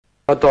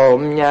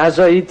Μια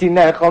ζωή την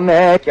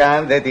έχουμε κι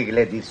αν δεν τη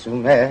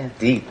γλεντήσουμε,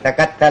 τι θα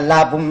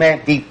καταλάβουμε,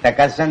 τι θα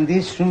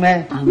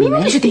καζαντήσουμε. Μην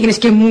νομίζω ότι έγινες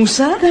και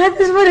μούσα.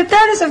 Τάδες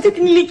μωρετάδες, σε αυτή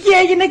την ηλικία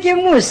έγινα και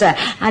μούσα.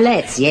 Αλλά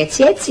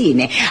έτσι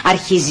είναι.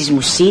 Αρχίζεις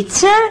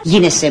μουσίτσα,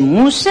 γίνεσαι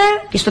μούσα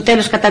και στο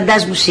τέλος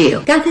καταντάς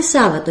μουσείο. Κάθε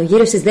Σάββατο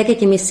γύρω στις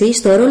 10:30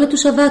 στο ρόλο του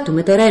Σαββάτου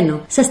με το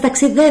Ρένο σας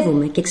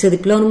ταξιδεύουμε και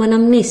ξεδιπλώνουμε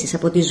αναμνήσεις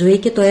από τη ζωή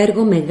και το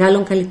έργο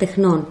μεγάλων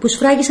καλλιτεχνών που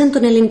σφράγισαν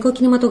τον ελληνικό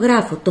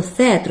κινηματογράφο, το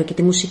θέατρο και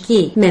τη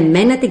μουσική. Με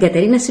μένα την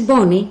Κατερίνα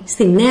Simboni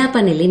στη νέα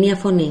πανελλήνια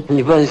φωνή.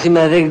 Λοιπόν,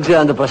 σήμερα δεν ξέρω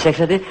αν το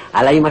προσέξατε,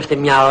 αλλά είμαστε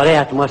μια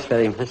ωραία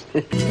ατμόσφαιρα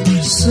είμαστε.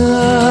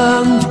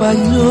 Σαν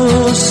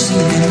παλιό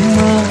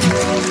σινεμά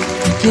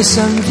και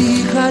σαν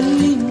τη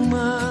γαλήμα.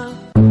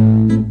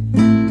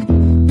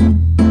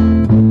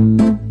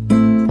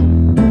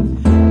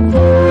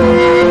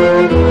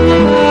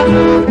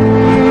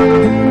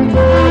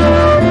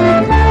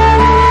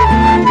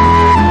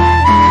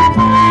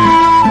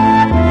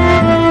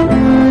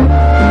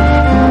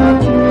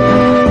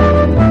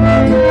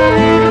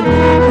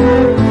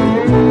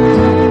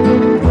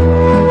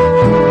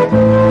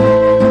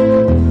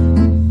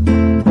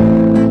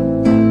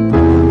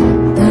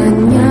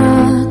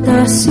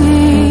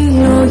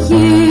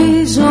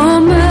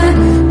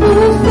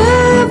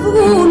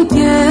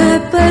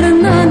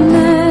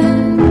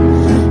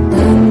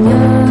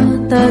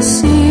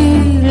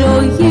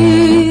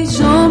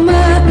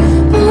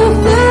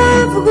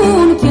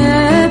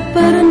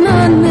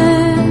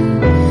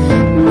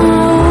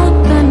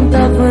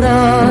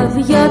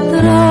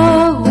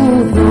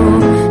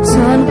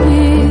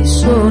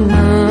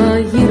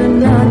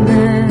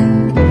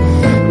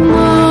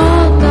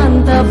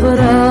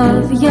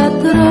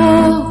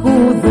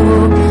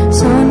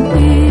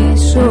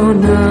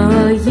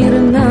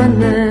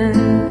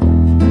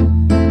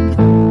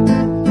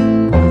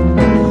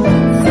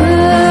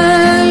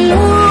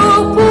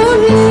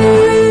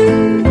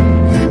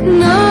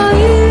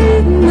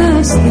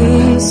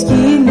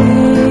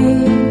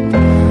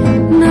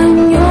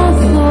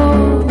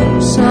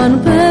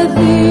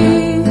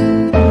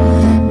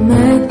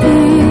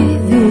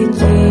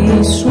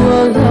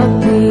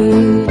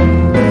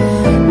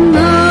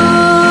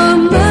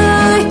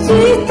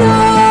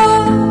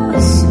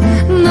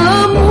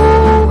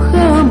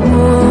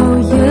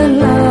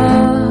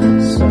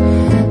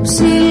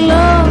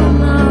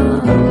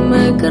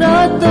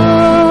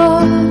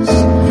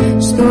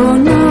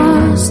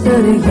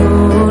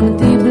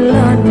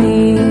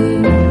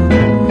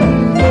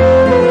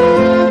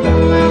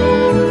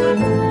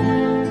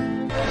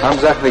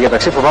 Για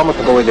ταξί φοβάμαι ότι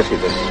θα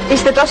απογοητευτείτε.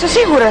 Είστε τόσο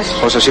σίγουρος?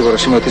 Όσο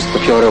σίγουρος είμαι ότι είστε το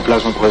πιο ωραίο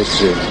πλάσμα που έχω δει στη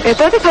ζωή μου.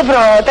 Τότε θα βρω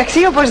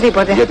ταξί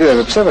οπωσδήποτε. Γιατί δεν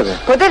με πιστεύετε?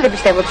 Ποτέ δεν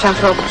πιστεύω τους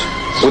ανθρώπους.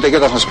 Ούτε και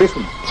όταν σας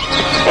πείθουν.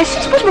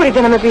 Εσείς πώς μπορείτε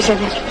να με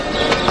πείσετε?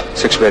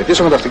 Σε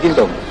εξυπηρετήσω με το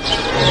αυτοκίνητό μου.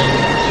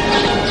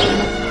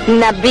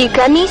 Να μπει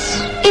κανείς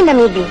ή να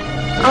μην μπει?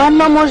 Αν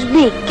όμως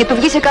μπει και του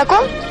βγει σε κακό,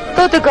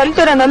 τότε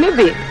καλύτερα να μην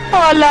μπει.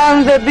 Αλλά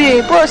αν δεν μπει,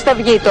 πώς θα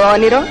βγει το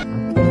όνειρο?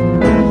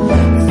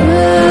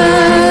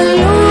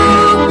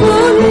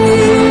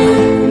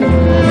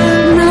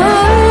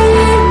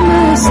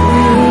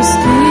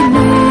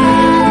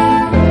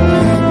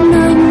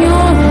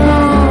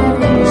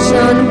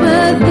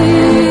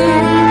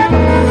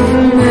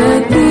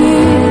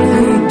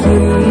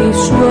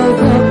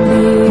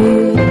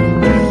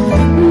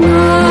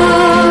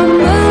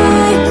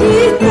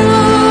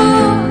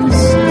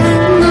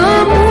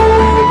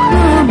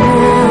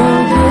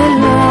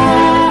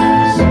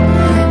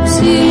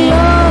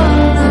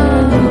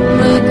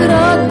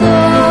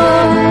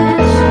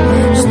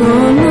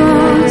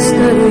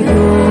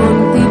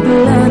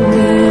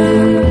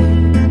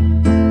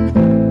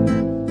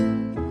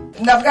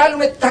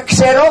 Τα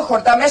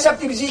ξερόχορτα μέσα από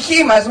την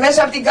ψυχή μας, μέσα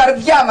από την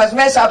καρδιά μας,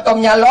 μέσα από το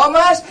μυαλό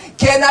μας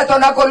και να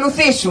τον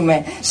ακολουθήσουμε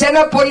σε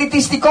ένα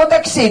πολιτιστικό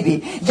ταξίδι.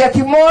 Γιατί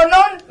μόνο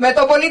με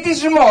τον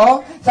πολιτισμό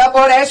θα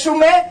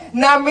μπορέσουμε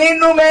να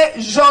μείνουμε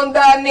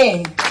ζωντανοί.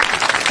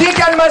 Τι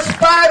κι αν μας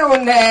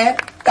πάρουνε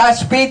τα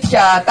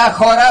σπίτια, τα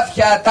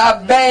χωράφια, τα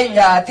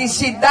μπέλια, τις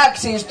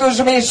συντάξεις, τους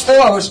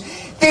μισθούς,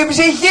 την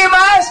ψυχή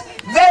μας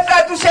δεν θα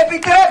τους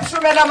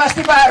επιτρέψουμε να μας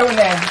την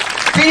πάρουνε.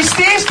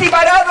 Πιστοί στην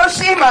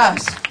παράδοσή μας,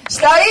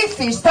 στα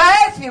ήθη, στα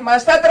έθι μας,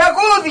 στα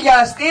τραγούδια,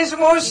 στις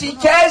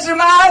μουσικές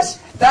μας,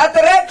 θα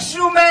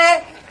τρέξουμε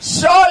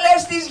σε όλες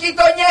τις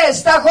γειτονιές,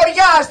 στα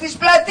χωριά, στις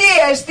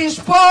πλατείες, στις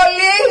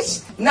πόλεις,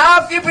 να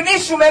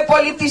αφυπνίσουμε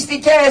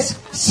πολιτιστικές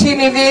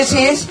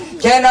συνειδήσεις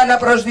και να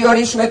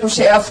αναπροσδιορίσουμε τους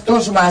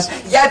εαυτούς μας.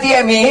 Γιατί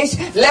εμείς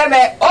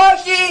λέμε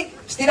όχι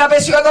στην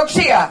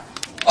απεσιοδοξία,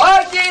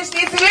 όχι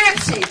στη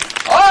θλίψη,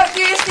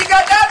 όχι στην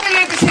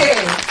κατάθλιψη,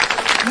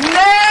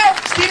 ναι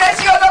στην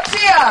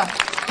αισιοδοξία.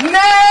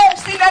 Ναι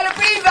στην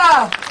ελπίδα,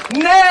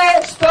 ναι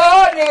στο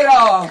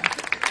όνειρο.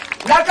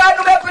 Να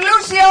κάνουμε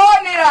πλούσια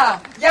όνειρα,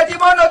 γιατί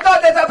μόνο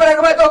τότε θα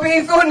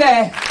πραγματοποιηθούνε.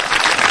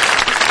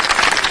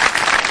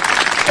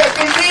 Και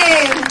επειδή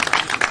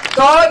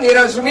το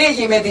όνειρο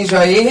σμίγει με τη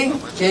ζωή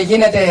και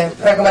γίνεται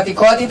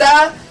πραγματικότητα,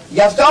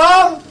 γι' αυτό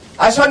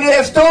ας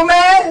ονειρευτούμε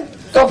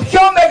το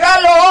πιο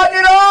μεγάλο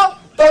όνειρο,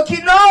 το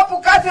κοινό που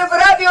κάθε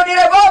βράδυ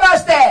ονειρευόμαστε.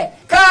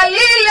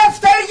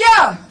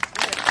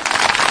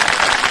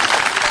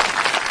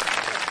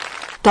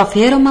 Το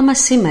αφιέρωμά μας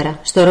σήμερα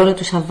στο ρόλο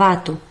του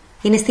Σαββάτου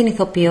είναι στην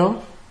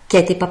ηθοποιό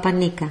Ketty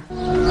Papanika.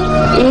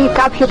 Ή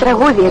κάποιο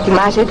τραγούδι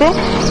ετοιμάζετε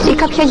ή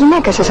κάποια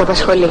γυναίκα σας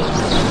απασχολεί?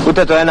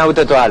 Ούτε το ένα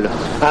ούτε το άλλο.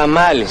 Α,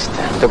 μάλιστα.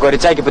 Το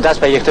κοριτσάκι που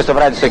τάσπαγε χτες το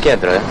βράδυ στο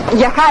κέντρο,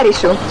 Για χάρη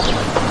σου.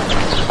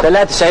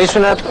 Πελάτησα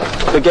ήσουνα,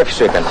 το κέφι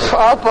σου έκανες.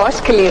 Όπως,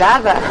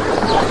 σκληράδα.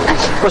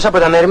 Πώς από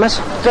τα μέρη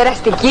μας?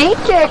 Περαστική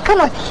και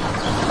καλότυχη.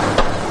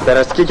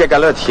 Περαστική και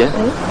καλότυχη,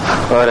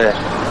 Ωραία.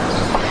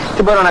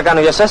 Τι μπορώ να κάνω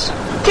για σας?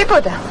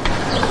 Τίποτα.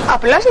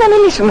 Απλώς να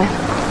μιλήσουμε.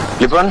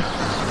 Λοιπόν,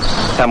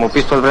 θα μου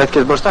πεις πώς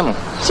βρέθηκες μπροστά μου?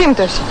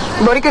 Σύμπτωση.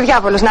 Μπορεί και ο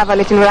διάβολος να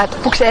βάλε την ουρά του.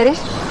 Που ξέρεις?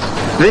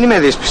 Δεν είμαι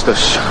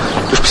δύσπιστος.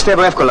 Τους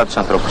πιστεύω εύκολα τους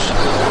ανθρώπους.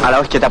 Αλλά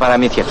όχι και τα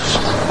παραμύθια τους.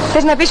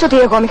 Θες να πεις ότι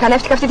εγώ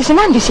μηχανεύτηκα αυτή τη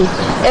συνάντηση?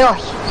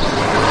 Όχι.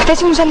 Χθες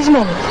ήμουν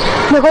ζαλισμένη.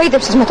 Με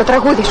εγωίτευσες με το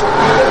τραγούδι σου.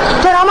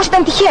 Τώρα όμως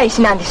ήταν τυχαία η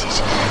συνάντηση.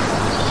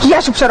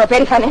 Γεια σου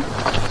ψωροπέρηφανε.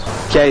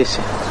 Ποια είσαι?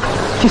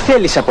 Τι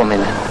θέλεις από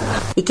μένα?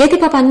 Η Ketty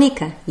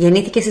Papanika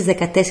γεννήθηκε στις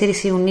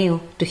 14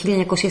 Ιουνίου του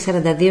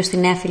 1942 στη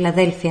Νέα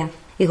Φιλαδέλφια.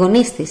 Οι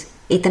γονείς της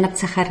ήταν από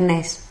τις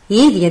Αχαρνές. Η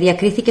ίδια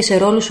διακρίθηκε σε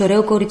ρόλους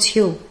ωραίου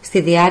κοριτσιού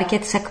στη διάρκεια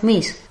της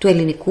ακμής του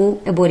ελληνικού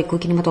εμπορικού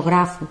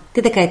κινηματογράφου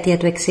τη δεκαετία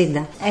του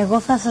 60. Εγώ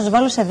θα σας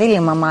βάλω σε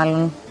δίλημμα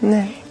μάλλον.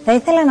 Ναι. Θα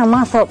ήθελα να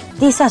μάθω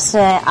τι σας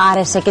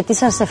άρεσε και τι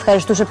σας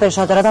ευχαριστούσε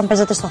περισσότερο όταν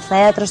παίζατε στο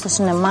θέατρο, στο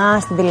σινεμά,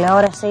 στην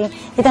τηλεόραση.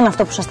 Ήταν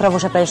αυτό που σας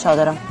τραβούσε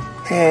περισσότερο?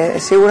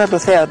 Σίγουρα το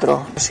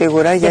θέατρο.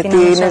 Σίγουρα γιατί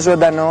είναι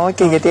ζωντανό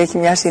και γιατί έχει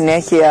μια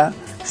συνέχεια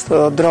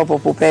στον τρόπο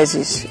που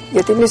παίζεις.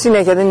 Γιατί είναι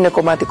συνέχεια, δεν είναι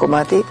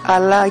κομμάτι-κομμάτι.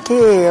 Αλλά και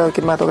ο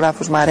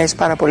κινηματογράφος μου αρέσει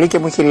πάρα πολύ και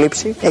μου έχει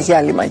λείψει. Έχει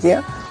άλλη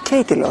μαγεία. Και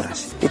η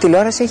τηλεόραση. Η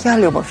τηλεόραση έχει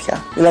άλλη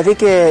ομορφιά. Δηλαδή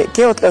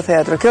και το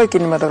θέατρο και ο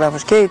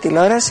κινηματογράφος και η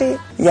τηλεόραση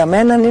για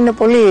μένα είναι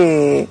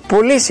πολύ,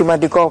 πολύ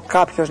σημαντικό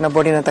κάποιος να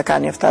μπορεί να τα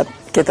κάνει αυτά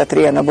και τα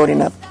τρία να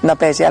μπορεί να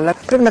παίζει. Αλλά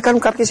πρέπει να κάνουν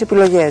κάποιες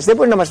επιλογές. Δεν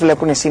μπορεί να μας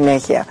βλέπουν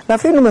συνέχεια. Να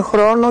αφήνουμε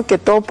χρόνο και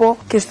τόπο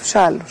και στους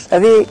άλλους.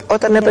 Δηλαδή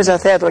όταν έπαιζα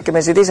θέατρο και με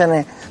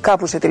ζητήσανε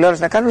κάπου σε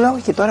τηλεόραση να κάνω, λέω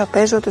όχι, τώρα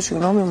παίζω το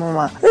συγγνώμη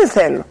μαμά. Δεν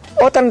θέλω.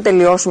 Όταν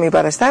τελειώσουμε οι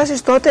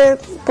παραστάσεις, τότε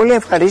πολύ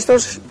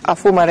ευχαρίστως,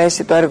 αφού μου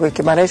αρέσει το έργο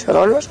και μου αρέσει ο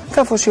ρόλος,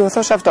 θα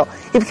αφοσιωθώ σε αυτό.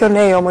 Οι πιο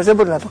νέοι όμως δεν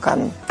μπορούν να το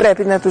κάνουν.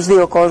 Πρέπει να τους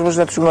δει ο κόσμος,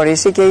 να τους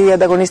γνωρίσει και η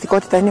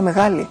ανταγωνιστικότητα είναι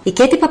μεγάλη. Η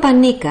Ketty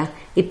Papanika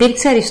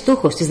υπήρξε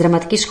αριστούχος της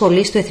Δραματικής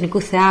Σχολής του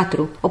Εθνικού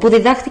Θεάτρου, όπου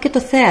διδάχθηκε το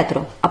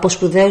θέατρο από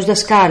σπουδαίους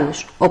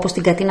δασκάλους όπως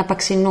την Κατίνα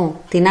Παξινού,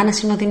 την Άννα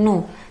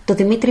Συνοδεινού, τον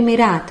Δημήτρη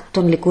Μιράτ,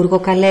 τον Λικούργο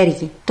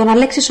Καλέργη, τον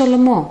Αλέξη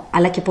Σολομό,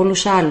 αλλά και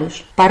πολλούς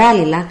άλλους.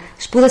 Παράλληλα,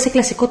 σπούδασε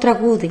κλασικό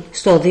τραγούδι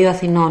στο Οδείο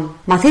Αθηνών.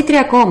 Μαθήτρια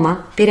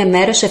ακόμα, πήρε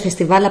μέρος σε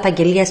φεστιβάλ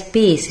απαγγελίας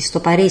ποίησης στο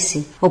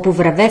Παρίσι, όπου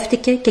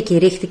βραβεύτηκε και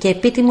κηρύχθηκε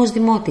επίτιμος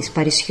δημότης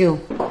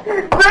Παρισιού.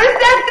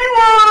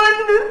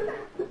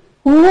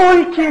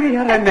 Όχι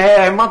κυρία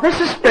Ρενέ, μα δεν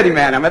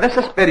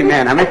σας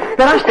περιμέναμε,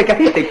 Περάστε,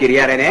 καθίστε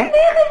κυρία Ρενέ.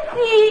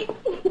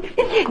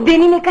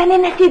 Δεν είναι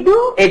κανένας εδώ?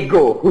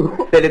 Εγώ.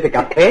 Θέλετε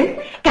καφέ?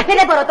 Καφέ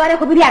δεν μπορώ, τώρα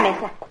έχω δουλειά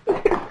μέσα.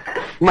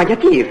 Μα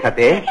γιατί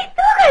ήρθατε?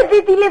 Τώρα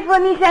δεν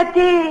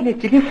τηλεφωνήσατε? Ναι,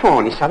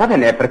 τηλεφώνησα, αλλά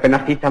δεν έπρεπε να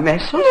έρθείτε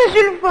αμέσως. Ναι,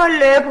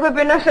 Ζουλφαλέ,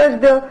 έπρεπε να σας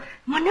δω.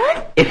 Μονός?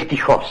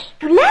 Ευτυχώς.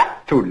 Τουλά?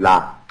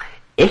 Τουλά.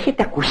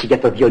 Έχετε ακούσει για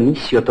το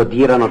Διονύσιο τον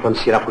τύρανο των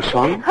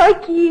Σιρακουσών?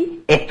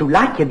 Όχι.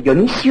 Τουλά και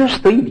Διονύσιος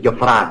το ίδιο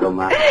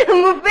πράγμα.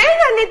 Μου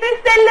φέρανε το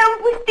σαλόν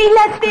που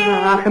στείλατε.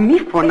 Αχ, μη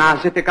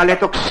φωνάζετε, καλέ,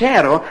 το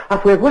ξέρω,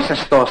 αφού εγώ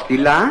σας το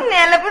στείλα. Ναι,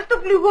 αλλά πώς το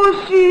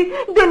πληγώσει?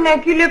 Δεν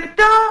έχει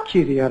λεπτά.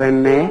 Κυρία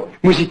Ρενέ,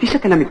 μου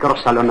ζητήσατε ένα μικρό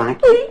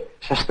σαλονάκι.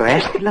 Σας το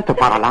έστειλα, το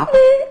παραλάβα.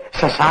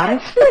 Σας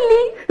άρεσε?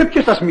 Πολύ.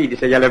 Ποιος σας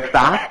μίλησε για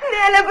λεπτά? Ναι,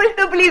 αλλά πώς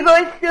το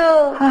πληγώσω?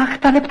 Αχ,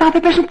 τα λεπτά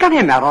δεν παίζουν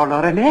κανένα ρόλο,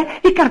 Ρενέ.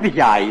 Η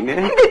καρδιά είναι.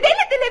 Δεν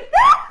θέλετε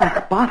λεπτά? Αχ,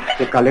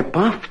 πάφτε, καλέ,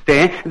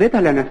 πάφτε. Δεν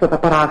τα λένε αυτά τα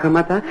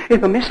πράγματα.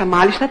 Εδώ μέσα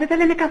μάλιστα δεν τα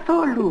λένε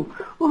καθόλου.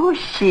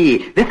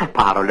 Όχι, δεν θα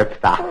πάρω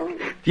λεπτά.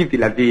 Τι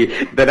δηλαδή,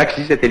 δεν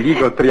αξίζετε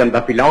λίγο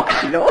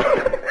τριανταφυλλόξυλο?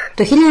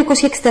 Το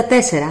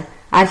 1964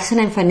 άρχισε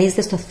να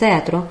εμφανίζεται στο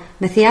θέατρο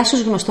με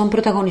θειάσους γνωστών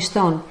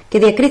πρωταγωνιστών και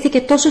διακρίθηκε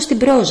τόσο στην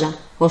πρόζα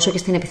όσο και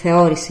στην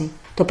επιθεώρηση.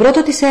 Το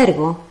πρώτο της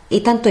έργο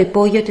ήταν το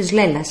Υπόγειο της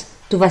Λέλας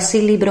του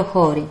Βασίλη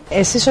Ιμπροχώρη.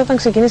 Εσείς όταν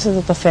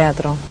ξεκινήσατε το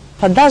θέατρο,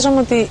 φαντάζομαι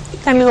ότι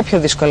ήταν λίγο πιο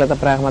δύσκολα τα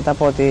πράγματα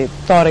από ότι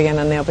τώρα για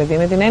ένα νέο παιδί,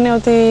 με την έννοια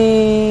ότι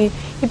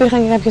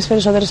υπήρχαν και κάποιες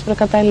περισσότερες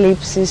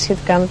προκαταλήψεις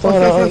σχετικά με το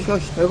ρόλο.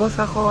 Όχι. Εγώ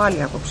θα έχω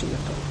άλλη άποψη γι'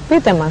 αυτό.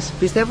 Πείτε μας.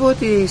 Πιστεύω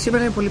ότι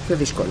σήμερα είναι πολύ πιο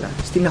δύσκολα.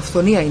 Στην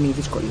αυθονία είναι η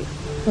δυσκολία.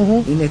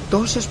 Είναι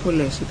τόσες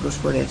πολλές οι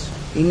προσφορές,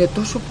 είναι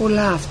τόσο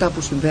πολλά αυτά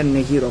που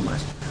συμβαίνουν γύρω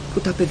μας, που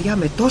τα παιδιά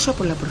με τόσα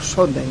πολλά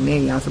προσόντα, οι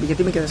νέοι άνθρωποι,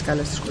 γιατί είμαι και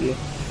δασκάλα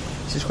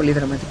στη σχολή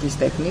δραματικής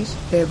τέχνης,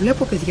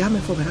 βλέπω παιδιά με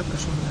φοβερά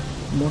προσόντα.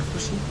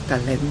 Μόρφωση,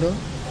 ταλέντο,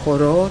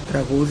 χορό,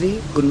 τραγούδι,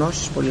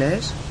 γνώσεις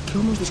πολλές, και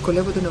όμως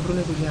δυσκολεύονται να βρουν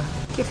δουλειά.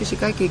 Και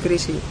φυσικά και η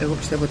κρίση, εγώ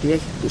πιστεύω ότι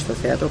έχει χτυπήσει στο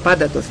θέατρο.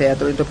 Πάντα το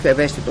θέατρο είναι το πιο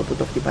ευαίσθητο που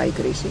το χτυπάει η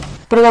κρίση.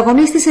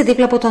 Πρωταγωνίστησε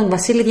δίπλα από τον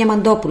Βασίλη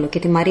Διαμαντόπουλο και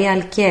τη Μαρία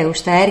Αλκαίου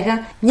στα έργα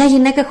 «Μια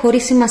γυναίκα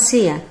χωρίς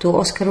σημασία» του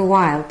Όσκαρ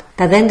Wilde,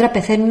 «Τα δέντρα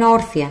πεθαίνουν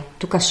όρθια»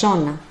 του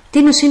Κασόνα,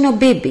 «Τίνος είναι ο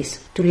Μπίμπης»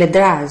 του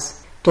Λεντράζ,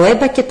 «Το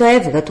έμπα και το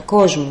έβγα» του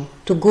Κόσμου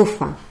του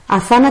Γκούφα,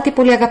 «Αθάνατη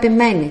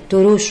πολυαγαπημένη»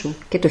 του Ρούσου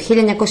και το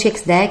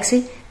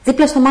 1966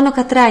 Δίπλα στο Μάνο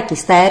Κατράκη,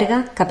 στα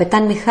έργα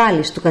Καπετάν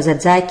Μιχάλης του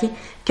Καζαντζάκη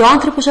και Ο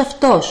άνθρωπος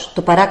αυτός,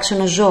 το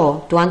παράξενο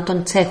ζώο του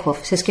Άντων Τσέχοφ,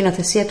 σε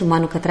σκηνοθεσία του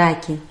Μάνου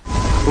Κατράκη.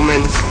 Πού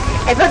μένεις?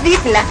 Εδώ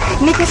δίπλα.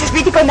 Νίκησα σε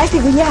σπίτι κοντά στη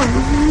δουλειά.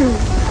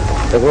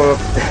 Εγώ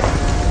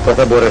δεν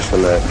θα μπορέσω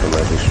να έρθω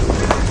μαζί σου.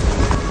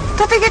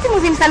 Τότε γιατί μου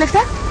δίνεις τα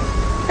λεφτά?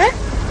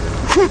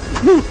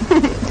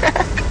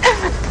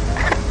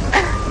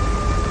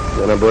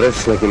 Για να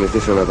μπορέσεις να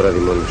κοιμηθείς ένα βράδυ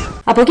μόνος σου.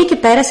 Από εκεί και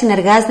πέρα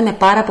συνεργάζεται με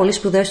πάρα πολύ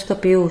σπουδαίους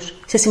ηθοποιούς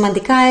σε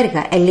σημαντικά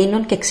έργα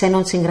Ελλήνων και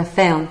ξένων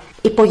συγγραφέων,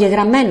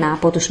 υπογεγραμμένα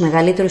από τους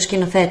μεγαλύτερους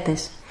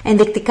σκηνοθέτες.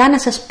 Ενδεικτικά να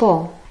σας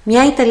πω: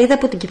 Μια Ιταλίδα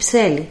από την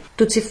Κυψέλη,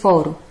 του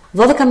Τσιφόρου.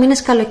 12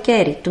 μήνες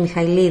καλοκαίρι, του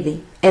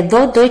Μιχαηλίδη.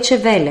 Εδώ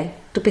Deutsche Welle,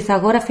 του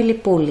Πυθαγόρα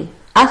Φιλιππούλη.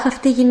 Αχ,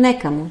 αυτή η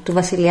γυναίκα μου, του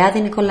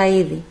Βασιλιάδη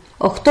Νικολαίδη.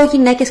 8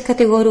 γυναίκες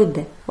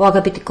κατηγορούνται. Ο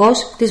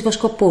αγαπητικός της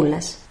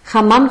Βοσκοπούλας.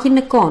 Χαμάμ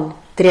γυναικών.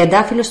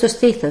 Τριαντάφυλλο στο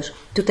στήθος,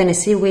 του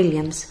Τενεσί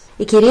Βίλιαμς.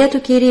 Η κυρία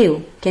του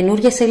κυρίου,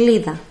 καινούρια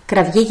σελίδα.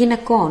 Κραυγή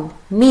γυναικών.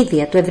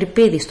 Μύδια του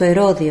Ευρυπίδη στο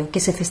Ηρώδειο και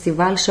σε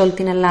φεστιβάλ σε όλη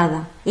την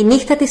Ελλάδα. Η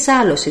νύχτα της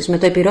άλωσης με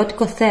το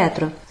Επιρώτικο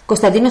θέατρο.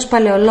 Κωνσταντίνος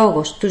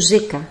Παλαιολόγος, του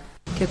Ζήκα.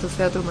 Και το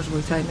θέατρο μας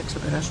βοηθάει να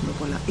ξεπεράσουμε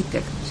πολλά. Οι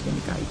τέχνες,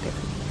 γενικά οι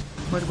τέχνες.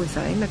 Μας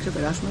βοηθάει να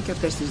ξεπεράσουμε και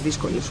αυτές τις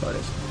δύσκολες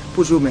ώρες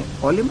που ζούμε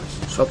όλοι μας,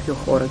 σε όποιο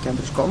χώρο και αν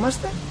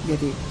βρισκόμαστε,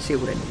 γιατί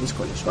σίγουρα είναι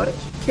δύσκολες ώρες.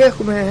 Και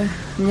έχουμε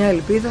μια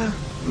ελπίδα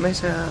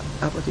μέσα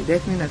από την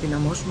τέχνη να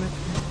δυναμώσουμε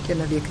και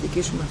να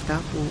διεκδικήσουμε αυτά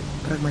που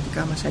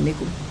πραγματικά μας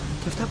ανήκουν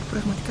και αυτά που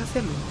πραγματικά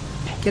θέλουμε.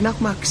 Και να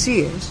έχουμε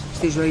αξίες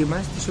στη ζωή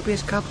μας, τις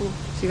οποίες κάπου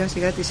σιγά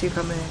σιγά τις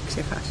είχαμε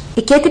ξεχάσει.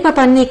 Η Ketty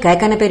Papanika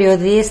έκανε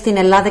περιοδίες στην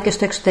Ελλάδα και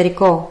στο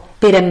εξωτερικό.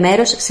 Πήρε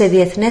μέρος σε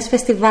διεθνές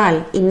φεστιβάλ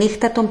 «Η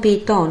νύχτα των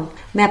ποιητών»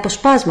 με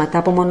αποσπάσματα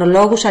από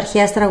μονολόγους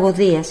αρχαίας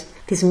τραγωδίας,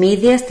 της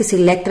Μύδιας, της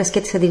Ηλέκτρας και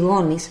της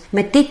Αντιγόνης,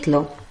 με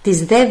τίτλο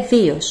 «Της δε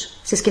Βίος»,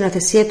 σε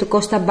σκηνοθεσία του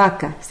Κώστα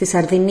Μπάκα, στη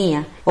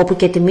Σαρδινία, όπου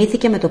και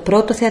τιμήθηκε με το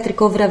πρώτο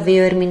θεατρικό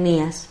βραβείο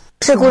ερμηνείας.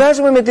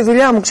 Ξεκουράζομαι με τη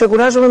δουλειά μου,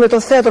 ξεκουράζομαι με το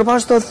θέατρο, πάω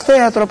στο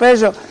θέατρο,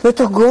 παίζω με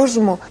τον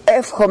κόσμο.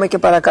 Εύχομαι και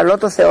παρακαλώ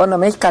το Θεό να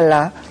με έχει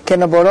καλά και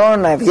να μπορώ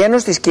να βγαίνω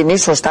στη σκηνή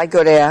σωστά και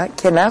ωραία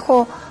και να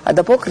έχω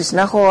ανταπόκριση,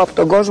 να έχω από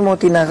τον κόσμο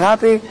την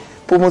αγάπη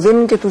που μου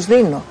δίνουν και τους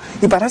δίνω.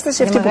 Η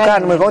παράσταση αυτή που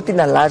κάνουμε, εγώ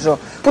την αλλάζω,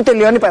 που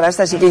τελειώνει η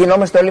παράσταση και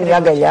γινόμαστε όλοι μια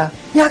αγκαλιά.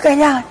 Μια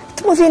αγκαλιά,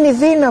 τι μου δίνει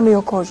δύναμη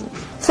ο κόσμος.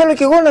 Θέλω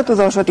κι εγώ να του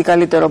δώσω ό,τι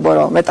καλύτερο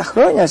μπορώ. Με τα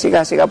χρόνια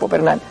σιγά σιγά που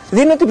περνάνε.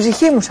 Δίνω την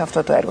ψυχή μου σε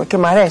αυτό το έργο και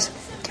μ' αρέσει.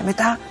 Και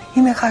μετά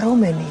είμαι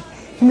χαρούμενη.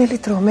 Είμαι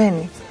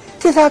λυτρωμένη.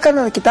 Τι θα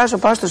έκανα, να κοιτάζω,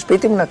 πάω στο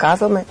σπίτι μου να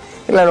κάθομαι,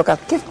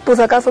 και που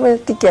θα κάθομαι,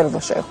 τι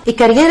κέρδος έχω. Η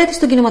καριέρα της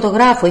στον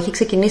κινηματογράφο είχε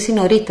ξεκινήσει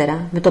νωρίτερα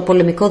με το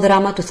πολεμικό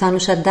δράμα του Θάνου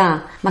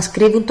Σαντά, «Μας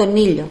κρύβουν τον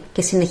ήλιο»,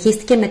 και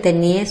συνεχίστηκε με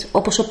ταινίες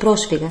όπως «Ο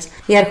πρόσφυγας»,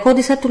 «Η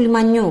αρχόντισσα του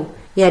λιμανιού»,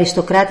 «Η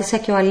αριστοκράτισσα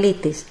και ο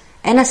αλήτης»,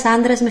 «Ένας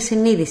άντρας με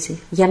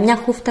συνείδηση», «Για μια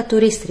χούφτα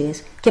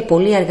τουρίστριες» και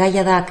 «Πολύ αργά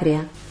για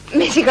δάκρυα».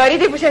 Με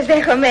συγχωρείτε που σας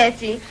δέχομαι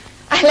έτσι.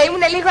 Αλλά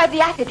ήμουν λίγο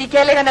αδιάθετη και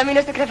έλεγα να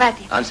μείνω στο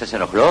κρεβάτι. Αν σας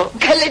ενοχλώ.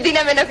 Καλέ, τι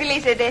να με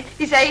ενοχλήσετε.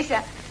 Ίσα-ίσα.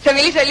 Θα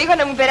μιλήσω λίγο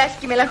να μου περάσει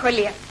και η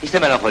μελαγχολία. Είστε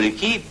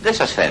μελαγχολικοί, δεν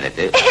σας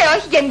φαίνεται.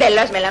 Όχι και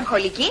εντελώς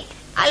μελαγχολική,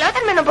 αλλά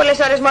όταν μένω πολλές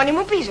ώρες μόνη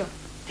μου πίζω.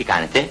 Τι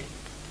κάνετε?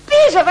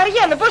 Πίζω,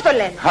 βαριέμαι, πώς το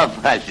λένε. Α,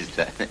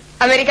 μάλιστα.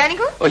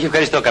 Αμερικάνικο? Όχι,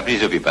 ευχαριστώ,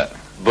 καπνίζω πίπα.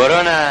 Μπορώ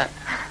να...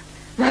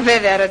 Μα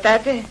βέβαια,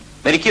 ρωτάτε.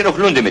 Μερικοί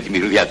ενοχλούνται με τη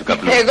μυρωδιά του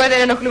καπνού. Εγώ δεν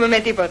ενοχλούμαι με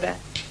τίποτα.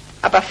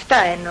 Από αυτά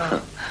εννοώ.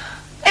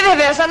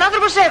 Βέβαια, σαν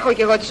άνθρωπος έχω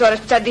κι εγώ τις ώρες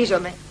που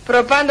τσαντίζομαι.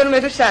 Προπάντων με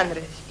τους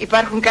άντρες.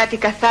 Υπάρχουν κάτι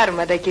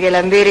καθάρματα, κύριε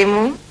Λαμπύρη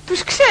μου.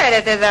 Τους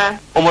ξέρετε δα.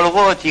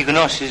 Ομολογώ ότι οι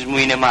γνώσεις μου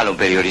είναι μάλλον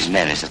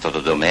περιορισμένες σε αυτό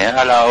το τομέα,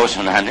 αλλά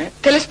όσο να είναι.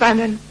 Τέλος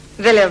πάντων,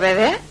 δεν λέω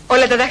βέβαια.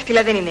 Όλα τα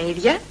δάχτυλα δεν είναι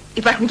ίδια.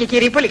 Υπάρχουν και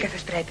κύριοι πολύ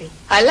καθώς πρέπει.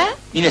 Αλλά...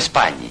 είναι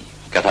σπάνιοι,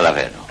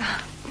 καταλαβαίνω.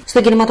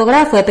 Στον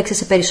κινηματογράφο έπαιξε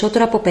σε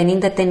περισσότερο από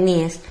 50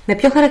 ταινίες, με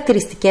πιο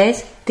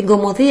χαρακτηριστικές την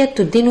κωμωδία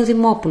του Ντίνου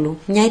Δημόπουλου,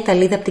 «Μια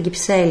Ιταλίδα από την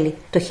Κυψέλη»,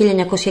 το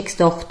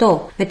 1968,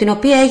 με την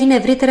οποία έγινε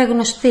ευρύτερα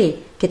γνωστή,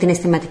 και την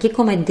αισθηματική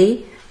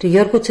κομμεντή του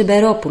Γιώργου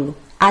Τσιμπερόπουλου,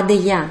 «Άντε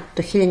γεια»,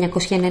 το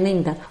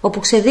 1990, όπου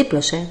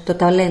ξεδίπλωσε το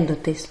ταλέντο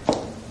της.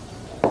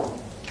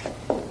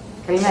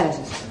 Καλημέρα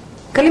σας.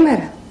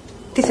 Καλημέρα.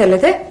 Τι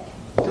θέλετε?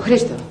 Το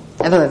Χρήστο.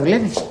 Εδώ δεν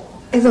δουλεύει?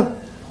 Εδώ.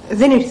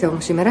 Δεν ήρθε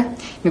όμως σήμερα.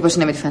 Μήπως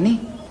είναι με τη Φανή?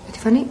 Με τη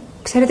Φανή?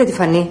 Ξέρετε τη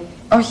Φανή?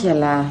 Όχι,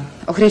 αλλά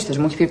ο Χρήστος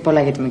μου έχει πει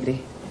πολλά για τη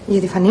μικρή. Για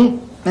τη Φανή?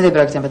 Δεν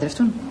πρόκειται να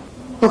παντρευτούν.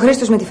 Ο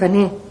Χρήστος με τη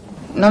Φανή?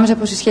 Νόμιζα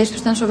πως η σχέση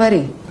τους ήταν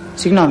σοβαρή.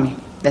 Συγγνώμη,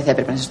 δεν θα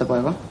έπρεπε να σας το πω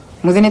εγώ.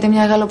 Μου δίνετε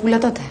μια γαλοπούλα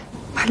τότε?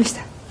 Μάλιστα.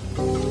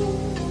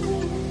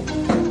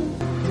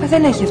 Μα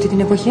δεν έχει αυτή την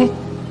εποχή.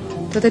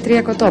 Τότε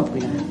 3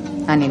 κοτόπουλα,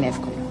 αν είναι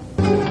εύκολο.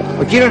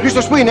 Ο κύριος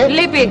Χρήστος που είναι?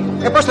 Λείπει.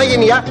 Πώς θα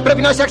γίνει,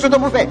 πρέπει να είσαι έξω το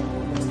μπουφέ.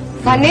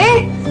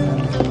 Φανή!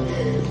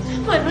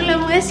 Μανούλα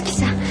μου,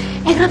 έσκυσα.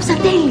 Έγραψα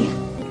τέλεια.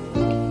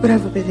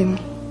 Μπράβο, παιδί μου.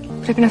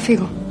 Πρέπει να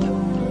φύγω.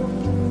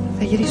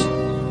 Θα γυρίσω.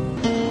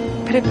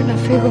 Πρέπει να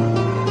φύγω.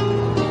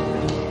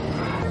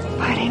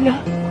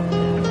 Μαρίνα.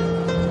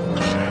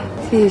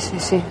 Τι είσαι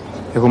εσύ?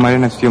 Εγώ,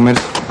 Μαρίνα, τις 2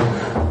 μέρες.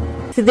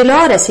 Στη Στην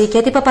τηλεόραση η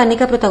Ketty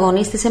Papanika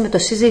πρωταγωνίστησε με το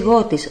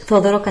σύζυγό της,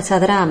 Θόδωρο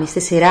Κατσαδράμη,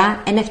 στη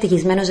σειρά Ένα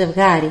ευτυχισμένο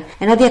ζευγάρι,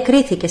 ενώ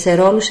διακρίθηκε σε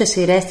ρόλους σε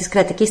σειρές της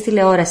κρατικής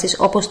τηλεόρασης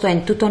όπως το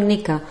Εν τούτο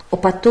Νίκα, Ο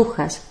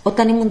Πατούχας,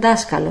 Όταν ήμουν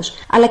δάσκαλος,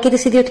 αλλά και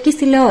της ιδιωτικής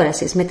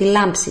τηλεόρασης με Τη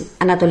Λάμψη,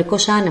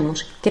 Ανατολικός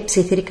Άνεμος και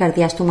Ψήθυρη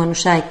καρδιάς του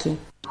Μανουσάκη.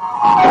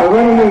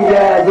 Αγόρι μου,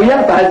 για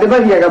δουλειά πας, δεν πας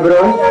για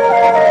γαμπρός.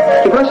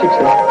 Και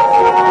πρόσεξε,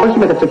 όχι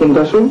με το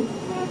αυτοκίνητό σου,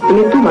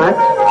 είναι too much.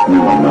 Ναι,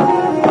 μαμά,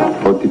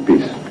 ό,τι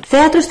πεις.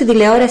 Θέατρο στην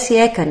τηλεόραση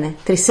έκανε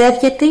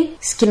Τρισεύγετη,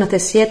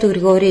 σκηνοθεσία του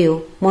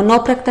Γρηγορίου,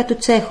 μονόπρακτα του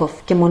Τσέχοφ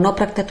και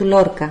μονόπρακτα του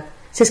Λόρκα,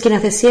 σε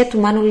σκηνοθεσία του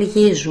Μάνου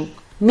Λιγίζου,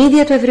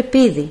 Μύδια του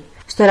Ευρυπίδη.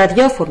 Στο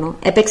ραδιόφωνο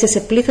έπαιξε σε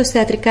πλήθος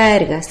θεατρικά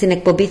έργα στην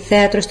εκπομπή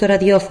Θέατρο στο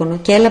ραδιόφωνο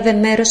και έλαβε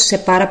μέρος σε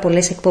πάρα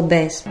πολλές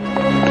εκπομπές.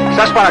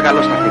 Σας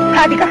παρακαλώ, σταθείτε.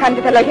 Άδικα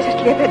χάνετε τα λόγια σας,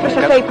 κύριε Πέτρο,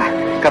 σας το είπα.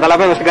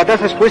 Καταλαβαίνω, στην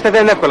κατάσταση που είστε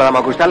δεν είναι εύκολο να μ'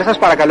 ακούσετε, αλλά σας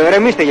παρακαλώ,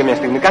 ερεμήστε για μια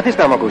στιγμή.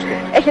 Καθίστε να μ' ακούσετε.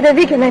 Έχετε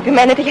δίκιο να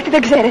επιμένετε, γιατί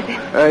δεν ξέρετε.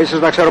 Ίσως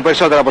να ξέρω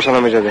περισσότερα από όσα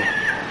νομίζετε.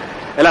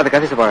 Ελάτε,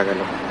 καθίστε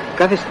παρακαλώ.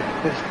 Καθίστε.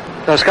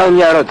 Θα σας κάνω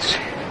μια ερώτηση.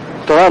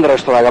 Τον άντρα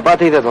τον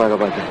αγαπάτε ή δεν τον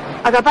αγαπάτε?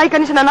 Αγαπάει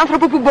κανείς έναν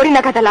άνθρωπο που μπορεί να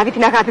καταλάβει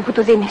την αγάπη που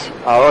του δίνεις.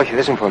 Α, όχι,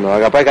 δεν συμφωνώ.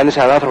 Αγαπάει κανείς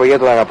έναν άνθρωπο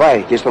γιατί τον αγαπάει.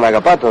 Και στον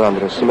αγαπάτε τον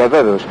άντρα. Είμαι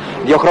βέβαιος.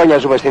 2 χρόνια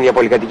ζούμε στην ίδια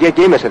πολυκατοικία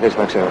και είμαι σε θέση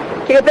να ξέρω.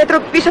 Κύριε Πέτρο,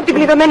 πίσω από την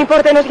κλειδωμένη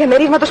πόρτα ενός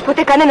διαμερίσματος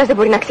ποτέ κανένας δεν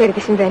μπορεί να ξέρει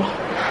τι συμβαίνει.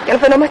 Και αν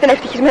φαινόμαστε ένα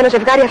ευτυχισμένο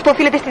ζευγάρι, αυτό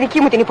οφείλεται στη δική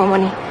μου την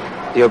υπομονή.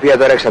 Η οποία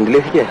τώρα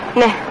εξαντλήθηκε.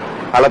 Ναι.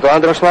 Αλλά τον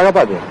άντρα τον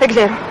αγαπάτε? Δεν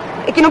ξέρω.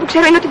 Εκείνο που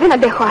ξέρω είναι ότι δεν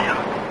αντέχω άλλο.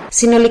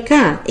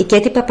 Συνολικά, η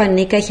Ketty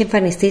Papanika έχει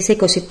εμφανιστεί σε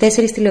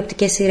 24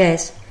 τηλεοπτικές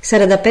σειρές,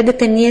 45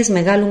 ταινίες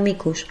μεγάλου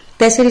μήκους,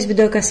 4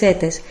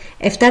 βιντεοκασέτες,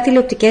 7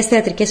 τηλεοπτικές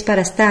θεατρικές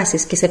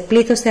παραστάσεις και σε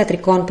πλήθος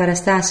θεατρικών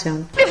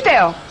παραστάσεων. Τι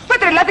φταίω, μα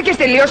τρελάθηκες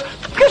τελείως.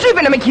 Ποιος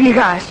είπε να με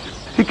κυνηγάς?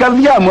 Η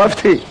καρδιά μου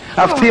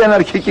αυτή η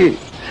αναρχική.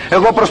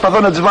 Εγώ προσπαθώ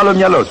να της βάλω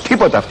μυαλό.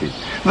 Τίποτα αυτή.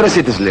 Βρε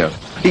εσύ της λέω.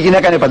 Η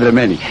γυναίκα είναι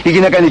παντρεμένη. Η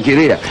γυναίκα είναι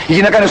κυρία. Η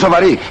γυναίκα είναι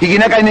σοβαρή. Η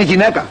γυναίκα είναι η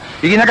γυναίκα.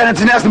 Η γυναίκα είναι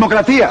της Νέας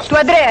Δημοκρατίας. Του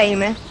Αντρέα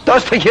είμαι.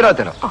 Τόσο το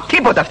χειρότερο.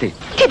 Τίποτα αυτή.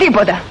 Και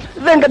τίποτα.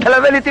 Δεν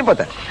καταλαβαίνει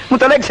τίποτα. Μου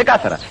το λέει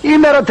ξεκάθαρα.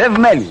 Είμαι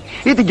ερωτευμένη.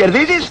 Ή την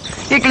κερδίζεις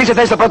ή κλείσε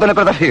θέση στο πρώτο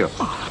νεκροταφείο.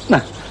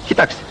 Να,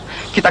 κοιτάξτε.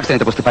 Κοιτάξτε να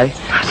δείτε πώς τι πάει.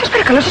 Σας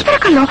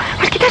παρακαλώ.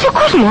 Μας κοιτάζει ο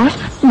κόσμος.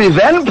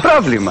 0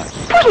 πρόβλημα.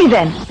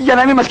 Πώς 0? Για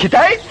να μην μας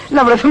κοιτάει,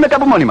 να βρεθούμε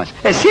κάπου μόνοι μας.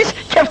 Εσείς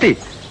και αυτοί.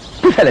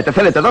 Πού θέλετε,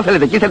 θέλετε εδώ,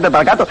 θέλετε εκεί, θέλετε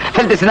παρακάτω,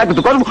 θέλετε στην άκρη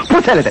του κόσμου, πού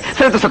θέλετε.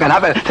 Θέλετε στο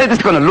κανάπε, θέλετε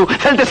στην Κονολού,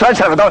 θέλετε στο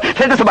Άλσαρβατό,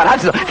 θέλετε στο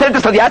παράδεισο, θέλετε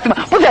στο διάστημα,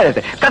 πού θέλετε.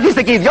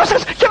 Καθίστε και οι δυο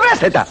σας και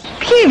βρέστε τα.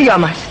 Ποιοι οι δυο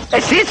μας?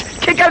 Εσείς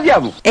και η καρδιά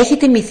μου. Έχει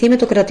τιμηθεί με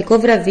το κρατικό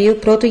βραβείο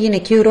πρώτου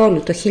γυναικείου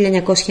ρόλου το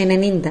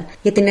 1990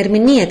 για την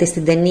ερμηνεία της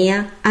στην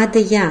ταινία «Άντε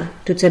γεια»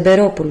 του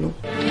Τσεμπερόπουλου.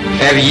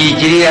 Φεύγει η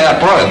κυρία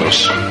Πρόεδρος.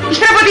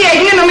 Ύστερα από τι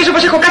έγινε, νομίζω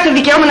πως έχω κάθε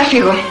δικαίωμα να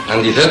φύγω.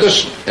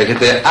 Αντιθέτως,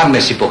 έχετε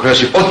άμεση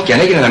υποχρέωση ό,τι και αν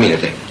έγινε να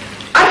μείνετε.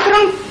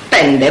 Άρθρον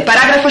 5,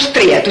 παράγραφος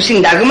 3 του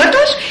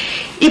Συντάγματος,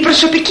 η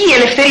προσωπική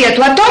ελευθερία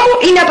του ατόμου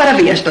είναι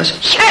απαραβίαστος.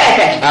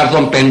 Χαίρετε!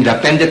 Άρθρον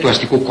 55 του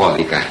αστικού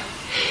κώδικα.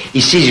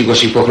 Η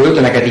σύζυγος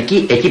υποχρεούται να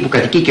κατοικεί εκεί που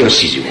κατοικεί και ο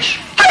σύζυγος.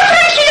 Άρθρον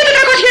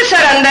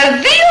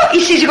 1442, η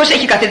σύζυγος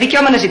έχει κάθε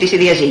δικαίωμα να ζητήσει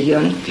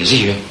διαζύγιον.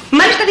 Διαζύγιο?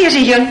 Μάλιστα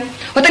διαζύγιον.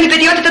 Όταν η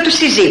παιδιότητα του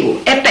συζύγου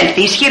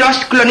επέλθει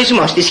ισχυρός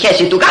κλονισμός στη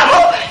σχέση του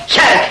γάμου,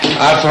 χαίρετε.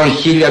 Άρθρον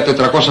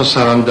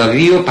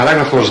 1442,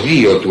 παράγραφος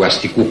 2 του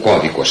αστικού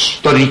κώδικος.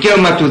 Το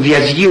δικαίωμα του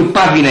διαζυγίου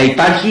πάβει να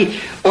υπάρχει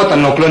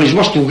όταν ο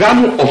κλονισμός του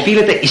γάμου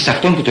οφείλεται εις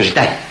αυτόν που το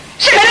ζητάει.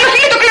 Σε μένα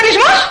οφείλεται ο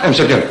κλονισμός?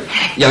 Σε ποιον?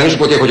 Για να μην σου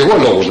πω ότι έχω κι εγώ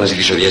λόγους να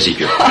ζητήσω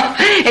διαζύγιο.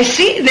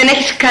 Εσύ δεν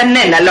έχεις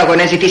κανένα λόγο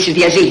να ζητήσεις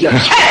διαζύγιο.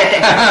 Χαίρετε.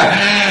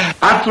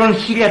 Άρθρον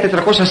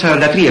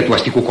 1443 του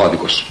αστικού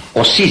κώδικος.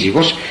 Ο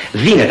σύζυγος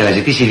δίνεται να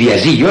ζητήσει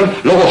διαζύγιο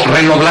λόγω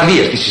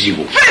φρενοβλαβίας της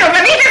συζύγου.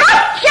 Φρενοβλαβίας εγώ?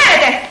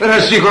 Χαίρετε.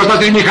 Ρε σύγχρονος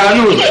της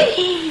μηχανούς.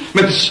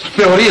 Με τις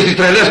θεωρίες, τις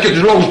τρελές και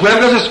τους λόγους που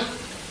έβγαζες.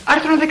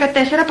 Άρθρο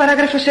 14,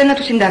 παράγραφος 1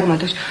 του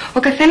Συντάγματος. Ο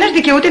καθένας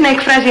δικαιούται να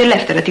εκφράζει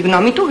ελεύθερα τη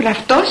γνώμη του,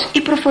 γραπτός ή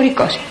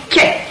προφορικός.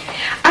 Και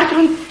άρθρο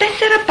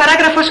 4,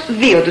 παράγραφος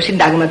 2 του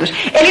Συντάγματος.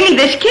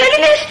 Ελληνίδες και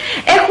Έλληνες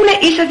έχουν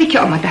ίσα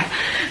δικαιώματα.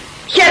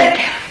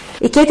 Χαίρετε.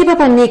 Η Ketty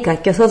Papanika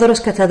και ο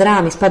Θόδωρος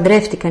Κατσαδράμης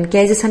παντρεύτηκαν και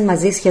έζησαν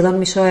μαζί σχεδόν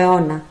μισό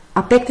αιώνα.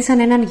 Απέκτησαν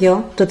έναν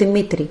γιο, τον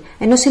Δημήτρη,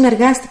 ενώ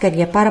συνεργάστηκαν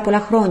για πάρα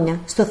πολλά χρόνια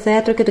στο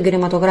θέατρο και τον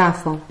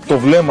κινηματογράφο. Το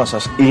βλέμμα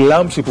σας, η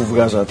λάμψη που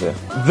βγάζατε,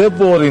 δεν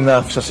μπορεί να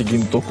άφησα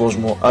συγκινητό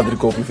κόσμο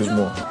αντρικό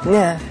πληθυσμό.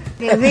 Ναι.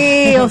 Δηλαδή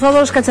ο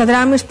Θόδωρος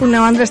Κατσαδράμης που είναι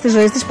ο άντρας της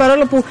ζωής της,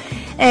 παρόλο που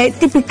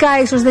τυπικά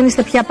ίσως δεν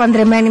είστε πια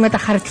παντρεμένοι με τα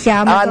χαρτιά.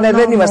 Α, ναι,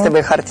 δεν είμαστε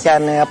με χαρτιά,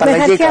 ναι,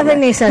 απαλλαγήκαμε. Με χαρτιά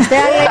δεν είσαστε,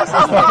 αλλά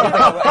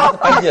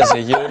Ίδια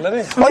ζυγείο, δηλαδή.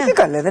 Όχι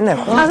καλέ, δεν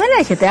έχω. Α, δεν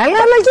έχετε, αλλά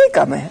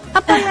απαλλαγήκαμε.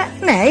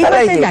 Ναι,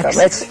 είπατε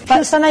εντάξει.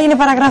 Σαν να γίνει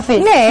παραγραφή.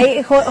 Ναι,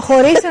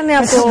 χωρίσανε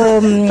από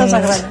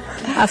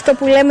αυτό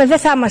που λέμε δεν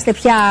θα είμαστε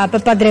πια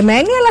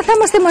παντρεμένοι, αλλά θα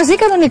είμαστε μαζί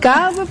κανονικά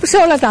σε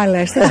όλα τα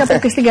άλλα.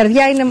 Και στην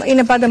καρδιά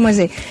είναι πάντα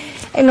μαζί.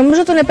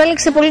 Νομίζω τον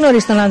επέλεξε πολύ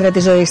νωρίς τον άντρα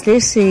της ζωής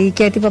της, η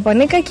Ketty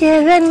Papanika, και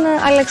δεν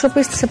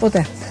αλλαξοπίστησε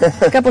ποτέ.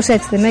 Κάπως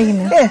έτσι δεν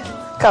έγινε?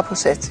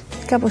 Κάπως έτσι.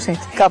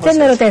 Δεν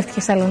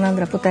ερωτεύτηκες άλλον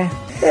άντρα ποτέ?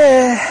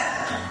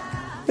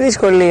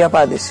 Δύσκολη η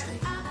απάντηση.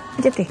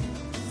 Γιατί?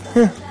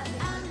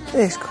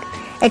 Δύσκολη.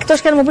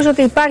 Εκτός και αν μου πεις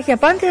ότι υπάρχει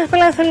απάντηση,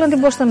 απλά θέλω να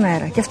την πω στον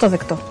αέρα. Και αυτό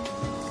δεκτό.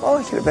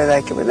 Όχι, ρε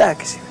παιδάκι,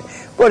 εντάξει.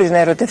 Μπορείς να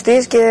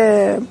ερωτευτείς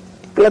και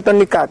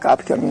πλατωνικά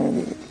κάποιον.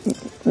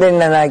 Δεν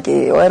είναι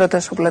ανάγκη. Ο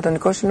έρωτας ο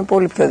πλατωνικός είναι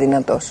πολύ πιο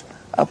δυνατός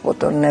από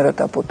τον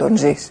έρωτα που τον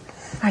ζεις.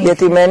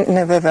 Γιατί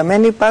βέβαια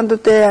μένει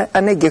πάντοτε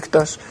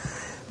ανέγκεκτος.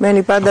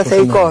 Μένει πάντα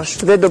θεϊκός.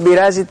 Δεν τον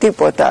πειράζει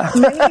τίποτα.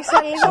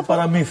 Ένα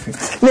παραμύθι.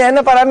 Ναι,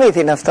 ένα παραμύθι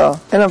είναι αυτό.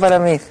 Ένα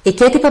παραμύθι. Η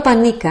Κέτη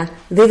Παπανίκα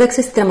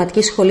δίδαξε στη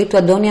δραματική σχολή του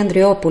Αντώνη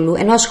Ανδριόπουλου,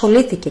 ενώ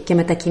ασχολήθηκε και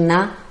με τα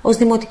κοινά ως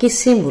δημοτική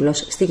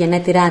σύμβουλος στη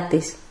γενέτειρά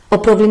της. Ο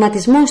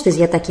προβληματισμός της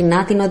για τα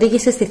κοινά την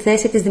οδήγησε στη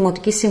θέση της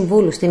δημοτικής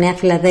συμβούλου στη Νέα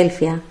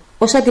Φιλαδέλφια.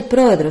 Ως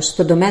αντιπρόεδρος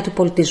στον τομέα του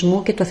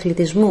πολιτισμού και του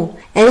αθλητισμού,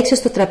 έριξε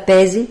στο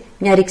τραπέζι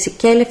μια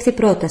ρηξικέλευθη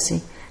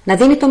πρόταση. Να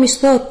δίνει το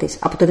μισθό της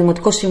από το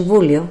Δημοτικό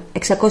Συμβούλιο,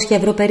 600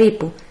 ευρώ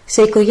περίπου,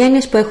 σε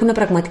οικογένειες που έχουν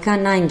πραγματικά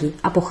ανάγκη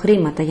από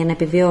χρήματα για να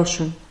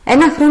επιβιώσουν.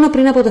 Ένα χρόνο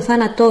πριν από το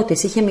θάνατό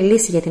της είχε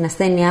μιλήσει για την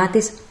ασθένειά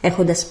της,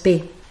 έχοντας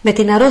πει: «Με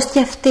την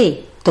αρρώστια αυτή,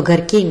 τον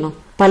καρκίνο,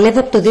 παλεύω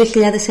από το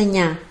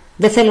 2009.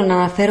 Δεν θέλω να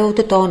αναφέρω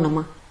ούτε το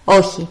όνομα.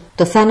 Όχι,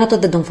 το θάνατο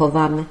δεν τον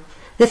φοβάμαι.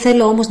 Δεν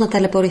θέλω όμως να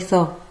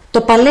ταλαιπωρηθώ.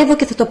 Το παλεύω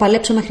και θα το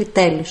παλέψω μέχρι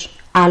τέλους.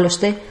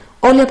 Άλλωστε,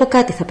 όλοι από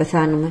κάτι θα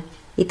πεθάνουμε.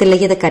 Είτε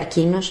λέγεται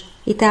καρκίνος,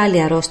 είτε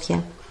άλλη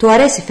αρρώστια. Του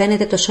αρέσει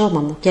φαίνεται το σώμα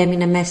μου και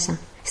έμεινε μέσα.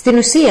 Στην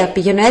ουσία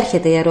πηγαίνω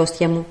έρχεται η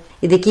αρρώστια μου.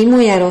 Η δική μου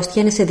η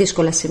αρρώστια είναι σε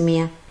δύσκολα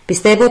σημεία.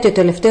 Πιστεύω ότι ο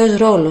τελευταίος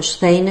ρόλος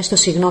θα είναι στο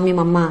 «Συγγνώμη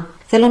μαμά».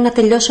 Θέλω να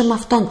τελειώσω με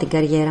αυτόν την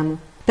καριέρα μου.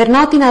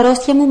 Περνάω την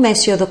αρρώστια μου με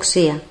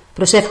αισιοδοξία.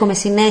 Προσεύχομαι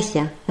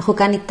συνέχεια. Έχω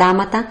κάνει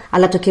τάματα,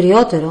 αλλά το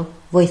κυριότερο,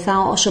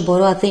 βοηθάω όσο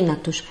μπορώ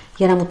αδύνατους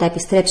για να μου τα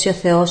επιστρέψει ο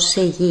Θεός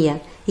σε υγεία.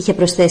 Είχε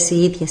προσθέσει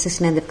η ίδια σε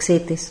συνέντευξή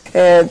της.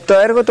 Το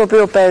έργο το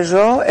οποίο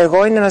παίζω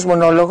εγώ είναι ένας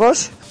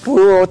μονόλογος που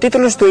ο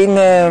τίτλος του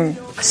είναι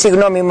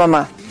 «Συγγνώμη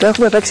μαμά». Το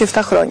έχουμε παίξει 7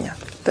 χρόνια.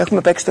 Το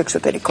έχουμε παίξει στο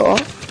εξωτερικό,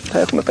 το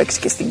έχουμε παίξει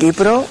και στην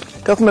Κύπρο,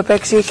 το έχουμε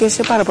παίξει και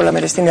σε πάρα πολλά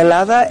μέρη στην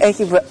Ελλάδα.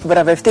 Έχει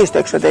βραβευτεί στο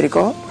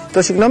εξωτερικό.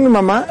 Το «Συγγνώμη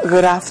μαμά»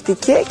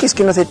 γράφτηκε και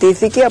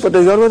σκηνοθετήθηκε από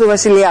τον Γιώργο του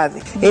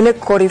Βασιλιάδη. Είναι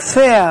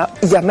κορυφαία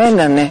για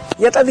μένα, ναι,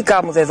 για τα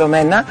δικά μου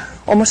δεδομένα,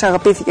 όμως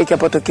αγαπήθηκε και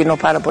από το κοινό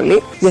πάρα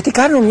πολύ, γιατί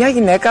κάνουν μια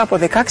γυναίκα από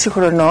 16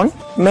 χρονών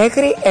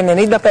μέχρι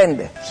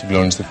 95.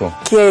 Συγκλονιστικό.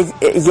 Και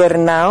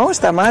γερνάω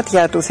στα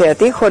μάτια του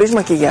θεατή χωρίς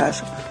μακιγιάζ.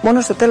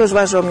 Μόνο στο τέλος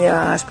βάζω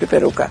μια άσπρη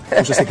περούκα.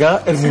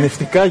 Ουσιαστικά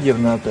ερμηνευτικά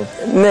γερνάτε.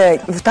 Ναι,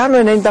 φτάνω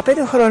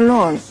 95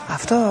 χρονών.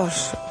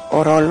 Αυτός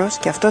ο ρόλος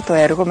και αυτό το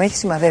έργο με έχει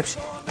σημαδέψει.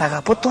 Τα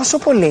αγαπώ τόσο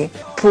πολύ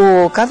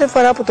που κάθε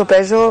φορά που το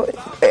παίζω,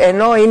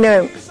 ενώ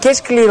είναι και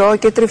σκληρό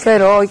και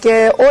τρυφερό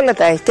και όλα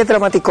τα έχει και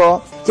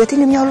δραματικό, γιατί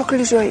είναι μια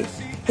ολόκληρη ζωή.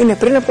 Είναι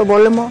πριν από τον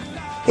πόλεμο,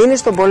 είναι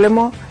στον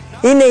πόλεμο,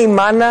 είναι η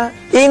μάνα,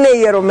 είναι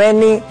η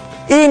ιερωμένη,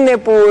 είναι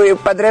που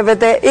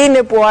παντρεύεται,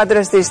 είναι που ο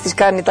άντρας της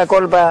κάνει τα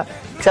κόλπα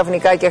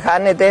ξαφνικά και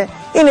χάνεται,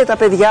 είναι τα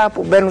παιδιά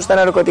που μπαίνουν στα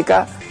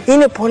ναρκωτικά.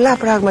 Είναι πολλά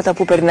πράγματα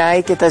που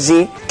περνάει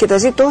και τα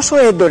ζει τόσο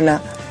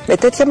έντονα. Με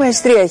τέτοια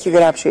μαεστρία έχει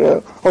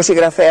γράψει ο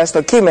συγγραφέας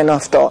το κείμενο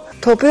αυτό,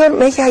 το οποίο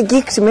με έχει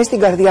αγγίξει μέσα στην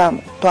καρδιά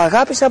μου. Το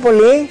αγάπησα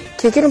πολύ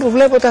και εκείνο που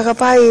βλέπω το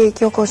αγαπάει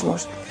και ο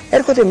κόσμος.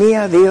 Έρχονται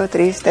 1, 2,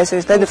 3,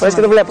 4, 5 φορές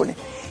και το βλέπουν.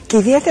 Και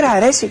ιδιαίτερα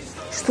αρέσει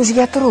στους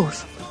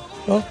γιατρούς.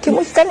 Και μου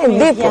έχει κάνει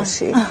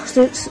εντύπωση.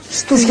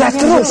 Στους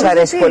γιατρούς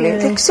αρέσει πολύ.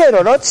 Δεν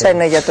ξέρω, ρώτησα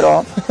ένα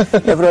γιατρό.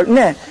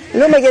 Ναι,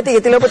 λέω μα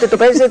γιατί λέω όποτε το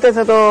παίζετε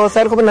θα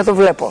έρχομαι να το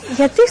βλέπω.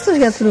 Γιατί στους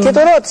γιατρούς? Και το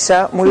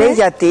ρώτησα, μου λέει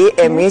γιατί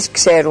εμείς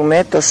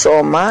ξέρουμε το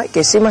σώμα και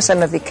εσύ μας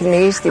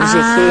αναδεικνύεις την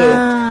ψυχή.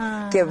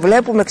 Και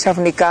βλέπουμε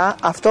ξαφνικά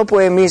αυτό που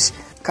εμείς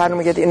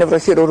κάνουμε γιατί είναι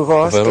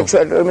νευροχειρουργός και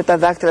ξέρουμε τα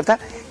δάκτυλα αυτά.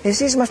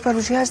 Εσείς μας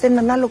παρουσιάζετε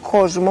έναν άλλο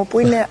κόσμο που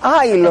είναι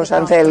άειλος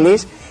αν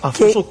θέλεις.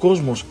 Αυτός ο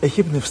κόσμος έχει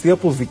εμπνευστεί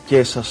από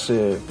δικές σας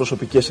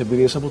προσωπικές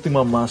εμπειρίες, από τη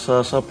μαμά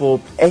σας, από...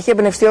 Έχει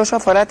εμπνευστεί όσο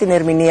αφορά την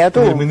ερμηνεία του.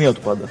 Την ερμηνεία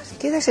του πάντα.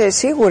 Κοίταξε,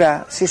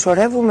 σίγουρα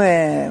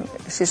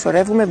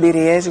συσσωρεύουμε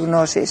εμπειρίες,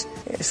 γνώσεις.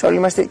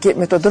 Και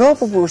με τον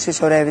τρόπο που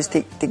συσσωρεύεις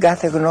την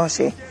κάθε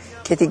γνώση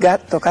και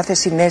το κάθε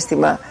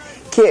συναίσθημα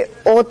και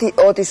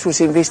ό,τι σου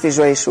συμβεί στη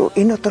ζωή σου,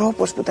 είναι ο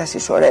τρόπος που τα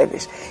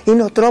συσσωρεύεις,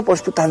 είναι ο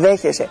τρόπος που τα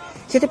δέχεσαι.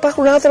 Γιατί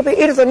υπάρχουν άνθρωποι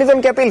ήρθον, είδον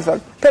και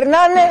απήλθον.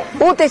 Περνάνε,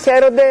 ούτε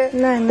χαίρονται,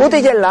 ούτε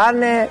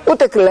γελάνε,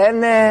 ούτε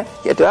κλαίνε.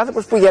 Γιατί ο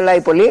άνθρωπος που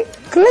γελάει πολύ,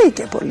 κλαίει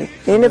και πολύ.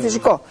 Είναι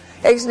φυσικό.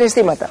 Έχει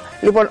συναισθήματα.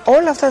 Λοιπόν,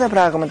 όλα αυτά τα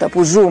πράγματα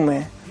που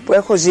ζούμε, που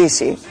έχω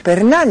ζήσει,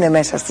 περνάνε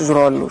μέσα στους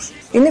ρόλους.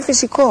 Είναι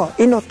φυσικό,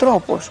 είναι ο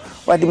τρόπος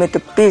που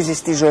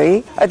αντιμετωπίζεις τη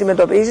ζωή,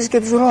 αντιμετωπίζεις και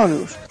τους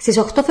ρόλους. Στις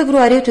 8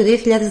 Φεβρουαρίου του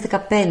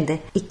 2015,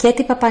 η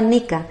Κέτη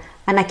Παπανίκα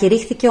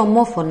ανακηρύχθηκε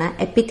ομόφωνα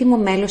επίτιμο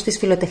μέλος της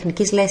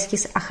Φιλοτεχνικής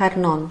Λέσχης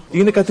Αχαρνών.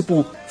 Είναι κάτι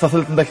που θα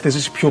θέλετε να τα έχετε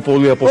ζήσει πιο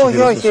πολύ από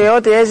όσο όχι,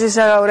 ό,τι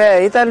έζησα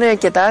ωραία ήταν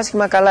και τα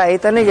άσχημα καλά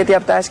ήταν, γιατί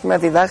από τα άσχημα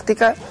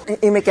διδάχτηκα.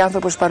 Είμαι και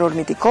άνθρωπος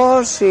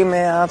παρορμητικός,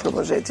 είμαι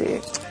άνθρωπος έτσι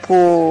που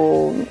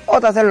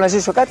όταν θέλω να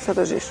ζήσω κάτι θα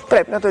το ζήσω.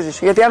 Πρέπει να το ζήσω.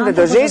 Γιατί αν δεν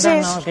το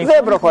ζήσεις,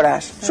 δεν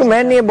προχωράς. Σου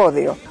μένει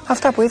εμπόδιο.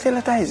 Αυτά που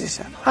ήθελα τα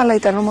έζησα. Άλλα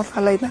ήταν όμορφα,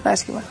 άλλα ήταν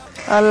άσχημα.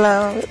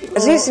 Αλλά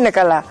ζήσεις είναι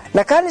καλά.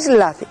 Να κάνεις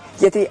λάθη.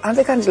 Γιατί αν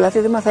δεν κάνεις λάθη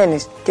δεν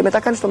μαθαίνεις. Και μετά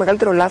κάνεις το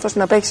μεγαλύτερο λάθος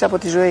να απέχεις από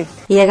τη ζωή.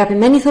 Η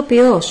αγαπημένη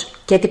ηθοποιός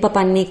Κέτη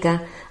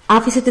Παπανίκα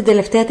άφησε την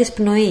τελευταία της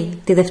πνοή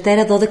τη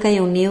Δευτέρα 12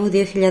 Ιουνίου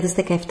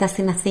 2017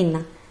 στην Αθήνα,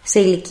 σε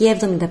ηλικία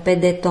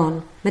 75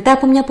 ετών, μετά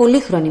από μια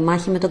πολύχρονη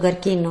μάχη με τον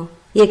καρκίνο.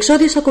 Η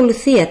εξόδιος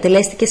ακολουθία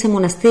τελέστηκε σε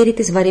μοναστήρι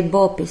της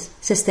Βαριμπόπης,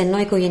 σε στενό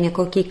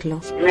οικογενειακό κύκλο.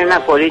 Είναι ένα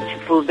κορίτσι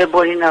που δεν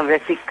μπορεί να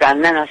βρεθεί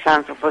κανένας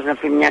άνθρωπος να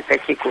πει μια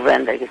κακή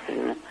κουβέντα για την.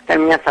 Ήταν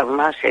μια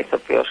θαυμάσια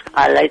ηθοποιός.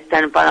 Αλλά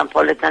ήταν πάνω απ'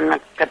 όλα ήταν ένα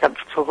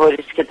καταπληκτικό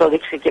κορίτσι και το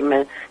έδειξε και με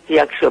τι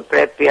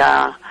αξιοπρέπεια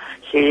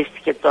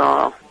χειρίστηκε το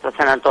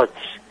θάνατό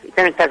της.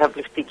 Ήταν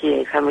καταπληκτική.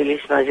 Είχα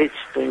μιλήσει μαζί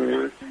της πριν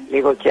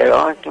λίγο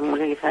καιρό και μου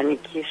λέγει θα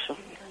νικήσω.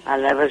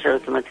 Αλλά έβαζε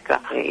ερωτηματικά.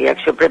 Η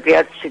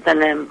αξιοπρέπειά της ήταν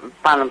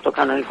πάνω από το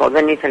κανονικό.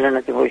 Δεν ήθελε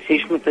να τη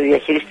βοηθήσουμε, το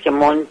διαχειρίστηκε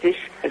μόνη της.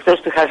 Εκτός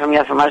ότι χάσαμε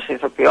μια θαυμάσια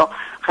ηθοποιό,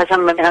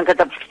 χάσαμε έναν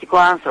καταπληκτικό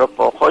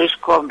άνθρωπο, χωρίς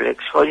κόμπλεξ,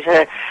 χωρίς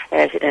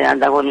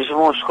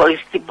ανταγωνισμούς, χωρίς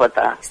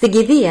τίποτα. Στην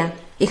κηδεία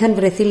είχαν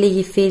βρεθεί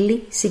λίγοι φίλοι,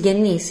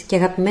 συγγενείς και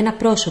αγαπημένα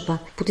πρόσωπα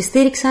που τη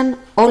στήριξαν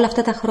όλα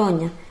αυτά τα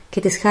χρόνια και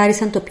της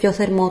χάρισαν το πιο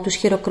θερμό τους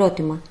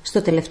χειροκρότημα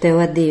στο τελευταίο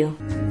αντίο.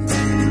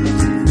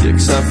 Και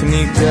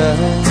ξαφνικά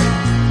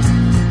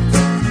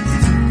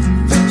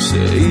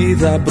σε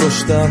είδα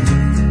μπροστά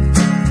μου,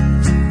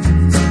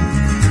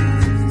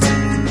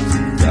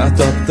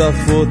 κάτω απ' τα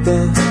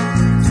φώτα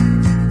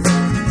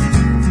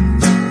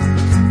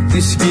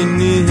της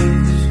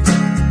σκηνής.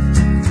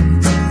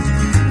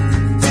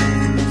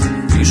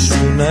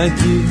 Ήσουν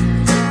εκεί,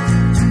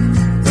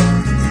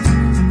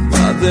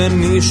 μα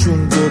δεν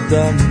ήσουν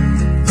κοντά μου.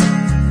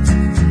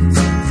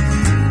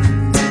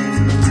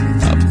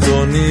 Απ' το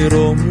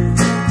όνειρό μου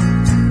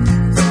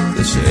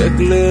δεν σε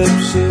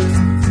έκλεψε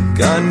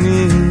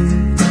κανείς.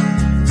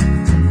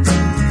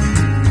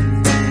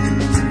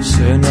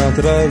 Σε ένα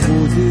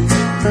τραγούδι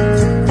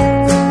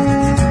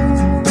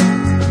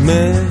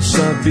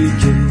μέσα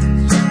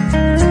μπήκες,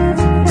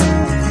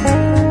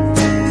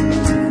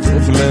 το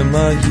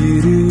βλέμμα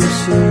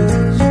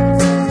γύρισες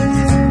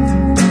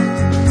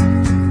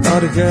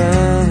αργά.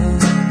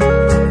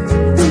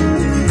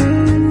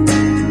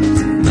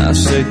 Να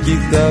σε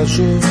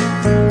κοιτάζω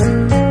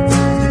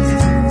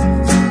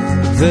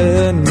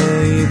δεν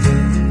με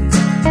είδες,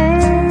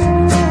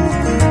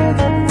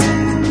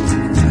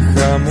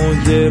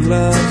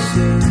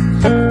 χαμογέλασες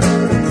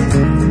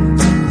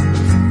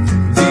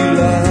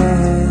δειλά.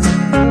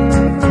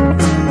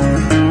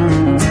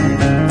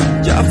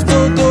 Κι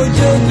αυτό το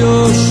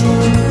γέλιο σου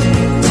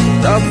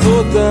τα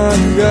φώτα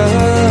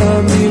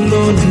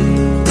χαμηλώνει.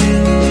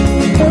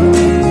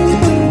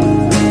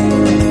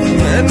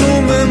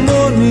 Μένουμε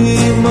μόνοι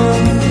μας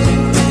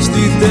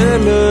στη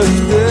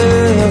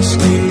τελευταία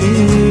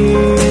σκηνή.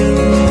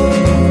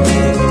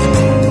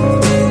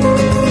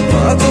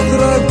 Μα το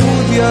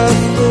τραγούδι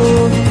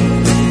αυτό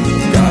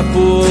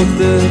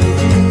κάποτε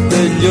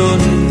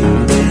τελειώνει.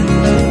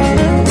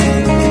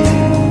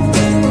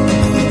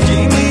 Κι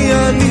είναι η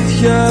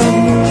αλήθεια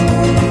μου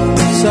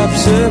σαν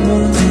ψέμα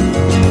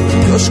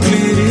πιο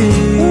σκληρή.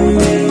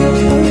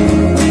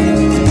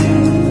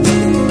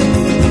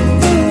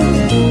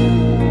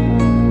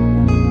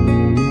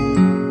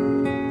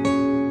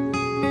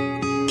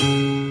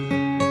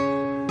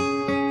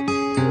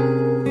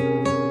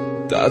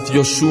 Τα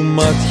δυο σου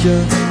μάτια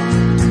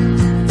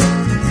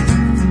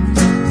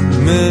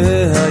με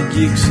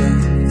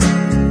αγγίξαν,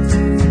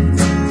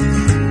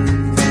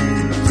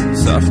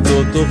 σ'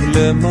 αυτό το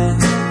βλέμμα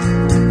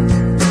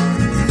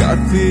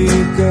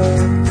χάθηκα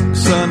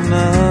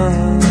ξανά.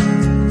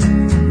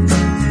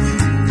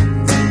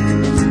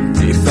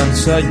 Ήρθαν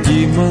σαν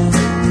κύμα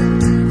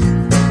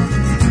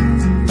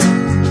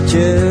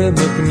και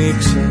με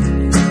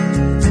πνίξαν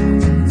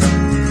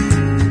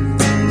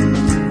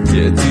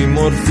και τη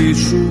μορφή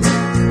σου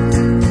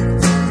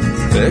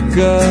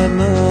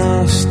έκανα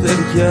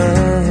στεριά.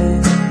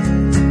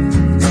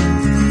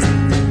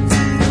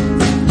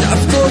 Γι'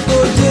 αυτό το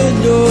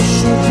γέλιο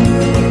σου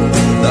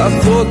τα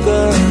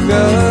φώτα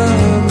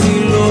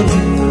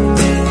χαμηλώνει.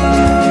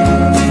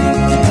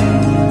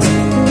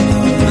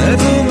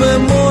 Μένουμε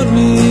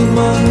μόνοι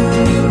μας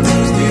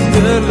στην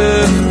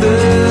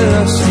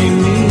τελευταία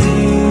σκηνή.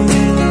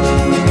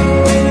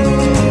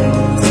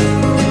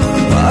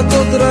 Μα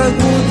το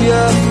τραγούδι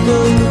αυτό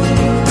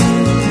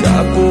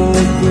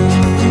κάποτε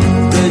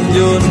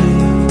τελειώνει.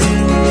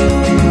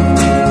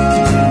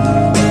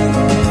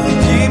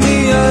 Κι είναι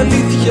η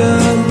αλήθεια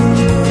μου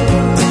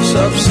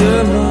σαν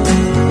ψέμα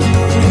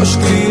πιο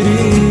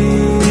σκληρή.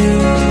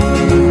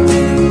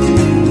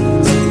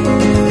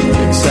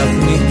 Και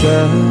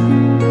ξαφνικά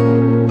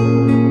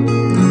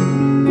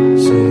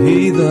σε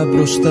είδα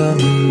μπροστά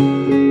μου,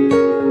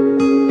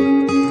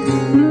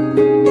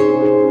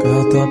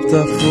 κάτω απ'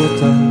 τα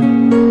φώτα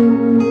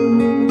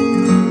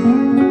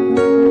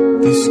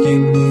τη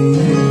σκηνή.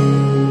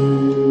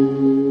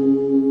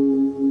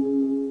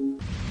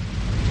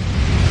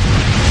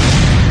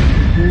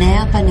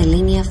 Νέα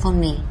πανελλήνια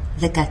φωνή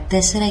 14-22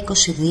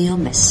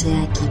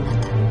 μεσαία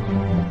κύματα.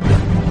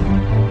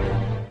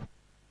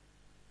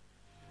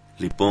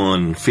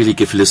 Λοιπόν, φίλοι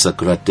και φίλες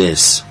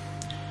ακροατές,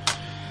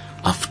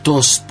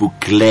 αυτός που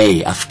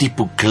κλαίει, αυτοί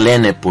που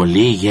κλαίνε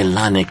πολύ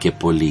γελάνε και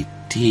πολύ.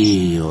 Τι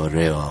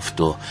ωραίο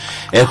αυτό.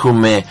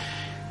 Έχουμε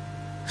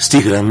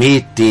Στη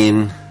γραμμή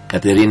την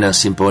Κατερίνα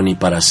Simboni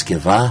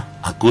Paraskeva.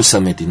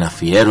 Ακούσαμε την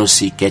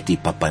αφιέρωση Ketty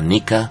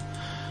Papanika.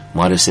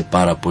 Μου άρεσε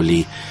πάρα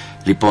πολύ.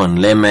 Λοιπόν,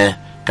 λέμε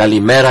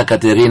καλημέρα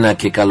Κατερίνα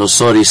και καλώς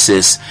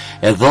όρισες.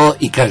 Εδώ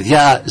η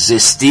καρδιά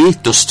ζεστή,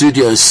 το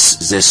στούντιο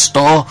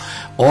ζεστό,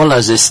 όλα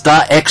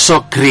ζεστά,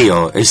 έξω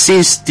κρύο.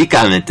 Εσείς τι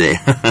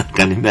κάνετε?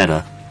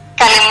 Καλημέρα.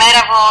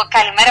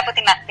 Καλημέρα από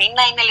την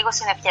Αθήνα. Είναι λίγο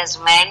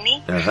συννεφιασμένη.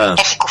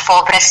 Έχει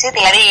κουφόβραση,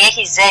 δηλαδή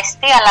έχει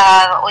ζέστη, αλλά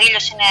ο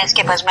ήλιος είναι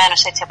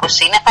σκεπασμένος έτσι όπως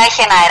είναι. Θα έχει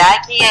ένα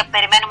αεράκι.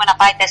 Περιμένουμε να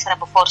πάει 4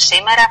 από 4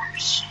 σήμερα.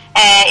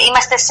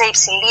 Είμαστε σε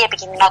υψηλή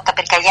επικινδυνότητα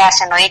πυρκαγιάς,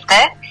 εννοείται.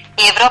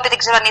 Η Ευρώπη, δεν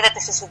ξέρω αν είδατε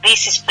στις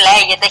ειδήσεις,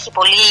 πλέγεται. Έχει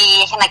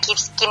ένα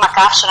κύμα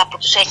καύσωνα που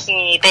τους έχει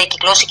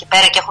κυκλώσει εκεί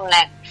πέρα και έχουν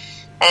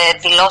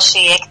δηλώσει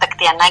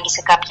έκτακτη ανάγκη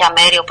σε κάποια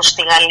μέρη όπως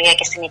στη Γαλλία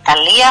και στην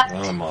Ιταλία.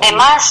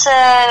 Εμάς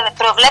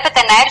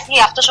προβλέπεται να έρθει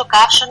αυτός ο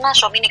καύσωνας,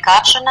 ο μίνι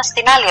καύσωνας,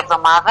 την άλλη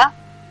εβδομάδα.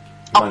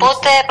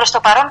 Οπότε προς το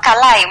παρόν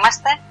καλά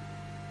είμαστε.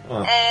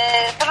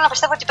 Θέλω να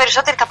πιστεύω ότι οι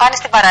περισσότεροι θα πάνε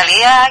στην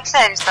παραλία,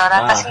 ξέρεις τώρα,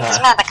 τα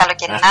συνηθισμένα τα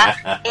καλοκαιρινά.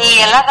 Η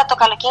Ελλάδα το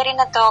καλοκαίρι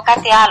είναι το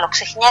κάτι άλλο,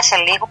 ξεχνιέσαι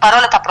λίγο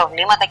παρόλα τα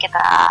προβλήματα και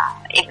τα...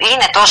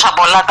 Είναι τόσα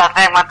πολλά τα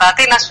θέματα,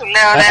 τι να σου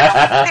λέω ρε,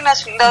 τι να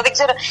σου λέω, δεν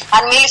ξέρω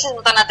αν μίλησες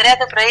με τον Αντρέα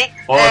το πρωί.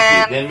 Όχι,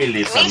 δεν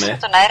μιλήσαμε,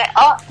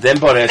 δεν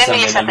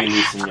μπορέσαμε να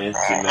μιλήσουμε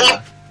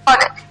σήμερα.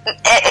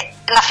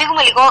 Να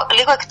φύγουμε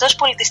λίγο εκτός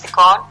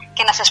πολιτιστικών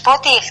και να σας πω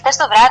ότι χθες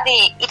το βράδυ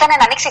ήταν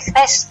να ανοίξει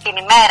χθες την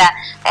ημέρα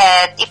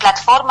η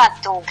πλατφόρμα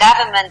του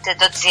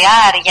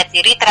government.gr για τη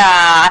ρήτρα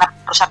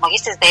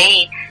αναπροσαρμογής της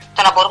ΔΕΗ,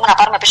 το να μπορούμε να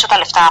πάρουμε πίσω τα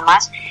λεφτά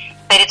μας.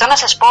 Περιττώ να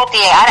σας πω ότι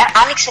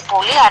άνοιξε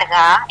πολύ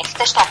αργά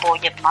χθες το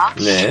απόγευμα.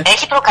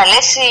 Έχει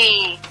προκαλέσει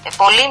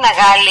πολύ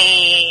μεγάλη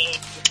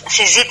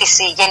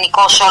συζήτηση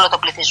γενικώ σε όλο το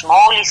πληθυσμό.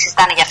 Όλοι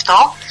συζητάνε γι' αυτό,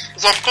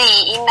 γιατί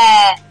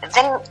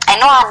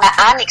ενώ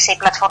άνοιξε η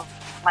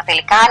πλατφόρμα,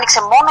 τελικά άνοιξε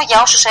μόνο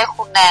για όσους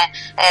έχουν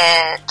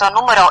το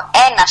νούμερο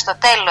 1 στο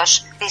τέλος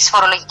της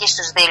φορολογικής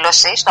τους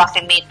δήλωσης, το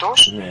αφημί τους.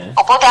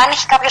 Οπότε αν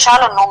έχει κάποιος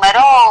άλλο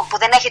νούμερο που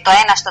δεν έχει το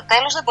 1 στο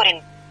τέλος, δεν μπορεί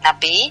να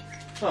μπει.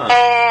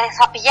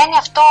 Θα πηγαίνει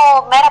αυτό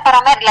μέρα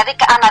παραμέρα. Δηλαδή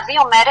ανά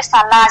 2 μέρες θα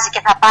αλλάζει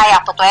και θα πάει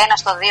από το 1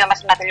 στο 2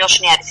 μέχρι να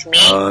τελειώσουν οι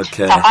αριθμοί.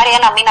 Θα πάρει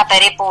ένα μήνα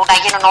περίπου να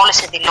γίνουν όλες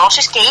οι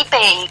δηλώσεις. Και είπε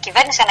η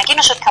κυβέρνηση,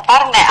 ανακοίνωσε ότι θα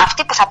πάρουν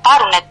αυτοί που θα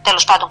πάρουν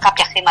τέλος πάντων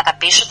κάποια χρήματα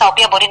πίσω, τα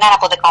οποία μπορεί να είναι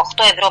από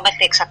 18 ευρώ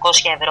μέχρι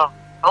 600 ευρώ,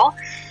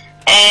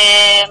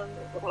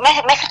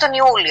 μέχρι τον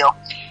Ιούλιο.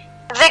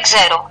 Δεν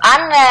ξέρω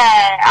αν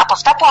από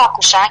αυτά που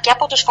άκουσα και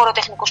από τους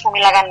φοροτεχνικούς που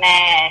μιλάγανε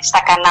στα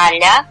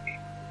κανάλια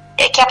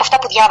και από αυτά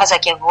που διάβαζα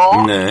κι εγώ,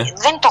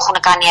 δεν το έχουν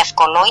κάνει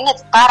εύκολο, είναι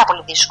πάρα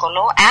πολύ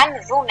δύσκολο. Αν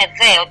δούνε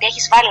ότι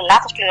έχεις βάλει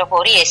λάθος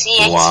πληροφορίες ή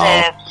έχεις...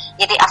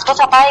 γιατί αυτό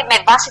θα πάει με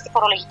βάση τη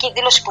φορολογική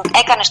δήλωση που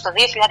έκανες το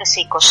 2020,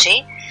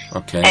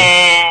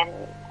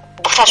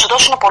 που θα σου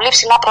δώσουν πολύ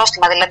ψηλά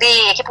πρόστιμα. Δηλαδή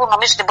εκεί που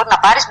νομίζεις ότι μπορεί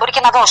να πάρεις, μπορεί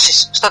και να δώσεις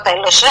στο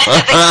τέλος.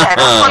 Δεν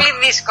ξέρω, πολύ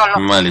δύσκολο.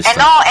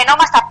 Ενώ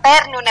μας τα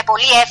παίρνουν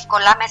πολύ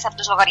εύκολα μέσα από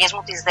τους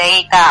λογαριασμούς της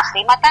ΔΕΗ τα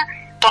χρήματα,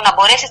 το να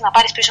μπορέσεις να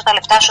πάρεις πίσω τα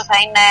λεφτά σου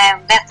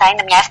δεν θα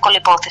είναι μια εύκολη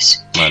υπόθεση.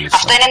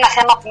 Αυτό είναι ένα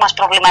θέμα που μας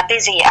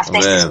προβληματίζει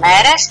αυτές τις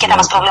μέρες και θα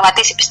μας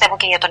προβληματίσει, πιστεύω,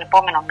 και για τον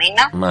επόμενο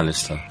μήνα.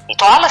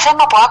 Το άλλο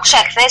θέμα που άκουσα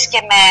εχθές και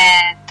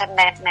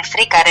με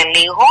φρίκαρε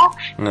λίγο,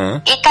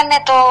 ήταν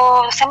το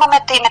θέμα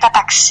με τα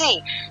ταξί.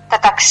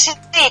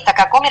 Τα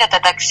κακόμοιρα τα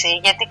ταξί.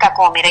 Γιατί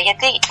κακόμοιρα?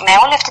 Γιατί με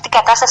όλη αυτή την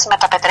κατάσταση με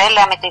τα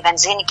πετρέλαια, με τη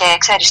βενζίνη και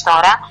ξέρεις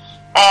τώρα,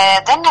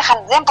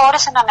 δεν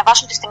μπόρεσαν να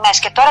ανεβάσουν τις τιμές.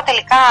 Και τώρα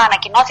τελικά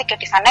ανακοινώθηκε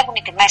ότι θα ανέβουν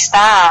οι τιμές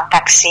στα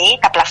ταξί,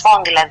 τα πλαφόν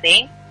δηλαδή,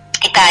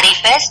 οι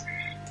ταρίφες,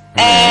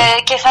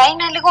 και θα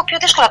είναι λίγο πιο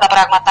δύσκολα τα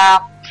πράγματα.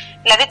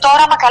 Δηλαδή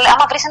τώρα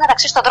άμα βρεις ένα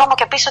ταξί στον δρόμο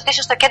και πίσω ότι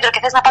είσαι στο κέντρο και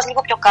θες να πας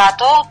λίγο πιο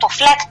κάτω, το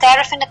flat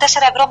tariff είναι 4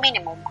 ευρώ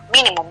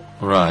minimum.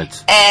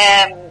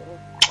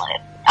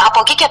 Από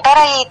εκεί και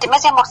πέρα οι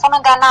τιμές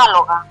διαμορφώνονται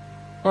ανάλογα.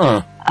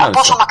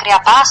 Πόσο μακριά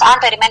πας, αν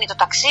περιμένει το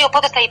ταξί,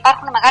 οπότε θα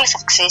υπάρχουν μεγάλες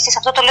αυξήσεις.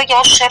 Αυτό το λέω για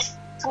όσους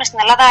έρθουν στην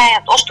Ελλάδα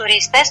ως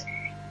τουρίστες.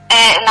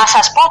 Να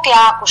σας πω ότι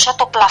άκουσα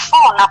το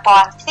πλαφόν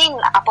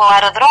από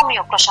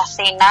αεροδρόμιο προς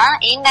Αθήνα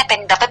είναι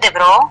 55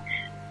 ευρώ,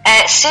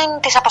 συν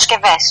τις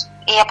αποσκευές.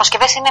 Οι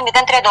αποσκευές είναι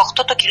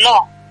 0,38 το κιλό,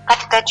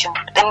 κάτι τέτοιο.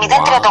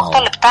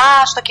 0,38 λεπτά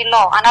στο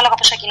κιλό, ανάλογα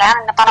πόσα κιλά, αν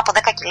είναι πάνω από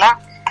 10 κιλά.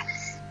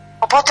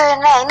 Οπότε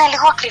ναι, είναι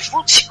λίγο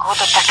ακριβούτσικο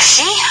το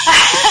ταξί.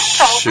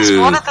 Θα μου πεις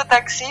μόνο το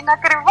ταξί είναι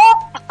ακριβό.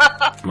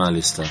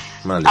 Μάλιστα.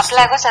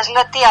 Απλά εγώ σας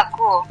λέω τι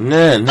ακούω.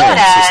 Ναι,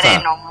 τώρα σωστά.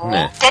 Ρένο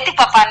μου, Ketty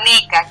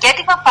Papanika.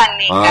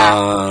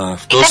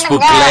 Αυτός που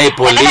κλαίει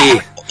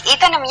πολύ.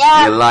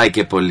 Γελάει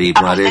και πολύ,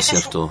 μου αρέσει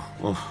αυτό.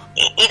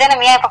 Ήταν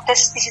μια από αυτές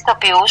τις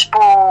ηθοποιούς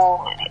που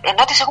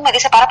ενώ τις έχουμε δει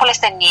σε πάρα πολλές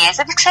ταινίες,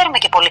 δεν τις ξέρουμε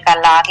και πολύ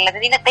καλά. Δηλαδή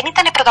δεν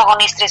ήταν οι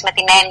πρωταγωνίστριες με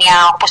την έννοια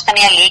όπως ήταν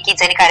η Αλίκη, η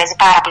Τζένι Καρέζη,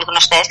 πάρα πολύ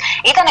γνωστές.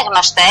 Ήταν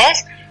γνωστές,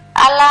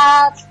 αλλά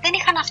δεν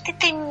είχαν αυτή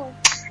την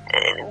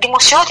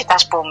δημοσιότητα,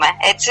 ας πούμε,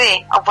 έτσι,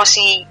 όπως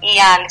οι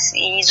άλλες,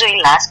 η Ζωή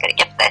Λάσκαρη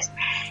και αυτές.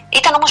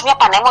 Ήταν όμως μια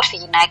πανέμορφη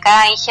γυναίκα,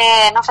 είχε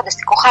ένα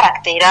φανταστικό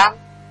χαρακτήρα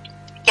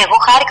και εγώ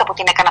χάρηκα που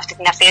την έκανα αυτή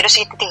την αφιέρωση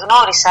γιατί τη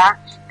γνώρισα,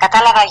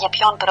 κατάλαβα για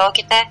ποιον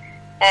πρόκειται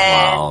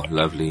Wow,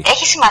 lovely.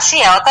 Έχει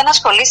σημασία όταν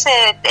ασχολείσαι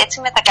έτσι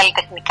με τα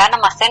καλλιτεχνικά να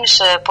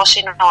μαθαίνεις πώς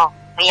είναι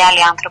οι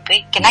άλλοι άνθρωποι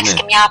και να έχεις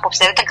και μια άποψη.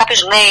 Δηλαδή, όταν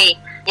κάποιος λέει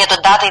για τον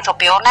τάδε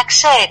ηθοποιό, να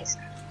ξέρεις.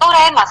 Τώρα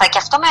έμαθα και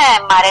αυτό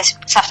μ' αρέσει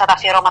σε αυτά τα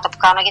αφιερώματα που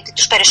κάνω, γιατί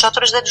τους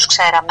περισσότερους δεν τους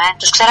ξέραμε.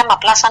 Τους ξέραμε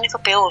απλά σαν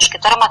ηθοποιούς και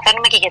τώρα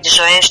μαθαίνουμε και για τις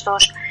ζωές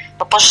τους,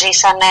 το πώς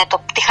ζήσανε, το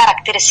τι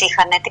χαρακτήρες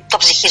είχαν, το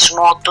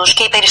ψυχισμό τους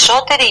και οι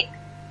περισσότεροι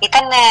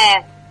ήταν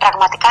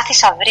πραγματικά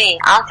θησαυροί.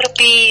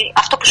 Άνθρωποι,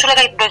 αυτό που σου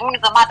έλεγα την προηγούμενη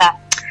εβδομάδα,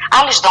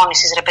 άλλης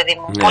δόνησης ρε παιδί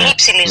μου, πολύ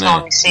υψηλής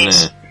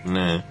δόνησης.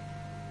 Ναι.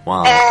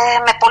 Wow.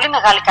 Με πολύ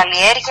μεγάλη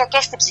καλλιέργεια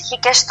και στην ψυχή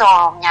και στο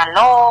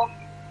μυαλό.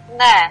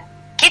 Ναι.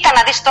 Κοίτα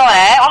να δεις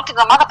τώρα, όλη την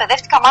εβδομάδα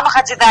παιδεύτηκα Μάνο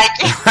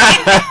Χατζηδάκη.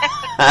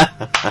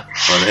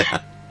 Ωραία.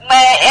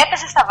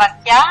 Έπεσε στα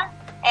βαθιά.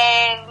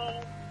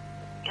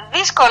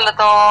 Δύσκολο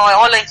το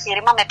όλο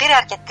εγχείρημα. Με πήρε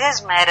αρκετές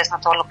μέρες να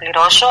το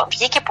ολοκληρώσω.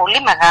 Βγήκε πολύ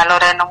μεγάλο,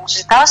 Ρένο. Μου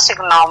ζητάω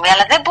συγγνώμη,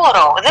 αλλά δεν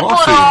μπορώ. Δεν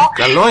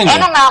μπορώ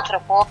έναν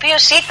άνθρωπο ο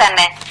οποίος ήταν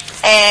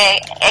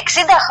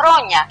 60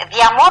 χρόνια,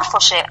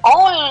 διαμόρφωσε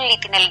όλη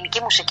την ελληνική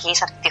μουσική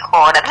σε αυτή τη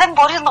χώρα. Δεν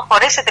μπορεί να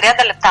χωρέσει σε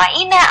 30 λεπτά.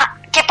 Είναι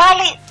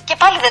και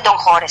πάλι δεν τον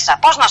χώρεσα.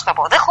 Πώς να σου το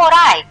πω. Δεν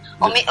χωράει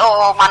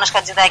ο Μάνος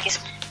Χατζηδάκης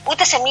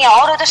ούτε σε μία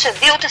ώρα, ούτε σε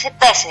 2, ούτε σε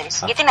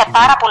 4. Γιατί είναι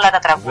πάρα πολλά τα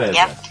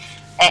τραγούδια.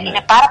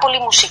 Είναι πάρα πολύ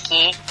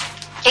μουσική.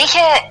 Και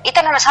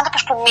ήταν ένας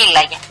άνθρωπος που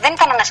μίλαγε. Δεν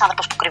ήταν ένας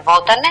άνθρωπος που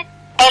κρυβότανε.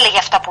 Έλεγε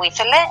αυτά που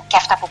ήθελε και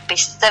αυτά που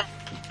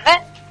πίστευε.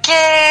 Και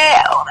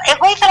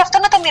εγώ ήθελα αυτό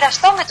να το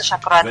μοιραστώ με τους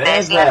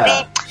ακροατές. Δηλαδή,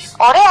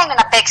 ωραία είναι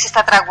να παίξεις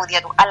τα τραγούδια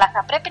του, αλλά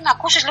θα πρέπει να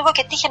ακούσεις λίγο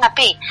και τι είχε να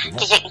πει.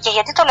 Και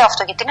γιατί το λέω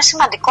αυτό, γιατί είναι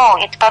σημαντικό.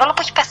 Γιατί παρόλο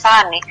που έχει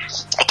πεθάνει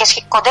και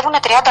κοντεύουν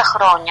 30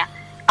 χρόνια,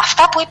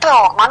 αυτά που είπε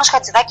ο Μάνος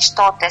Χατζηδάκης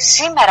τότε,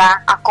 σήμερα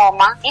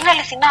ακόμα είναι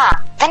αληθινά.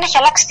 Δεν έχει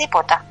αλλάξει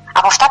τίποτα.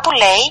 Από αυτά που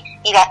λέει,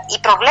 οι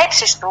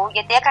προβλέψεις του,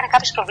 γιατί έκανε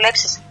κάποιες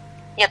προβλέψεις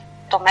για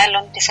το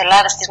μέλλον της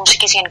Ελλάδας, της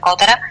μουσικής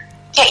γενικότερα,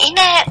 και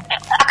είναι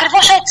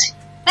ακριβώς έτσι.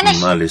 Δεν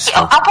έχει.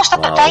 Όπως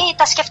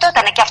τα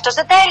σκεφτόταν. Και αυτός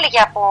δεν τα έλεγε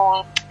από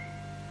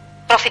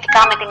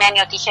προφητικά με την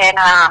έννοια ότι είχε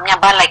μια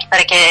μπάλα εκεί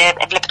πέρα και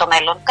έβλεπε το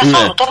μέλλον.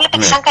 Καθόλου. Το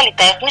έβλεπε σαν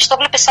καλλιτέχνης, το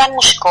έβλεπε σαν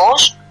μουσικός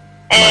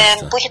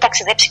που είχε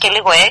ταξιδέψει και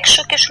λίγο έξω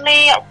και σου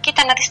λέει: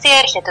 κοίτα να δεις τι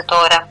έρχεται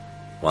τώρα.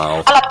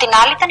 Wow. Αλλά απ' την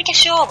άλλη ήταν και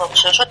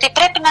αισιόδοξος ότι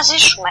πρέπει να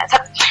ζήσουμε.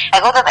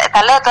 Εγώ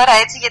τα λέω τώρα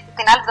έτσι, γιατί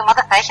την άλλη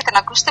εβδομάδα θα έχετε να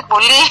ακούσετε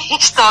πολλή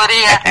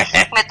ιστορία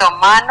με τον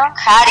Μάνο.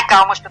 Χάρηκα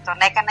όμως που τον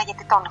έκανα,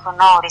 γιατί τον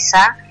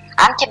γνώρισα.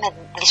 Αν και με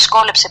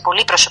δυσκόλεψε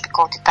πολύ η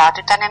προσωπικότητά του,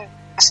 ήταν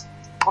ένας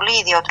πολύ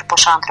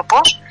ιδιότροπος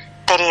άνθρωπος,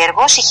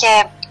 περίεργος,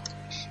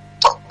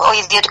 ο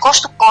ιδιωτικός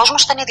του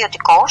κόσμος ήταν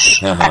ιδιωτικός,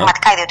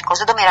 πραγματικά ιδιωτικός,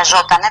 δεν το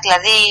μοιραζόταν,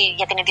 δηλαδή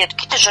για την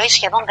ιδιωτική του ζωή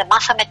σχεδόν δεν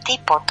μάθαμε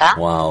τίποτα,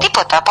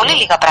 τίποτα, πολύ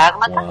λίγα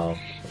πράγματα.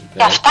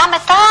 Και αυτά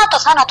μετά το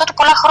θάνατό του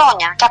πολλά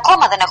χρόνια. Και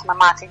ακόμα δεν έχουμε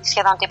μάθει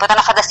σχεδόν τίποτα.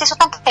 Να φανταστείς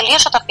όταν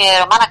τελείωσε το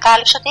αφιέρωμα,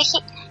 ανακάλυψε ότι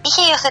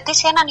είχε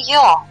υιοθετήσει έναν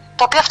γιο,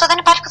 το οποίο αυτό δεν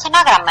υπάρχει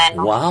πουθενά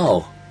γραμμένο.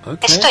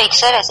 Okay. Εσύ το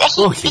ήξερες?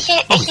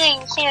 Είχε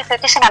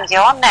υιοθετήσει έναν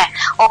γιο, ναι,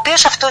 ο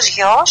οποίος αυτός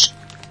γιος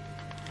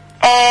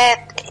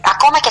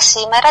ακόμα και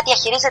σήμερα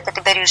διαχειρίζεται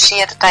την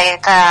περιουσία του,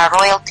 τα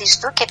royalties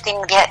του και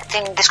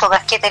την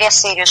δισκογραφική εταιρεία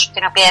Sirius,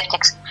 την οποία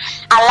έφτιαξε.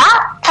 Αλλά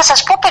θα σας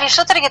πω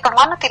περισσότερο για τον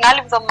Μάνο την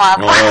άλλη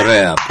εβδομάδα.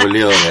 Ωραία,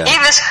 πολύ ωραία.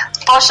 Είδες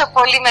πόσο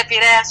πολύ με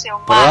επηρέασε ο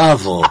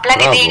Μάνος. Απλά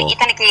γιατί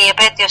ήταν και η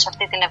επέτειος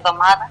αυτή την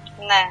εβδομάδα.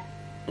 Ναι.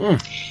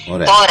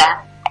 Ωραία. Τώρα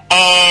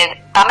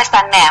πάμε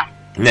στα νέα.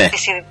 Ναι.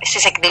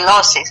 Στις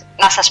εκδηλώσεις.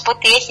 Να σας πω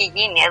τι έχει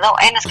γίνει εδώ.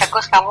 Ένας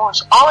κακός χαμός.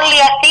 Όλη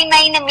η Αθήνα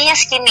είναι μία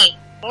σκηνή.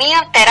 Μία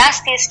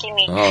τεράστια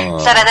σκηνή.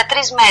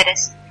 43 μέρες.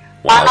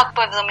 Πάνω από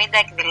 70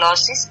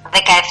 εκδηλώσεις,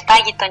 17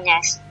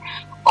 γειτονιές.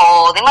 Ο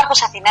Δήμαρχος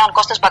Αθηναίων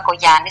Κώστας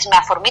Μπακογιάννης, με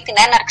αφορμή την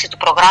έναρξη του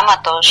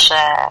προγράμματος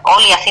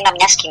Όλη η Αθήνα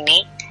μια σκηνή,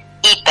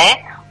 είπε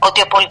ότι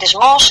ο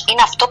πολιτισμός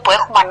είναι αυτό που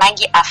έχουμε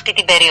ανάγκη αυτή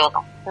την περίοδο.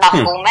 Να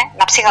βγούμε,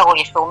 να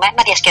ψυχαγωγηθούμε,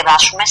 να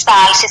διασκεδάσουμε στα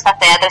άλση, στα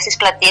θέατρα, στις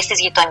πλατείες της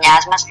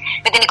γειτονιάς μας,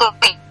 με την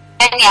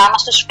οικογένειά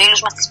μας, τους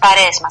φίλους μας, τις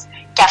παρέες μας.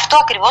 Και αυτό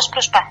ακριβώς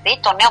προσπαθεί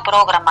το νέο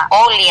πρόγραμμα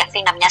Όλη η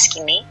Αθήνα μια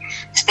σκηνή,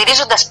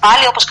 στηρίζοντας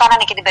πάλι, όπως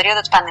κάνανε και την περίοδο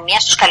της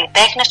πανδημίας, τους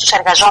καλλιτέχνες, τους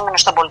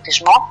εργαζόμενους στον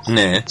πολιτισμό,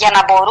 για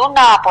να μπορούν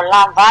να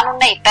απολαμβάνουν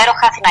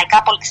υπέροχα αθηναϊκά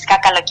πολιτιστικά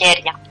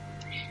καλοκαίρια.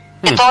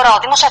 Και τώρα ο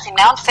Δήμος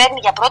Αθηναίων φέρνει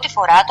για πρώτη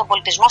φορά τον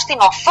πολιτισμό στην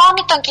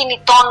οθόνη των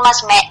κινητών μας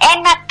με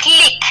ένα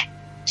κλικ.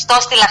 Στο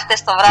έστειλα χτες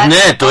το βράδυ.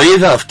 Ναι, το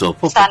είδα αυτό.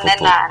 Σαν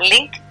ένα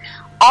link.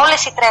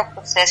 Όλες οι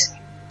τρέχουσες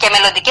και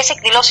μελλοντικές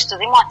εκδηλώσεις του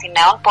Δήμου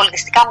Αθηναίων,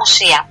 πολιτιστικά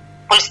μουσεία,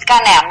 πολιτιστικά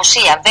νέα,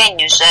 μουσεία,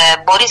 venues,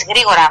 μπορείς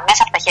γρήγορα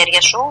μέσα από τα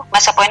χέρια σου,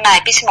 μέσα από ένα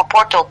επίσημο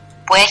portal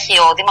που έχει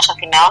ο Δήμος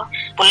Αθηναίων,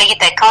 που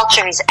λέγεται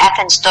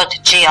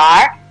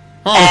culturesathens.gr,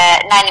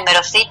 να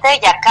ενημερωθείτε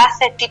για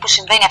κάθε τι που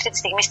συμβαίνει αυτή τη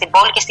στιγμή στην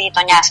πόλη και στη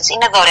γειτονιά σας.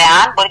 Είναι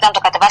δωρεάν, μπορείτε να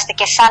το κατεβάσετε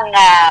και σαν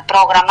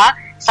πρόγραμμα,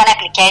 σαν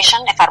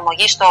application,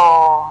 εφαρμογή στο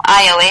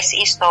iOS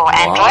ή στο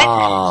Android.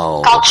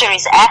 Culture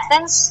is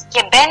Athens,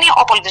 και μπαίνει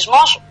ο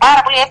πολιτισμός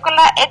πάρα πολύ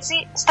εύκολα έτσι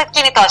στο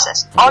κινητό σας.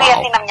 Όλη η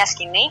Αθήνα μια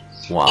σκηνή.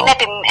 Είναι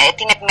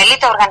την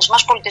επιμελείται ο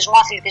Οργανισμός Πολιτισμού,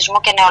 Αθλητισμού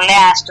και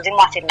Νεολαίας του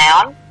Δήμου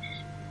Αθηναίων.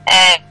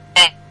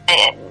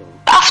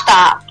 Αυτά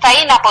θα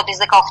είναι από τις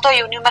 18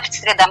 Ιουνίου μέχρι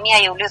τις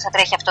 31 Ιουλίου θα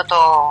τρέχει αυτό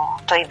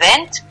το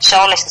event σε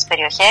όλες τις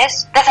περιοχές.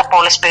 Δεν θα πω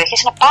όλες τις περιοχές,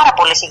 είναι πάρα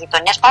πολλές οι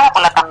γειτονιές, πάρα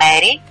πολλά τα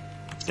μέρη.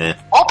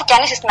 Όπου και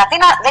αν είσαι στην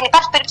Αθήνα, δεν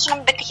υπάρχει περίπτωση να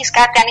μην πετύχεις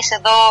κάτι αν είσαι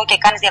εδώ και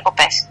κάνεις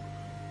διακοπές.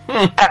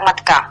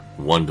 Πραγματικά.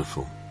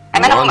 Wonderful.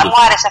 Εμένα μου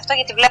άρεσε αυτό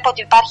γιατί βλέπω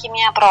ότι υπάρχει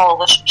μια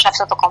πρόοδος σε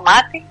αυτό το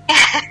κομμάτι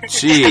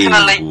στις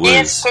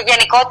τεχνολογίες και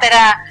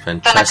γενικότερα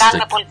το να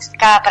κάνουμε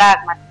πολιτιστικά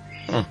πράγματα.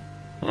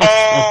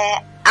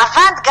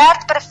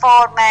 Avant-garde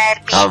performer,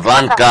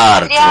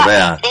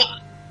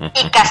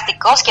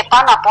 εικαστικός και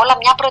πάνω απ' όλα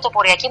μια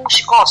πρωτοποριακή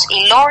μουσικός, η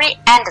Laurie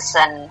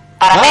Anderson.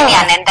 Παραμένει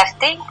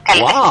ανένταχτη,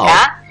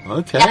 καλλιτεχνικά,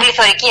 μια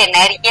πληθωρική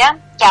ενέργεια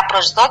και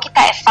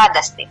απροσδόκητα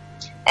εφάνταστη.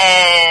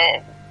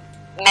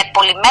 Με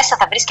πολυμέσα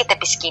θα βρίσκεται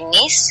επί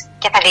σκηνής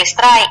και θα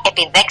γλιστράει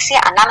επιδέξια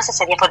ανάμεσα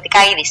σε διαφορετικά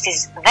είδη. Στις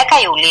 10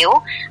 Ιουλίου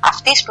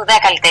αυτή η σπουδαία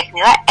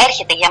καλλιτέχνηδα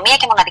έρχεται για μία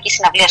και μοναδική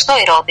συναυλία στο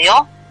Ηρώδειο,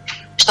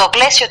 στο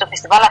πλαίσιο του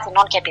Φεστιβάλ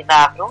Αθηνών και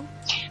Επιδαύρου.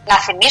 Να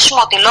θυμίσουμε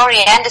ότι η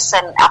Laurie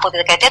Anderson από τη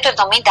δεκαετία του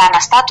 70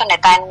 αναστάτωνε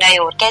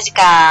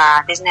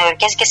τις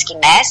νεοϊορκέζικες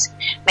σκηνές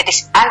με τις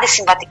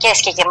αντισυμβατικές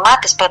και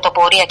γεμάτες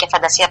πρωτοπορία και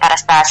φαντασία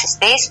παραστάσεις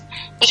της.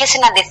 Είχε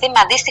συναντηθεί με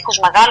αντίστοιχους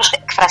μεγάλους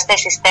εκφραστές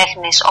της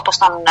τέχνης όπως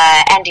τον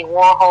Andy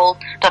Warhol,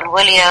 τον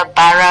William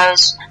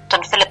Burroughs, τον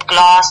Philip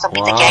Glass, τον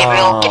Peter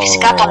Gabriel και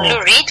φυσικά τον Lou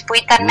Reed που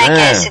ήταν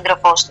και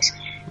σύντροφός της.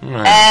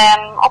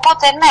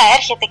 Οπότε ναι,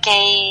 έρχεται και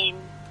η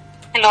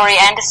Laurie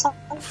Anderson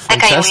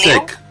 10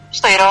 Ιουλίου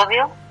στο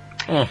Ηρώδειο.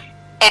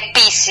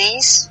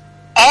 Επίσης,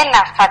 ένα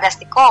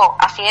φανταστικό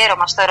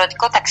αφιέρωμα στο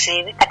ερωτικό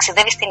ταξίδι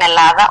ταξιδεύει στην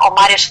Ελλάδα ο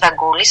Μάριος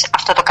Φραγκούλης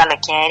αυτό το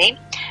καλοκαίρι.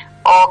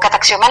 Ο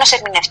καταξιωμένος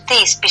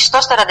ερμηνευτής,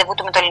 πιστός στο ραντεβού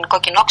του με το ελληνικό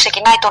κοινό,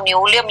 ξεκινάει τον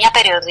Ιούλιο μια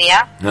περιοδεία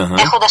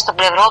έχοντας στον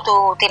πλευρό του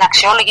την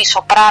αξιόλογη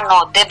σοπράνο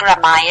Deborah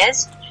Myers,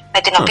 με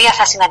την οποία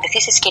θα συναντηθεί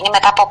στη σκηνή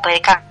μετά από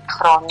μερικά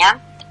χρόνια.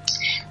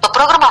 Το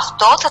πρόγραμμα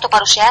αυτό θα το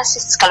παρουσιάσει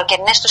στις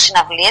καλοκαιρινές του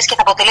συναυλίες και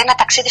θα αποτελεί ένα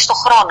ταξίδι στο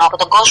χρόνο, από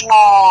τον κόσμο,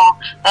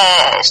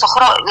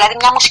 δηλαδή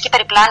μια μουσική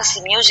περιπλάνηση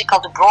musical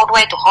του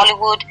Broadway, του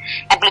Hollywood,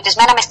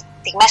 εμπλουτισμένα με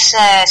στιγμές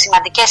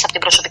σημαντικές από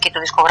την προσωπική του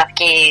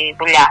δισκογραφική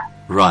δουλειά.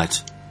 Right.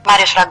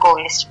 Μάριος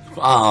Φραγκούλης.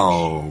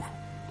 Oh,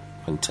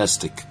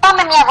 fantastic.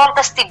 Πάμε μια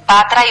βόλτα στην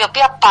Πάτρα, η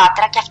οποία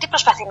Πάτρα και αυτή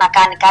προσπαθεί να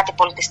κάνει κάτι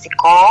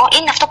πολιτιστικό.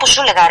 Είναι αυτό που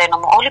σου έλεγα, Ρένο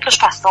μου. Όλοι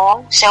προσπαθούν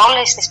σε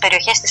όλες τις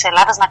περιοχές της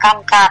Ελλάδας να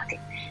κάνουν κάτι.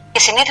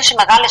 Και συνήθως οι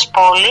μεγάλες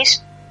πόλεις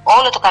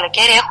όλο το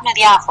καλοκαίρι έχουν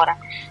διάφορα.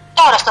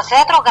 Τώρα στο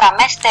θέατρο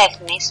Γραμμές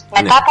Τέχνης,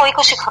 μετά από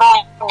 20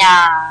 χρόνια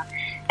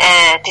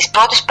της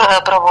πρώτης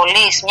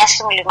προβολής μιας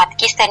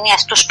εμβληματικής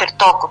ταινίας του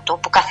Σπιρτόκουτου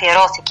που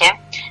καθιερώθηκε,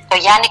 το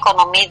Γιάννη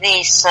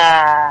Οικονομίδης,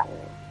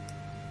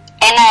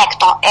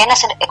 ένας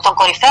εκ των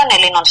κορυφαίων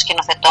Ελλήνων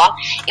σκηνοθετών,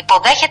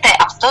 υποδέχεται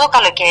αυτό το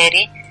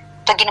καλοκαίρι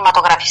τον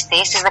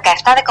κινηματογραφιστή στις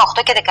 17,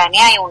 18 και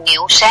 19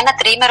 Ιουνίου σε ένα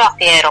τριήμερο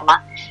αφιέρωμα.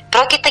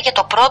 Πρόκειται για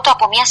το πρώτο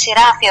από μια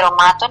σειρά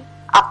αφιερωμάτων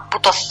που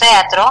το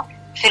θέατρο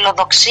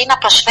φιλοδοξεί να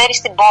προσφέρει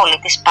στην πόλη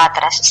της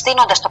Πάτρας,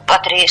 στείνοντας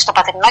στο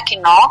πατρινό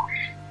κοινό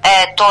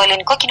το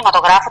ελληνικό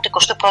κινηματογράφο του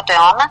 21ου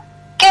αιώνα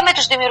και με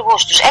τους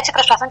δημιουργούς τους. Έτσι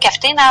προσπαθούν και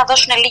αυτοί να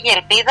δώσουν λίγη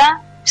ελπίδα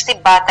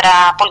στην Πάτρα,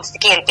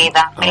 πολιτιστική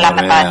ελπίδα.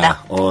 Μιλάμε πάντα.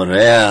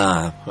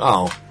 Ωραία.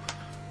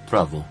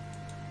 Μπράβο.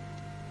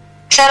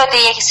 Ξέρω ότι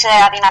έχεις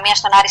αδυναμία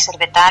στον Άρη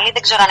Σερβετάλη.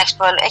 Δεν ξέρω αν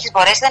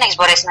δεν έχεις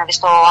μπορέσει να δεις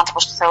το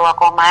Άνθρωπος του Θεού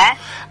ακόμα,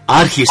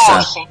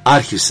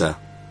 Άρχισα.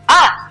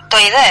 Το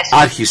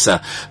είδες?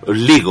 Άρχισα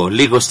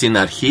λίγο στην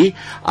αρχή,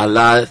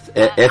 αλλά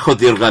έχω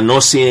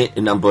διοργανώσει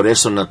να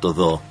μπορέσω να το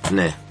δω.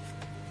 Ναι.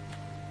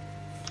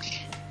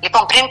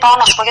 Λοιπόν, πριν πάω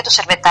να σου πω για το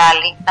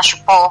Σερβετάλη, να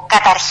σου πω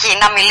καταρχήν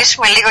να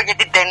μιλήσουμε λίγο για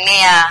την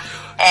ταινία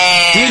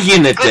τι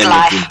γίνεται με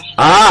την...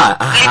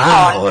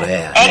 Λοιπόν,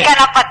 ωραία.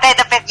 Έκανα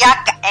πατέντα, παιδιά,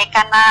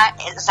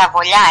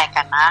 ζαβολιά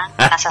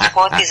να σας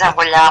πω τη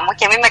ζαβολιά μου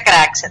και μην με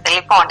κράξετε.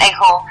 Λοιπόν,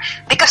 εγώ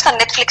μπήκα στο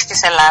Netflix της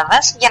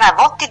Ελλάδας για να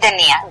δω την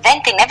ταινία. Δεν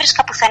την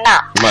έβρισκα πουθενά.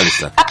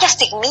 Μάλιστα. Κάποια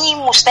στιγμή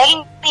μου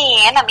στέλνει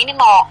ένα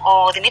μήνυμα ο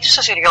Δημήτρης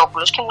ο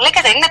Συριόπουλος και μου λέει,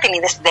 Κατερίνα, την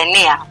είδες την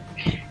ταινία?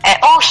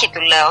 Όχι,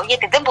 του λέω,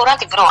 γιατί δεν μπορώ να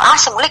τη βρω.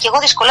 Άσε, μου λέει, και εγώ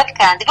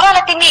δυσκολεύτηκα να τη βρω,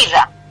 αλλά την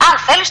είδα. Αν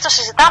θέλεις το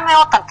συζητάμε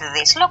όταν τη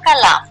δεις. Λέω,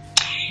 καλά.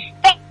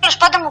 Τέλος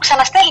πάντων μου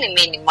ξαναστέλνει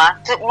μήνυμα.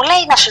 Μου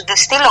λέει να σου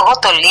στείλω εγώ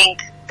το link.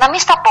 Να μην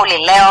στα πολύ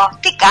λέω.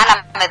 Τι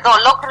κάναμε εδώ,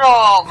 ολόκληρο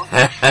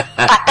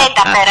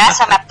πατέντα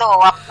περάσαμε από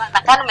να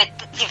κάνουμε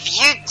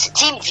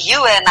team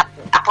view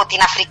από την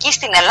Αφρική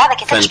στην Ελλάδα.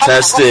 Και τέλος πάντων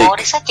εγώ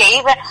μπόρεσα και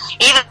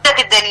είδα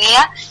την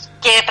ταινία.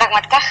 Και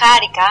πραγματικά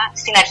χάρηκα.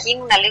 Στην αρχή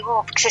ήμουν λίγο,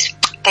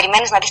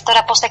 περιμένεις να δεις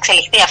τώρα πώς θα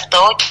εξελιχθεί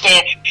αυτό και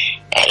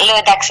λέω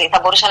εντάξει, θα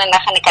μπορούσαν να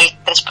είχαν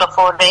καλύτερες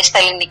προφορές στα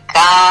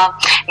ελληνικά.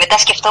 Μετά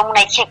σκεφτόμουν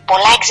να είχε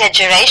πολλά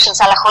exaggerations,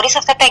 αλλά χωρίς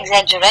αυτά τα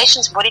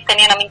exaggerations μπορεί η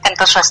ταινία να μην ήταν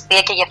τόσο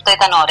αστεία και γι' αυτό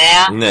ήταν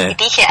ωραία. Ναι.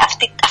 Γιατί είχε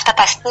αυτά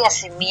τα αστεία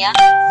σημεία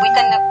που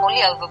ήταν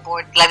πολύ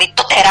overboard. Δηλαδή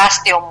το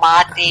τεράστιο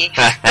μάτι,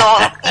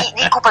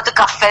 η κούπα του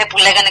καφέ που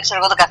λέγανε, ξέρω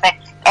εγώ, το καφέ.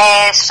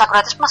 Στους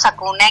ακροατές που μας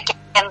ακούνε και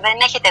αν δεν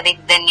έχετε δει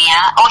την ταινία,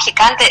 όχι,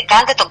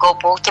 κάντε τον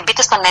κόπο και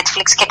μπείτε στο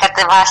Netflix και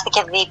κατεβάστε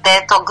και δείτε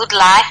το Good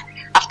Life,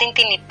 αυτήν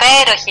την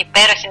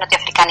υπέροχη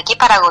νοτιοαφρικανική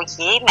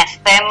παραγωγή με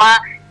θέμα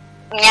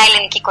μια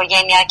ελληνική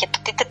οικογένεια και το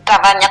τι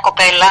τραβάει μια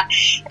κοπέλα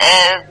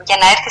για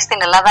να έρθει στην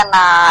Ελλάδα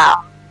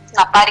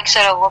να πάρει,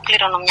 ξέρω εγώ,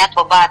 κληρονομιά του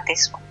μπαμπά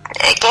της.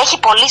 Και έχει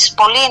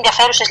πολύ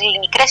ενδιαφέρουσες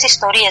μικρές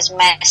ιστορίες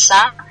μέσα,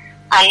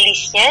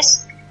 αλήθειες,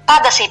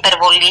 πάντα σε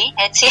υπερβολή,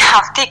 έτσι.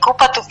 Αυτή η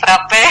κούπα του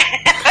φραπέ,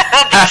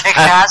 δεν την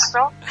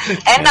ξεχάσω.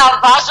 Ένα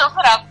βάζο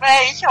φραπέ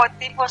είχε ο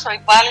τύπος, ο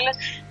υπάλληλος.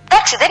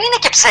 Εντάξει, δεν είναι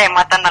και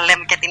ψέματα να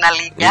λέμε και την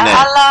αλήθεια, ναι,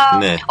 αλλά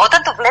ναι, όταν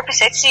το βλέπεις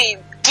έτσι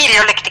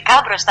κυριολεκτικά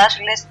μπροστά σου,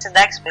 λες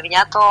εντάξει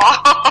παιδιά, το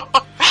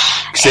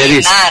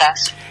ξέρεις,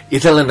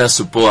 ήθελα να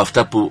σου πω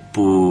αυτά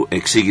που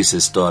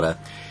εξήγησες τώρα.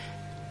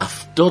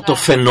 Αυτό το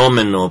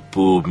φαινόμενο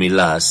που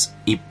μιλάς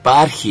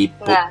υπάρχει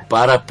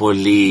πάρα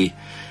πολύ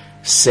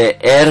σε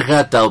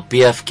έργα τα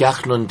οποία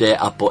φτιάχνονται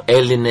από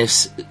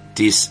Έλληνες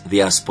της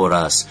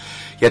διασποράς.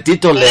 Γιατί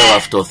το λέω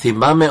αυτό?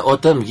 Θυμάμαι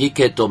όταν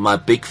βγήκε το My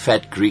Big Fat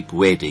Greek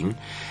Wedding,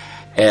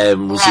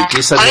 μου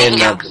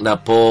ζητήσανε να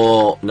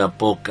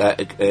πω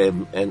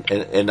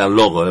ένα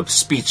λόγο,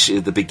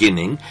 speech at the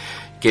beginning,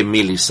 και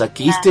μίλησα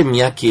και ήρθε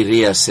μια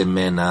κυρία σε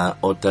μένα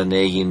όταν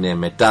έγινε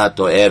μετά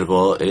το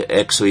έργο,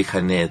 έξω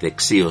είχαν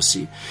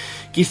δεξίωση,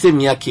 και ήρθε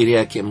μια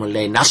κυρία και μου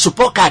λέει, να σου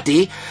πω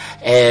κάτι,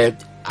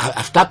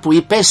 αυτά που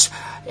είπες,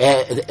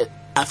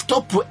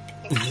 αυτό που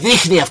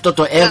δείχνει αυτό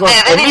το έργο,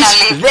 εμείς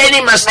δεν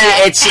είμαστε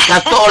έτσι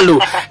καθόλου,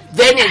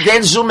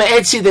 δεν ζούμε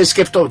έτσι, δεν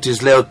σκεφτώ.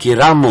 Της λέω,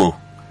 κυρά μου,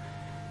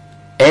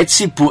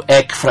 έτσι που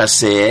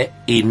έκφρασε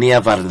η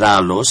Νία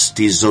Βαρδάλος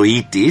τη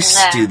ζωή της,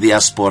 τη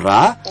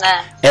διασπορά,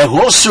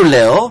 εγώ σου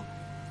λέω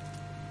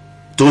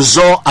το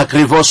ζω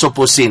ακριβώς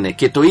όπως είναι.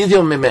 Και το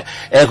ίδιο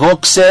εγώ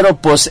ξέρω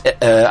πως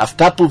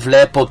αυτά που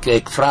βλέπω και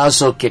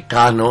εκφράζω και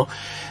κάνω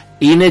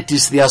είναι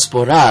της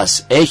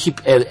διασποράς.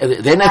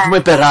 Δεν έχουμε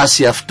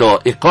περάσει αυτό,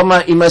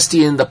 ακόμα είμαστε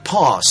in the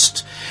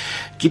past.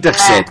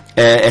 Κοίταξε,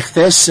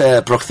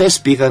 προχθές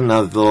πήγα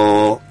να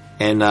δω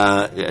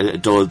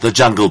The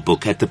Jungle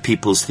Book at the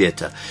People's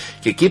Theatre,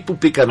 και εκεί που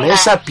πήγα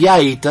μέσα ποια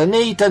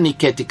ήταν η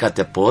Ketty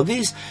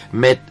κατεπόδης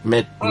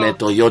με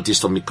το γιο της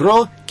το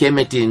μικρό και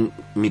με την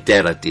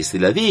μητέρα της,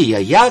 δηλαδή η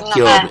γιαγιά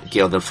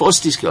και ο αδελφός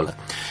της και όλα.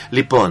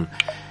 Λοιπόν,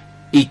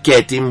 η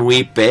Ketty μου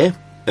είπε,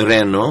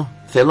 Ρένο,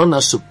 θέλω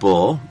να σου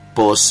πω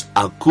πως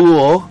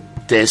ακούω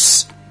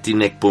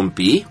την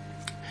εκπομπή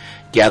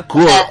και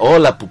ακούω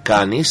όλα που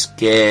κάνεις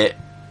και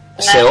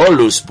σε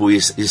όλους που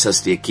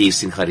είσαστε εκεί,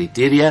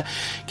 συγχαρητήρια,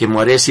 και μου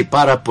αρέσει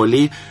πάρα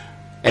πολύ.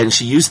 And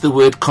she used the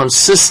word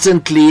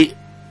consistently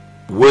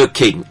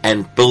working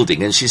and building,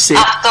 and she said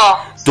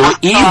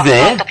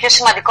το πιο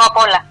σημαντικό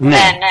από όλα.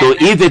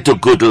 Το είδε το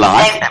Good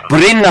Life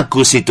πριν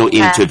ακούσει το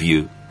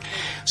interview.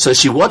 So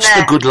she watched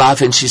the Good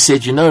Life and she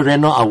said, you know,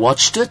 Reno, I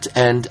watched it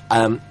and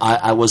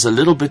I was a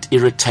little bit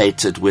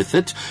irritated with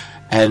it.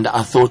 And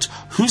I thought,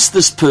 who's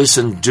this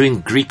person doing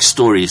Greek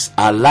stories?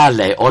 Αλλά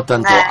λέει,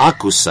 όταν το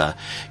άκουσα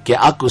και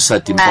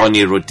άκουσα την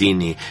Πόνη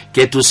Ροτίνη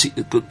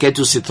και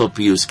τους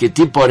ηθοποιούς και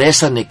τι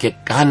μπορέσανε και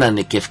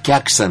κάνανε και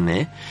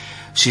φτιάξανε,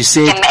 she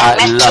said,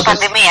 I love it.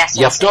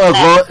 Γι' αυτό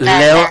εγώ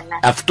λέω,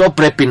 αυτό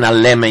πρέπει να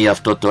λέμε για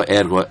αυτό το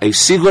έργο.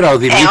 Σίγουρα ο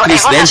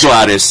Δημήτρης δεν του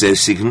άρεσε,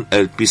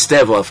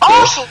 πιστεύω αυτό.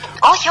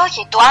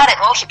 Όχι,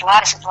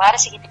 του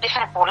άρεσε γιατί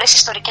υπήρχαν πολλές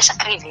ιστορικές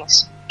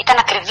ακρίβειες. Ήταν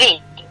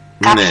ακριβή.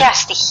 Κάποια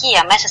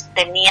στοιχεία μέσα στην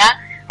ταινία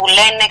που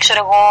λένε, ξέρω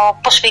εγώ,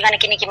 πώς φύγανε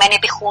και νικημένοι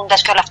επί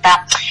Χούντας και όλα αυτά.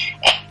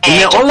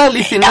 Είναι όλα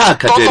αληθινά,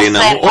 Κατερίνα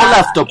μου, όλα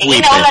αυτό που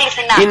είπε.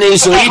 Είναι η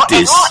ζωή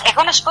της.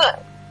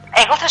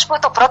 Εγώ θα σου πω,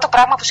 το πρώτο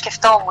πράγμα που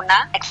σκεφτόμουν,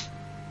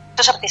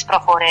 εκτός από τις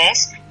προφορές,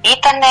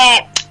 ήταν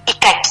η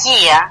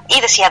κακία.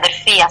 Είδες η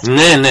αδερφή αυτή.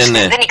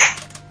 Ναι. Δεν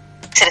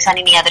ξέρεις αν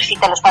είναι η αδερφή,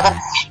 τέλος πάντων.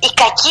 Η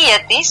κακία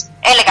της,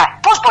 έλεγα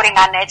πώς μπορεί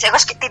να είναι έτσι. Εγώ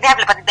την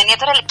έβλεπα την ταινία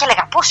τώρα και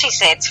έλεγα πώς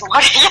είσαι έτσι,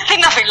 μωρέ, γιατί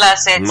να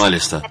μιλάς έτσι.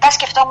 Μάλιστα. Μετά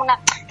σκεφτόμουν,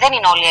 δεν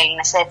είναι όλοι οι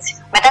Έλληνες έτσι.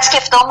 Μετά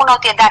σκεφτόμουν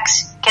ότι εντάξει,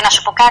 και να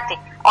σου πω κάτι,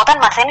 όταν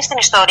μαθαίνεις την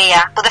ιστορία,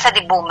 που δεν θα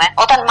την πούμε,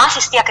 όταν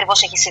μάθεις τι ακριβώς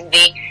έχει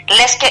συμβεί,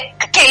 λες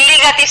και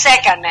λίγα τις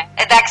έκανε.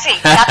 Εντάξει,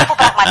 κάτω από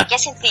πραγματικές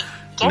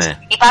συνθήκες.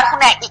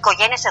 Υπάρχουν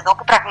οικογένειες εδώ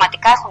που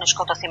πραγματικά έχουν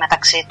σκοτωθεί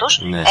μεταξύ τους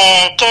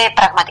και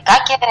πραγματικά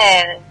και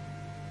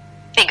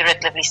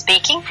figuratively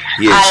speaking,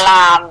 αλλά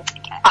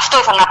αυτό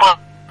ήθελα να πω,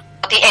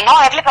 ότι ενώ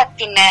έβλεπα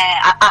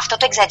αυτό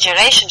το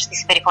exaggeration στη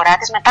συμπεριφορά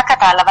της, μετά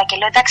κατάλαβα και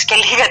λέω εντάξει και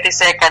λίγα της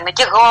έκανε,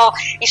 και εγώ,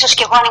 ίσως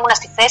και εγώ αν ήμουν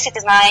στη θέση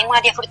της να ήμουν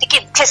διαφορετική.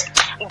 Ξέρεις,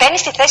 μπαίνεις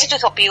στη θέση του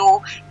ηθοποιού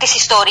της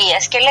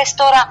ιστορίας και λες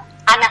τώρα,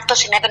 αν αυτό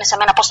συνέβαινε σε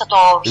μένα πώς θα το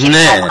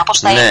χειριζόμουν, πώς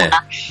θα ήμουνα.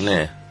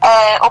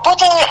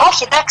 Οπότε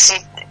όχι, εντάξει,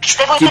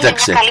 πιστεύω ήταν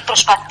μια καλή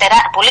προσπάθεια,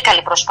 πολύ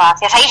καλή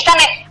προσπάθεια. Θα ήταν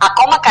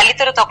ακόμα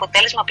καλύτερο το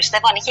αποτέλεσμα,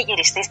 πιστεύω, αν είχε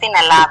γυριστεί στην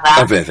Ελλάδα.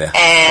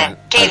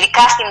 Και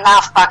ειδικά στην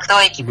ΝΑΦΠΑΚΤΟ,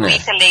 εκεί που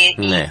ήθελε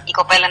η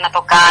κοπέλα να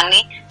το κάνει,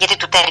 γιατί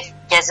του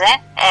τέριαζε.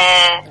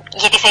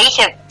 Γιατί θα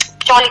είχε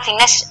πιο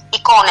αληθινές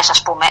εικόνες,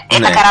 ας πούμε.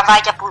 Τα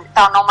καραβάκια,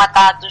 τα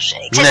ονόματά τους.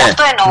 Ξέρεις,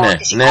 αυτό εννοώ,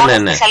 τις εικόνες,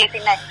 τις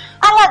αληθινές.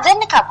 Αλλά δεν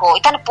είναι κακό.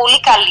 Ήταν πολύ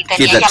καλή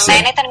ταινία. Για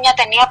μένα ήταν μια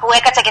ταινία που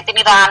έκατσα και την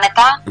είδα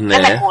άνετα. Δεν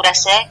με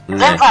κούρασε.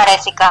 Δεν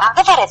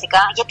βαρέθηκα.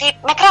 Γιατί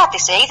με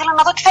κράτησε. Ήθελα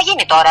να δω τι θα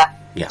γίνει τώρα.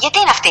 Γιατί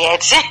είναι αυτή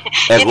έτσι.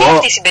 Γιατί είναι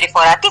αυτή η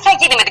συμπεριφορά. Τι θα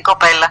γίνει με την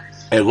κοπέλα.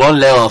 Εγώ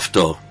λέω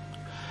αυτό.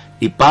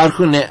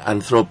 υπάρχουν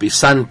ανθρώποι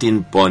σαν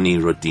την Πόνη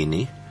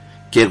Ρωτίνη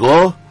και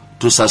εγώ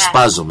τους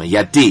ασπάζομαι.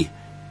 Γιατί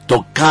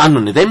το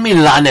κάνουνε, δεν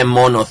μιλάνε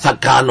μόνο θα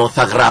κάνω,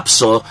 θα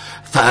γράψω,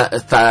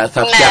 θα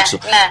φτιάξω.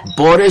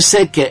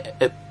 Μπόρεσε και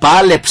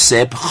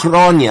πάλεψε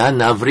χρόνια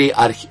να βρει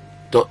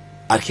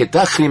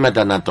αρκετά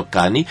χρήματα να το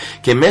κάνει,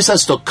 και μέσα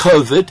στο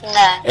COVID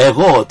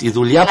εγώ τη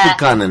δουλειά που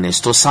κάνανε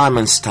στο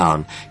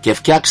Simonstown και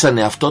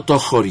φτιάξανε αυτό το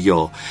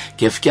χωριό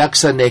και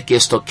φτιάξανε και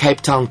στο Cape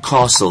Town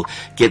Castle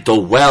και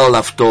το well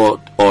αυτό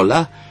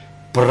όλα,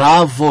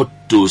 μπράβο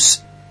τους.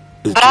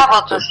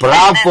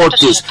 Μπράβο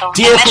τους.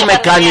 Τι έχουμε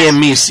κάνει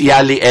εμείς οι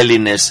άλλοι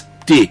Έλληνες?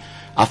 Τι?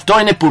 Αυτό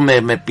είναι που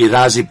με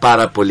πειράζει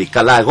πάρα πολύ.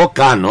 Καλά, εγώ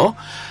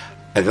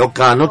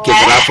κάνω και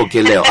γράφω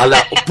και λέω,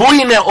 αλλά πού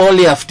είναι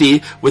όλοι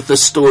αυτοί with the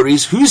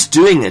stories? Who's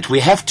doing it?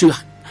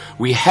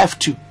 We have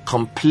to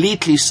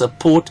completely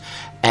support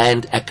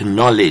and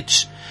acknowledge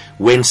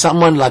when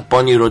someone like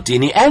Bonnie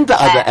Rodini and the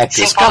other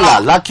actors, Kala,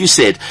 like you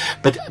said,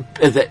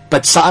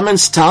 but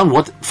Simonstown,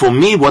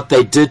 what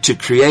they did to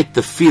create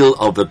the feel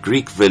of a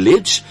Greek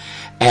village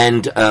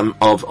and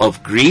of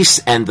Greece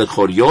and the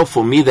choreo,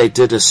 for me they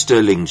did a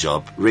sterling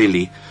job.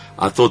 Really,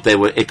 I thought they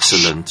were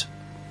excellent.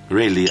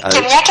 Really.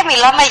 Και μια και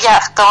μιλάμε για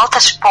αυτό, θα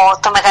σου πω,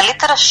 το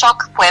μεγαλύτερο σοκ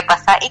που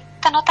έπαθα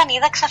ήταν όταν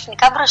είδα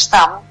ξαφνικά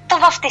μπροστά μου το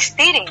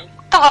βαφτιστήρι μου.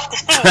 Το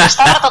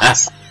Σταύρο το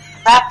Τασάκι.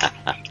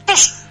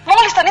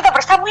 Μόλις τον είδα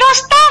μπροστά μου, λέω, ο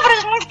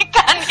Σταύρος μου τι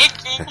κάνει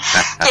εκεί?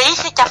 Και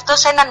είχε και αυτός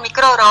έναν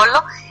μικρό ρόλο.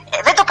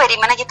 Δεν το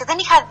περίμενα, γιατί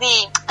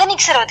δεν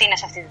ήξερα ότι είναι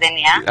σε αυτή την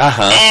ταινία.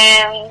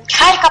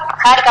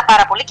 Χάρηκα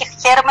πάρα πολύ και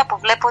χαίρομαι που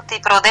βλέπω ότι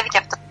προοδεύει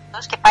και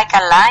αυτός και πάει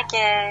καλά,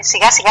 και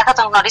σιγά σιγά θα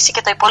τον γνωρίσει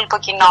και το υπόλοιπο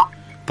κοινό.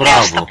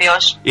 Μπράβο.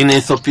 Είναι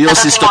ηθοποιός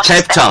στο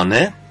Cape Town,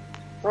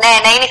 Ναι,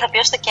 είναι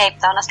ηθοποιός στο Cape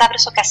Town. Ο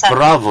Σταύρος ο Κασάπης.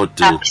 Μπράβο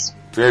του.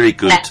 Very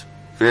good.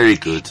 Very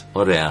good.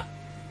 Ωραία.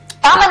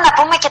 Πάμε να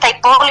πούμε και τα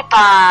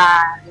υπόλοιπα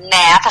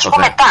νέα. Θα σου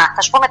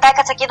πω μετά.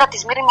 Έκατσα και είδα τη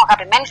Σμύρνη μου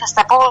αγαπημένη, θα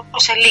στα πω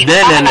σε λίγο.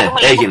 Πάμε να δούμε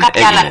λίγο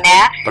κάποια άλλα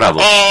νέα.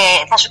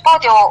 Θα σου πω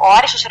ότι ο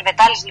Άρης ο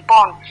Σερβετάλης,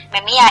 λοιπόν, με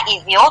μια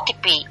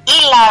ιδιότυπη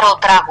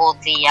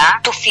ηλαροτραγωδία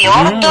του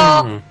Φιόρντο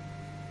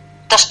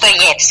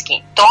Ντοστογεύσκι,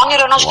 το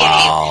όνειρο ενός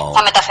γελίου,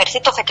 θα μεταφερθεί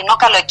το φετινό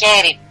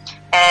καλοκαίρι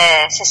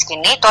σε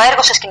σκηνή. Το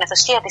έργο σε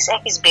σκηνοθεσία της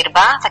Έφης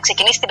Μπίρμπα θα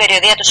ξεκινήσει την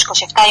περιοδεία του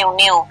 27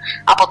 Ιουνίου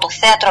από το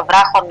Θέατρο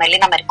Βράχων με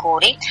Λίνα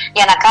Μερκούρη,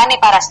 για να κάνει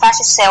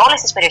παραστάσεις σε όλες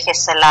τις περιοχές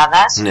της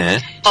Ελλάδας.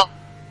 Το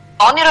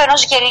όνειρο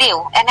ενός γελίου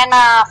είναι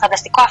ένα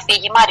φανταστικό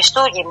αφήγημα,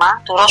 αριστούργημα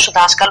του Ρώσου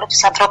δάσκαλου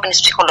της ανθρώπινης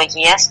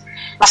ψυχολογίας.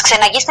 Μας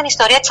ξεναγεί στην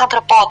ιστορία της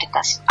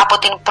ανθρωπότητας, από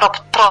την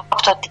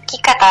προπτωτική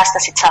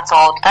κατάσταση της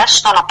αθωότητας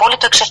στον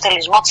απόλυτο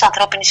εξευτελισμό της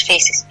ανθρώπινης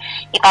φύσης.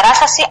 Η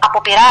παράσταση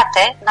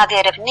αποπειράται να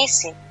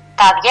διερευνήσει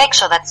τα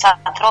αδιέξοδα της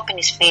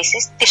ανθρώπινης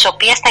φύσης, της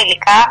οποίας τα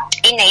υλικά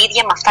είναι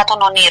ίδια με αυτά των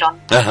ονείρων.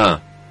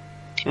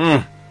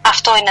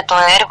 Αυτό είναι το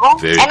έργο.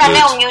 Ένα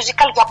νέο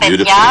musical για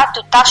παιδιά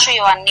του Τάσου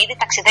Ιωαννίδη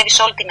ταξιδεύει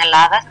σε όλη την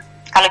Ελλάδα.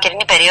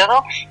 Καλοκαιρινή περίοδο.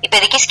 Η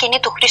παιδική σκηνή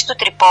του Χρήστου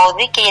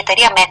Τρυπόδη και η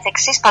εταιρεία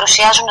Μέθεξης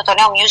παρουσιάζουν το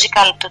νέο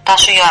musical του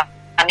Τάσου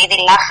Ιωαννίδη,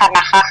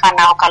 Λάχανα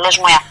Χάχανα, ο καλός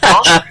μου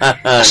εαυτός.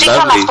 Το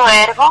σύγχρονο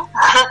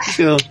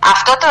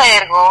αυτό το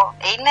έργο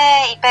είναι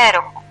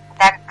υπέροχο.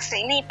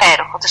 Είναι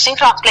υπέροχο. Το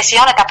σύγχρονο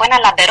πλαισιώνεται από ένα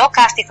λαμπερό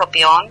cast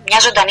ηθοποιών, μια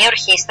ζωντανή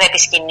ορχήστρα επί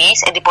σκηνής,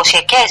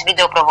 εντυπωσιακές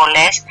βίντεο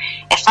προβολές,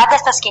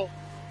 εφάνταστα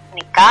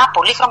σκηνικά,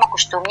 πολύχρωμα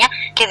κουστούμια,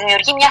 και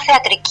δημιουργεί μια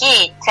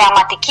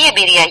θεαματική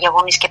εμπειρία για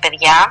γονείς και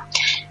παιδιά.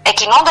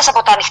 Εκκινώντας από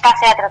τα ανοιχτά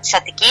θέατρα της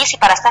Αττικής, οι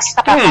παραστάσεις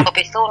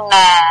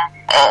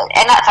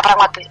θα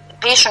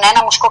πραγματοποιήσουν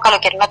ένα μουσικό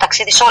καλοκαιρινό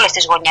ταξίδι σε όλες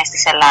τις γωνιές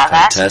της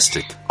Ελλάδας.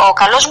 Ο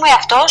καλός μου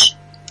εαυτός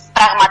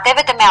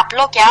πραγματεύεται με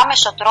απλό και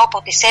άμεσο τρόπο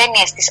τις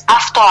έννοιες της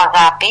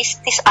αυτοαγάπης,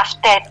 της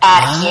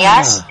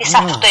αυτεπάρκειας, της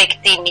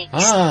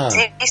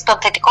αυτοεκτίμησης, των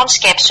θετικών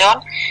σκέψεων,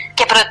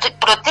 και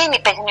προτείνει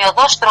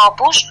παιγνιωδώς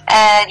τρόπους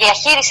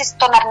διαχείρισης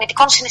των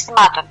αρνητικών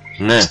συναισθημάτων.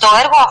 Στο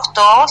έργο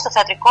αυτό, στο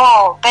θεατρικό,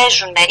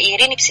 παίζουν η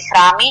Ειρήνη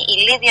Ψυχράμη, η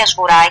Λίδια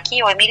Σγουράκη,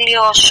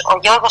 ο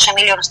Γιώργος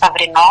Εμίλιος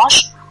Σταυρινός,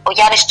 ο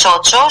Γιάννης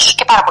Τσότσος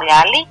και πάρα πολλοί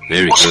άλλοι.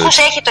 Μουσικούς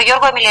έχει το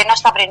Γιώργο Εμιλιανό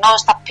Σταυρινό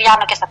στα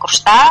πιάνο και στα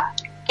κρουστά,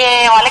 και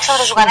ο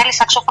Αλέξανδρος Ζουγανέλης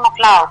σαξόφωνο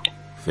φλάουτ.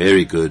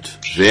 Very good.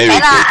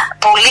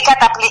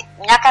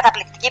 Μια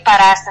καταπληκτική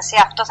παράσταση,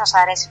 αυτό θα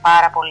σας αρέσει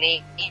πάρα πολύ.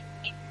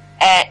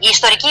 Η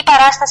ιστορική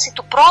παράσταση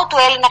του πρώτου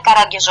Έλληνα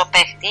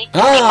καραγκεζοπαίχτη,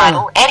 του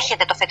Μημαρού,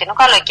 έρχεται το φετινό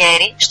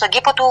καλοκαίρι στον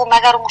κήπο του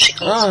Μέγαρου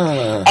Μουσικής.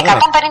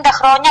 150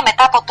 χρόνια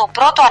μετά από το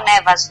πρώτο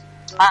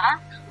ανέβασμα,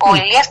 ο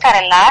Ηλίας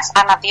Καρελάς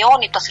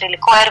αναβιώνει το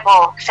θρυλικό έργο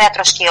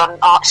Θέατρο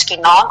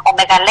Σκηνών, ο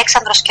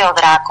Μεγαλέξανδρος και ο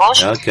Δράκος,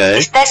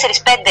 τις 4,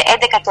 5,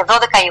 11 και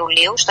 12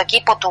 Ιουλίου στον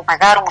κήπο του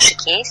Μεγάρου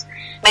Μουσικής,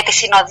 με τη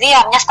συνοδεία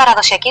μιας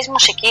παραδοσιακής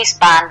μουσικής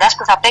μπάντας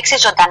που θα παίξει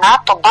ζωντανά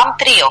το BAM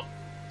Trio.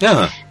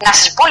 Να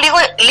σας πω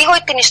λίγο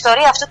την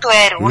ιστορία αυτού του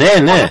έργου.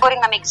 Πολλοί μπορεί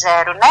να μην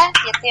ξέρουν,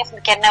 γιατί έχουμε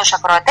και νέους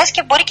ακροατές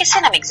και μπορεί και εσύ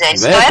να μην ξέρεις.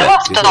 Το έργο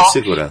αυτό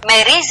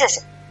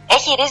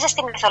έχει ρίζες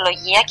στη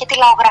μυθολογία και τη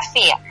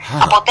λαογραφία.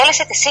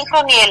 Αποτέλεσε τη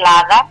σύγχρονη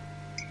Ελλάδα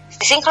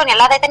στη σύγχρονη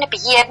Ελλάδα ήταν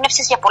πηγή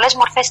έμπνευσης για πολλές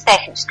μορφές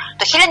τέχνης.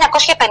 Το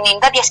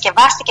 1950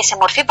 διασκευάστηκε σε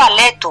μορφή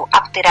μπαλέτου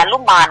από τη Ραλού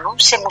Μάνου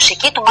σε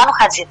μουσική του Μάνου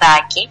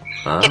Χατζηδάκη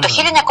και το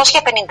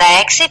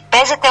 1956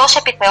 παίζεται ως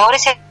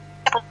επιθεώρηση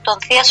από τον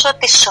θίασο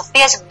της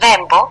Σοφίας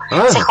Βέμπο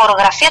σε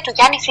χορογραφία του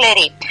Γιάννη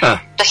Φλερή.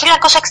 Το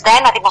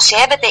 1961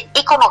 δημοσιεύεται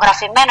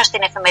εικονογραφημένο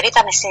στην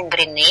εφημερίδα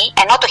Μεσημβρινή,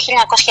 ενώ το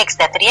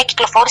 1963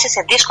 κυκλοφόρησε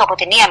σε δίσκο από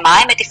την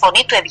EMI με τη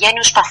φωνή του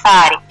Ευγένιου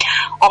Σπαθάρη.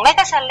 Ο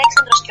Μέγας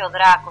Αλέξανδρος και ο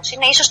Δράκος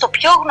είναι ίσως το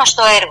πιο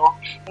γνωστό έργο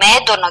με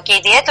έντονο και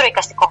ιδιαίτερο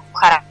εικαστικό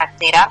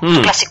χαρακτήρα του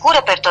κλασικού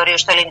ρεπερτορίου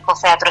στο ελληνικό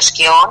θέατρο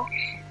σκιών.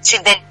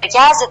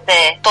 Συντεριάζεται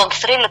τον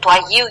θρύλο του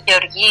Αγίου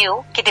Γεωργίου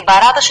και την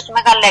παράδοση του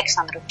Μέγα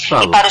Αλέξανδρου.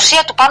 Η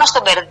παρουσία του πάνω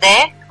στον Μπερδέ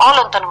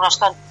όλων των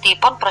γνωστών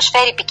τύπων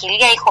προσφέρει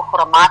ποικιλία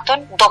ηχοχρωμάτων,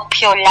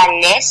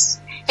 ντοπιολαλιές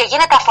και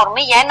γίνεται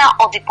αφορμή για ένα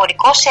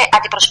οδηπορικό σε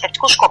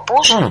αντιπροσωπευτικούς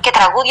σκοπούς και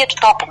τραγούδια του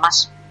τόπου μας.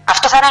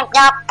 Αυτό θα είναι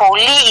μια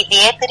πολύ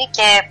ιδιαίτερη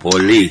και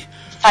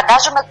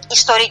φαντάζομαι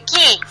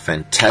ιστορική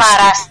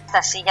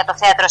παράσταση για το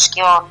θέατρο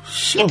σκιών.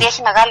 Γιατί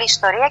έχει μεγάλη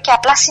ιστορία και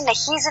απλά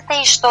συνεχίζεται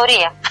η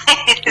ιστορία.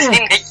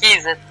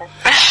 Συνεχίζεται.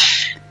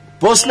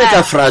 Πώς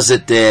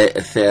μεταφράζεται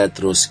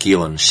θέατρο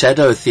σκιών?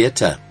 Shadow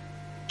theater.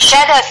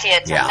 Shadow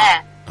theater,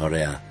 ναι.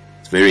 Ωραία.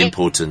 Very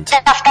important.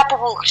 Και αυτά που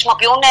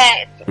χρησιμοποιούν.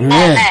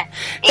 Ναι.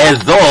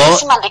 Εδώ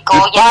σημαντικό,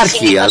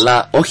 υπάρχει,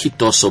 αλλά όχι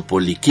τόσο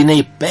πολύ. Και είναι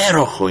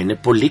υπέροχο, είναι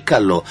πολύ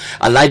καλό.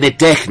 Αλλά είναι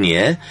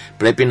τέχνη,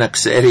 πρέπει να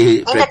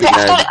ξέρει, πρέπει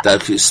να τα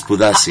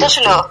σπουδάσει.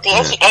 Αυτό σου λέω, ότι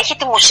έχει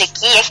τη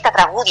μουσική, έχει τα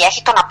τραγούδια,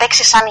 έχει το να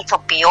παίξει σαν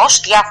ηθοποιός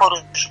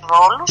διάφορους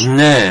ρόλους.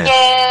 Ναι. Και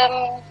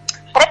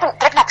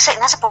πρέπει να ξέρει,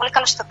 να είσαι πολύ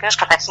καλός ηθοποιός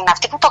καταρχήν.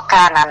 Αυτοί που το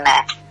κάνανε.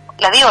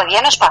 Δηλαδή ο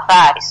Ευγένιος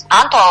Σπαθάρης,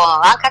 αν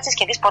κάτσεις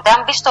και δεις ποτέ,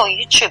 αν μπεις στο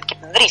YouTube και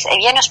βρεις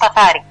Ευγένιο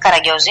Σπαθάρη,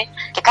 Καραγκιόζη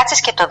και κάτσεις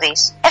και το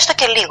δεις, έστω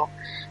και λίγο,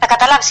 θα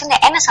καταλάβεις είναι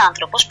ένας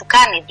άνθρωπος που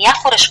κάνει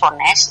διάφορες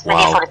φωνές με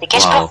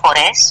διαφορετικές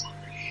προφορές,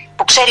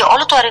 που ξέρει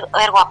όλο το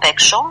έργο απ'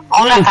 έξω,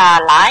 όλα τα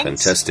lines.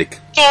 Fantastic.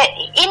 Και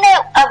είναι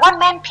one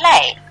man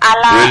play.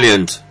 Αλλά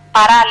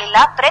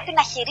παράλληλα πρέπει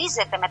να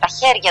χειρίζεται με τα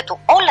χέρια του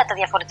όλα τα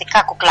διαφορετικά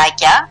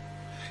κουκλάκια.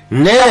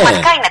 Ναι.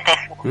 Πραγματικά είναι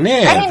τέχνη. Ναι,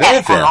 δεν είναι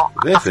εύκολο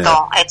αυτό,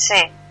 έτσι.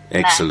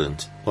 Excellent.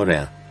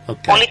 Ωραία.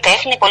 Okay. Πολύ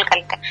τέχνη, πολύ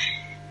καλή τέχνη.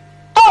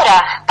 Τώρα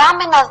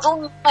πάμε να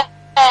δούμε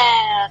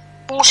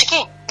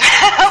μουσική.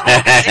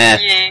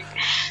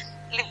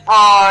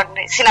 Λοιπόν,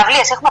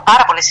 συναυλίες. Έχουμε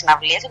πάρα πολλές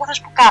συναυλίες. Εγώ θα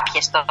σου πω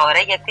κάποιες τώρα,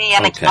 γιατί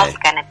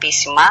ανακοινώθηκαν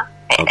επίσημα.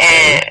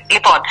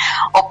 Λοιπόν,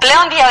 ο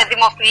πλέον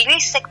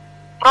δημοφιλής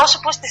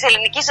εκπρόσωπος της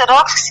ελληνικής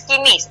ροκ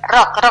σκηνής.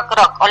 Ροκ.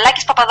 Ο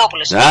Λάκης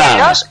Παπαδόπουλος. Ή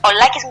αλλιώς ο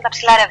Λάκης με τα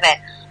ψηλά ρεβέ.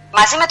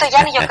 Μαζί με τον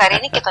Γιάννη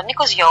Γιοκαρίνη και τον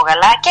Νίκο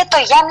Γιώγαλα και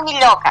τον Γιάννη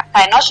Μιλιόκα. Θα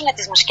ενώσουν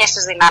τις μουσικές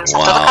τους δυνάμεις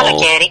αυτό το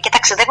καλοκαίρι και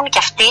ταξιδεύουν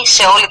και αυτοί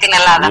σε όλη την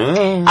Ελλάδα.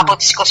 Από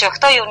τις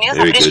 28 Ιουνίου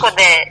θα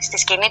βρίσκονται στη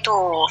σκηνή του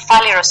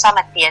Φάλι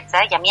Ροσάνα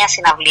Theater για μια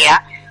συναυλία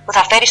που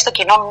θα φέρει στο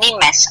κοινό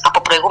μνήμες από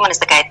προηγούμενες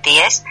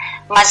δεκαετίες,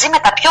 μαζί με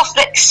τα πιο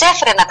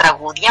ξέφρενα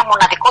τραγούδια,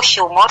 μοναδικό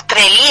χιούμορ,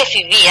 τρελή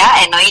εφηβεία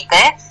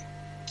εννοείται,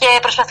 και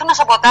προσπαθούν να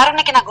σαμποτάρουν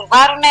και να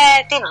γκουρβάρουν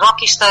την ροκ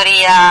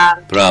ιστορία.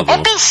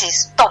 Επίσης,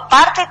 το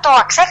πάρτι, το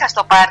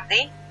αξέχαστο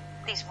πάρτι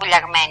της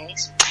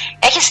Βουλιαγμένης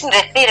έχει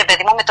συνδεθεί, ρε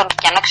παιδί μου, με τον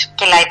Λουκιανό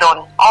και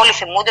Λαϊδόνη. Όλοι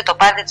θυμούνται το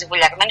πάρτι της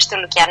Βουλιαγμένης του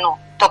Λουκιανού,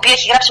 το οποίο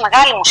έχει γράψει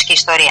μεγάλη μουσική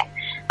ιστορία.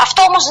 Αυτό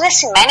όμως δεν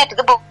σημαίνει ότι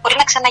δεν μπορεί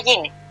να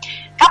ξαναγίνει.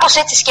 Κάπως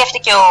έτσι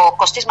σκέφτηκε ο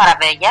Κωστής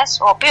Μαραβέγιας,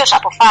 ο οποίος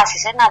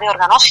αποφάσισε να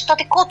διοργανώσει το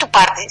δικό του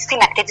πάρτι στην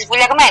ακτή της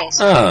Βουλιαγμένης.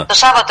 Το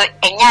Σάββατο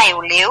 9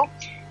 Ιουλίου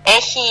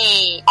έχει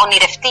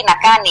ονειρευτεί να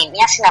κάνει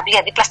μια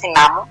συναυλία δίπλα στην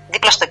άμμο,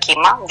 δίπλα στο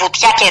κύμα,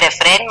 βουτιά και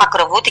ρεφρέν,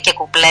 μακροβούτι και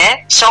κουπλέ,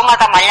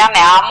 σώματα μαλλιά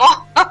με άμμο,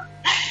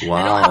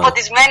 ρούχα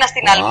ποτισμένα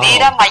στην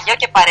αλμύρα, μαγιό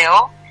και παρεό.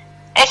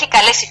 Έχει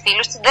καλέσει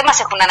φίλους του, δεν μας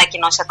έχουν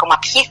ανακοινώσει ακόμα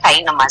ποιοι θα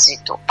είναι μαζί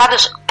του.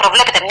 Πάντως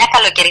προβλέπεται μια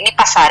καλοκαιρινή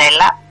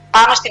πασαρέλα,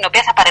 πάνω στην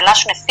οποία θα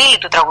παρελάσουν φίλοι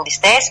του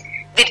τραγουδιστές,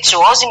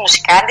 βιρτσουόζοι,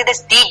 μουσικάντιδες,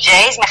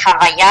 DJs με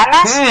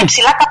χαβαγιάνας και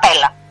ψηλά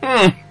καπέλα.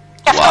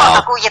 Και αυτό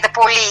ακούγεται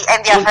πολύ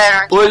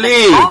ενδιαφέρον. Πολύ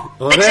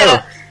ωραίο.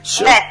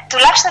 Ναι,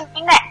 τουλάχιστον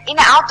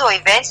είναι outdoor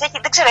events.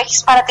 Δεν ξέρω,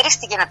 έχεις παρατηρήσει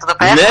τι γίνεται εδώ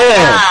πέρα?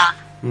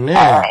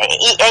 Ναι.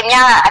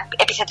 Μια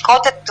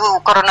επιθετικότητα του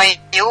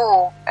κορονοϊού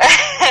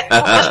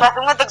που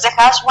προσπαθούμε να τον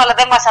ξεχάσουμε, αλλά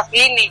δεν μας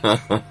αφήνει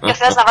και ο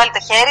Θεός να βάλει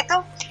το χέρι του.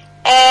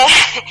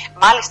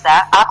 Μάλιστα,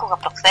 άκουγα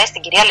προχθές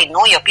την κυρία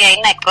Λινού, η οποία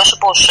είναι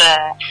εκπρόσωπος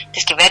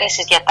της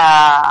κυβέρνησης για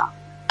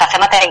τα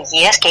θέματα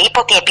υγείας, και είπε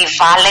ότι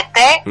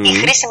επιβάλλεται η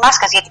χρήση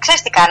μάσκας. Γιατί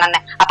ξέρεις τι κάνανε?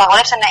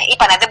 Απαγορεύσανε,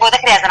 είπανε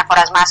δεν χρειάζεται να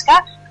φοράς μάσκα.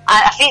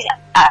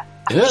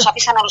 Τους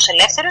αφήσαν όλους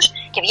ελεύθερους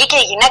και βγήκε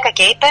η γυναίκα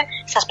και είπε: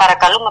 σας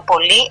παρακαλούμε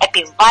πολύ,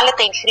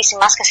 επιβάλλεται η χρήση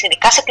μάσκας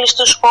ειδικά σε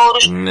κλειστούς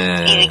χώρους,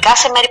 ειδικά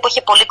σε μέρη που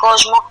έχει πολύ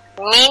κόσμο.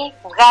 Μην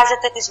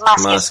βγάζετε τις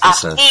μάσκες.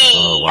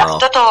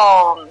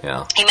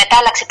 Η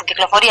μετάλλαξη που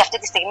κυκλοφορεί αυτή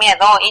τη στιγμή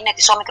εδώ είναι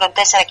της όμικρον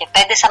 4 και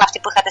 5, σαν αυτή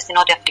που είχατε στην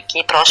Νότια Αφρική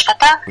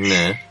πρόσφατα.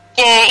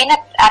 Και είναι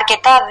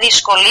αρκετά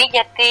δύσκολη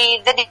γιατί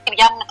δεν την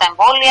πιάνουν τα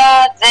εμβόλια,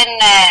 δεν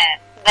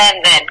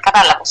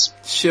κατάλαβες.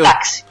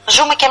 Εντάξει,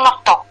 ζούμε και με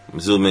αυτό.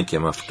 Ζούμε και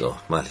με αυτό,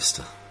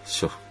 μάλιστα.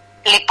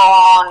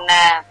 Λοιπόν,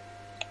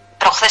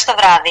 προχθές το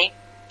βράδυ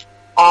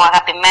ο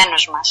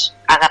αγαπημένος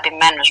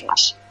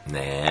μας.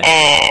 Ναι.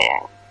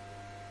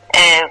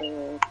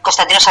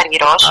 Κωνσταντίνος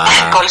Αργυρός,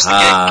 κόλλησε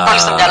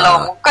στο μυαλό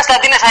μου.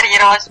 Κωνσταντίνος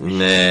Αργυρός.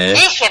 Ναι.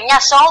 Είχε μια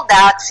sold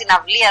out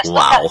συναυλία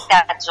στο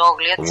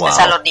Θεατζόγλιο της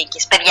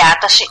Θεσσαλονίκης. Παιδιά,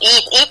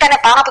 ήταν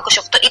πάνω από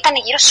 28, ήταν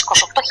γύρω στις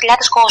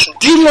 28.000 κόσμους.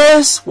 Τι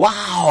λες,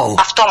 wow.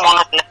 Αυτό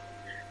μόνο λέω.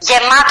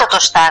 Γεμάτο το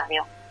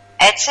στάδιο,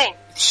 έτσι.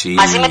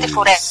 Μαζί με τη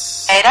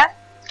Φουρέρα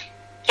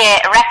και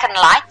Rack and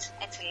Light,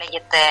 έτσι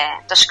λέγεται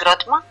το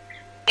συγκρότημα.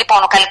 Λοιπόν,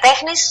 ο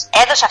καλλιτέχνης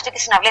έδωσε αυτή τη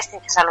συναυλία στη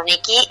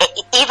Θεσσαλονίκη.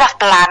 Είδα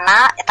πλάνα,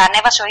 τα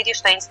ανέβασε ο ίδιος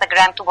στο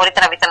Instagram του, μπορείτε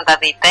να βρείτε να τα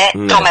δείτε.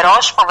 Ναι.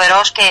 Τρομερός,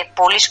 φοβερός και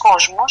πολλής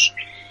κόσμος.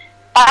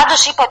 Πάντως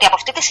είπε ότι από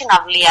αυτή τη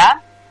συναυλία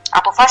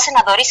αποφάσισε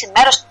να δωρήσει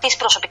μέρος της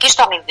προσωπικής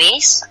του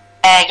αμοιβής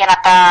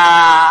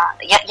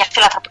για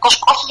φιλανθρωπικό,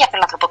 όχι για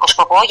φιλανθρωπικό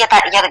σκοπό,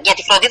 για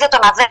τη φροντίδα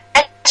των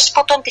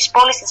αδέσποτων της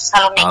πόλης της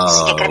Θεσσαλονίκης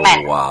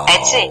συγκεκριμένα.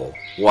 Έτσι.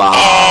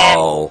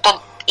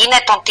 Είναι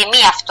τον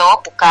τιμή αυτό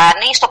που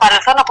κάνει. Στο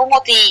παρελθόν να πούμε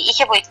ότι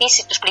είχε βοηθήσει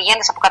τους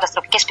πληγέντες από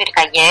καταστροφικές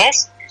πυρκαγιές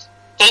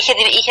και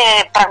είχε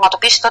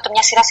πραγματοποιήσει τότε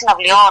μια σειρά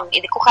συναυλιών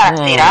ειδικού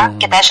χαρακτήρα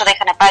και τα έσοδα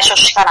είχαν πάει σε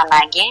όσους είχαν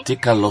ανάγκη. Τι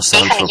καλός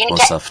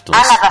άνθρωπος αυτός.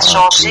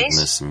 Αναδασώσεις.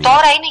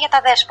 Τώρα είναι για τα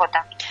δέσποτα.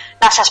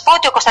 Να σας πω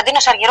ότι ο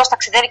Κωνσταντίνος Αργυρός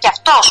ταξιδεύει και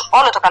αυτός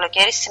όλο το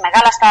καλοκαίρι σε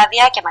μεγάλα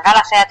στάδια και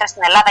μεγάλα θέατρα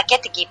στην Ελλάδα και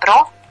την Κύπρο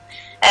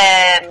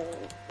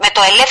με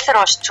το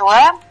ελεύθερο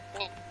tour.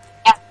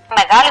 Μια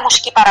μεγάλη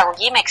μουσική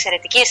παραγωγή με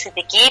εξαιρετική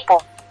αισθητική.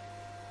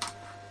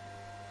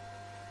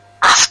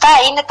 Αυτά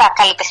είναι τα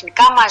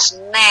καλλιτεχνικά μας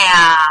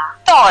νέα.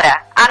 Τώρα,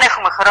 αν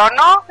έχουμε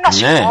χρόνο, να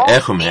σου πω.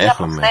 Έχουμε.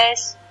 Χθες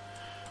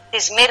τη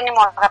Σμύρνη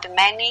μου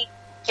αγαπημένη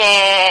και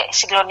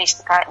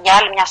συγκλονίστηκα για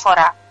άλλη μια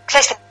φορά.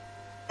 Ξέρεις τι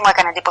μου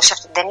έκανε εντύπωση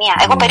αυτή την ταινία?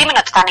 Εγώ περίμενα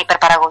ότι θα είναι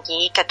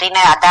υπερπαραγωγή και ότι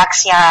είναι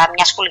αντάξια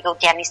μιας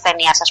χολιγουντιανής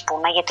ταινίας, ας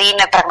πούμε, γιατί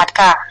είναι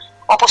πραγματικά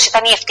όπως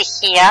ήταν η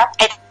Ευτυχία,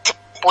 έτσι,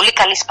 πολύ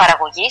καλής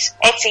παραγωγής,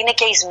 έτσι είναι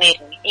και η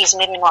Σμύρνη. Η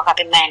Σμύρνη μου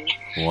αγαπημένη.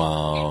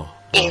 Wow.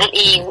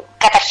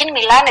 Καταρχήν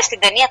μιλάνε στην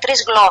ταινία 3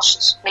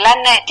 γλώσσες.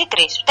 Μιλάνε, τι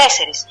 3,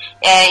 4.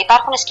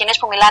 Υπάρχουν σκηνές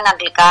που μιλάνε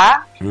αγγλικά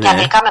και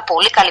αγγλικά με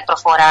πολύ καλή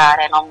προφορά,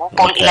 Ρένο μου.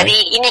 Δηλαδή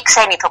είναι οι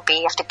ξένοι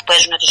ηθοποιοί αυτοί που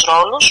παίζουν τους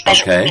ρόλους.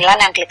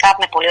 Μιλάνε αγγλικά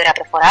με πολύ ωραία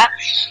προφορά.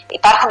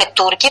 Υπάρχουν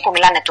Τούρκοι που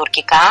μιλάνε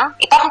τουρκικά.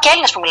 Υπάρχουν και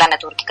Έλληνες που μιλάνε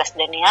τουρκικά στην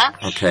ταινία.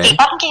 Και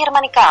υπάρχουν και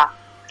γερμανικά.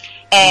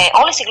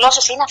 Όλες οι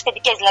γλώσσες είναι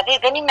αυθεντικές, δηλαδή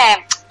δεν είναι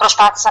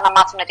προσπάθησαν να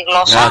μάθουν τη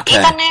γλώσσα.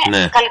 Ήταν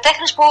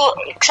καλλιτέχνες που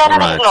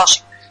ξέρανε τη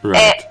γλώσσα.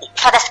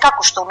 Φανταστικά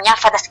κουστούμια,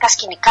 φανταστικά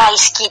σκηνικά,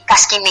 τα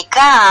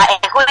σκηνικά.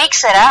 Εγώ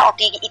ήξερα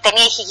ότι η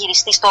ταινία είχε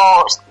γυριστεί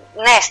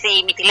στη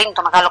Μυτιλήνη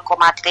το μεγάλο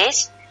κομμάτι της,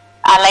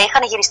 αλλά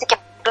είχαν γυριστεί και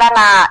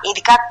πλάνα,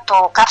 ειδικά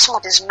το κάψιμο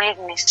της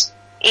Σμύρνης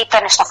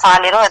ήταν στο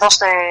Φάληρο, εδώ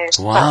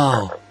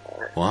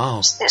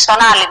στον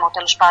Άλυμο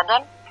τέλος πάντων,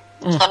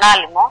 στον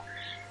Άλυμο.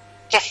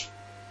 Και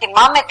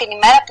θυμάμαι την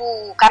ημέρα που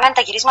κάνανε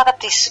τα γυρίσματα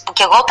που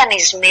καιγόταν η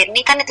Σμύρνη,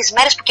 ήταν τις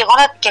μέρες που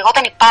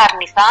καιγόταν η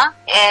Πάρνηθα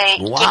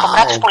και η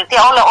Κοπράτους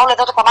Πολιτεία, όλο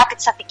εδώ το κομμάτι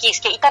της Αττικής.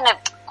 Και ήταν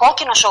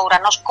κόκκινος ο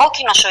ουρανός,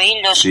 κόκκινος ο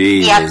ήλιος,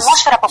 η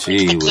ατμόσφαιρα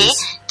αποπληκτική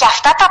και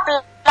αυτά τα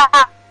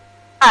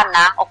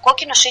πλάνα, ο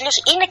κόκκινος ήλιος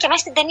είναι και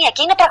μέσα στην ταινία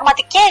και είναι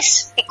πραγματικές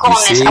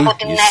εικόνες από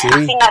την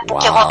Αθήνα που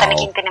καιγόταν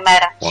εκείνη την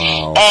ημέρα.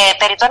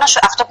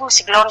 Αυτό που με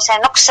συγκλώνησε,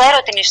 ενώ ξέρω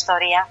την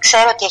ιστορία,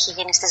 ξέρω τι έχει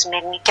γίνει στη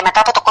Σμύρνη και μετά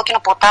από το κόκκινο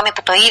ποτάμι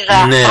που το είδα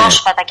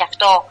πρόσφατα και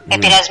αυτό,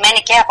 επηρεασμένη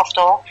και από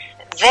αυτό,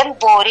 δεν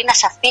μπορεί να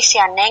σε αφήσει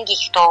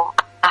ανέγκυχτο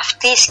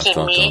αυτή η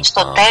σκηνή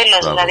στο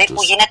τέλος, δηλαδή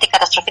που γίνεται η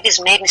καταστροφή της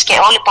Σμύρνης και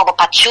όλοι που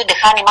αποπατιούνται,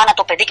 χάνει η μάνα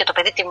το παιδί και το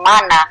παιδί τη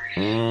μάνα.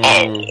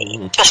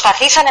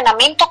 Προσπαθήσανε να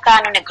μην το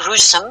κάνουν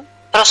gruesome.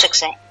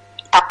 Πρόσεξε,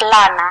 τα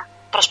πλάνα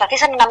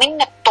προσπαθήσαν να μην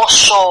είναι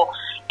τόσο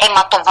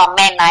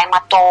αιματοβαμμένα,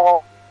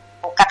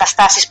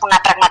 αιματοκαταστάσεις που να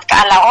πραγματικά,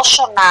 αλλά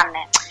όσο να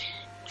είναι,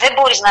 δεν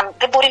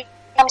μπορεί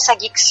να μη σ'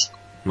 αγγίξει.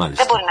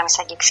 Δεν μπορεί να μη σ'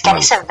 αγγίξει. Και αν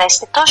είσαι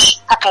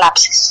ευαίσθητος, θα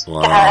κλάψεις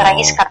και θα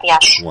ραγίσει η καρδιά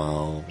σου.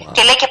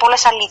 Και λέει και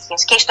πολλές αλήθειες,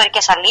 και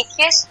ιστορικές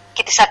αλήθειες,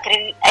 και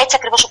έτσι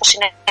ακριβώς όπως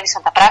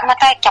συνέβησαν τα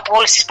πράγματα και από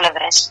όλες τις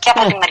πλευρές. Και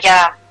από τη μεριά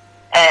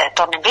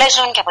των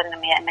Εγγλέζων και από την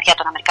μεριά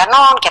των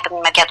Αμερικανών και από την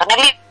μεριά των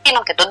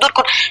Ελλήνων και των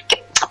Τούρκων, και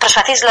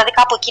προσπαθείς δηλαδή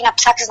κάπου εκεί να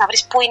ψάξεις να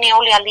βρεις πού είναι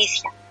όλη η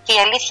αλήθεια. Και η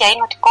αλήθεια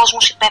είναι ότι ο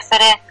κόσμος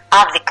υπέφερε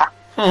άδικα.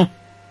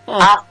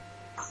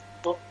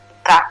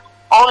 Άδικα.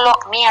 Όλο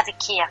μία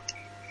αδικία.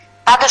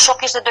 Πάντως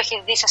όποιος δεν το έχει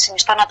δει, σας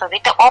συνιστώ να το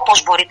δείτε όπως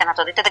μπορείτε να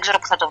το δείτε. Δεν ξέρω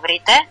που θα το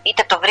βρείτε.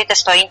 Είτε το βρείτε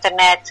στο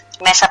ίντερνετ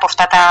μέσα από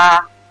αυτά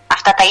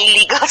τα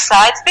illegal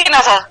sites. Τι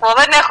να σας πω,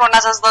 δεν έχω να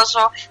σας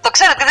δώσω. Το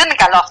ξέρω ότι δεν είναι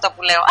καλό αυτό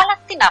που λέω, αλλά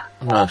τι να πω.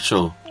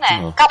 Ναι,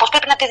 κάπως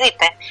πρέπει να τη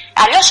δείτε.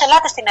 Αλλιώς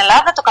ελάτε στην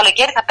Ελλάδα, το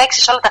καλοκαίρι θα παίξει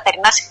σε όλα τα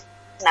θερινά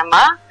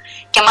σινεμά.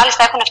 Και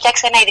μάλιστα έχουν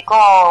φτιάξει ένα ειδικό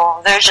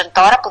version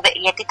τώρα,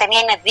 γιατί η ταινία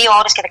είναι 2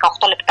 ώρες και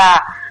 18 λεπτά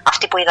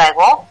αυτή που είδα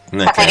εγώ.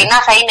 Τα θερινά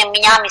θα είναι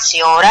 1,5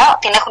 ώρα,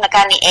 την έχουν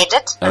κάνει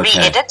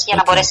re-edit, για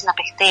να μπορέσει να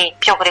παιχτεί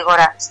πιο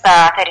γρήγορα στα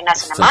θερινά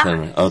σινεμά.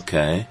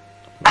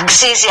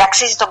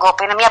 Αξίζει τον κόπο.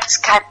 Είναι μια από τις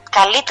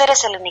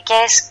καλύτερες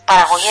ελληνικές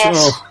παραγωγές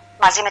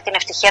μαζί με την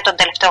Ευτυχία των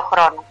τελευταίων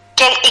χρόνων.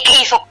 Και οι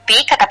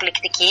ηθοποιοί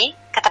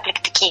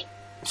καταπληκτικοί.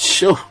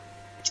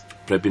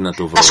 Πρέπει να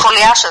το βρω. Να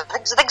σχολιάσω.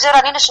 Δεν ξέρω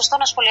αν είναι σωστό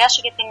να σχολιάσω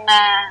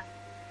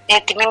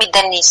για τη Μίμη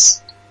Ντενίση.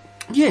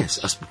 Yes,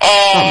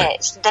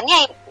 στην ταινία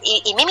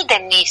η Μίμη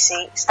Ντενίση,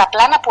 στα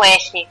πλάνα που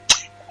έχει,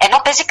 ενώ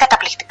παίζει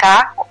καταπληκτικά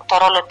το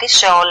ρόλο της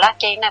σε όλα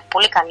και είναι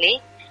πολύ καλή,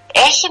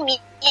 έχει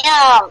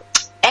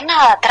ένα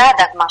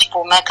τράνταγμα, ας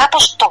πούμε,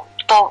 κάπως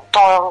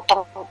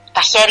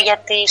τα χέρια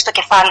της, το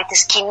κεφάλι της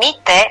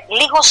κινείται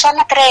λίγο σαν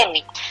να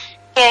τρέμει.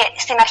 Και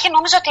στην αρχή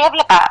νόμιζα ότι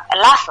έβλεπα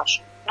λάθος.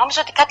 Νόμιζα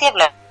ότι κάτι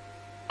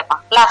έβλεπα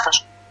λάθος.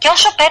 Και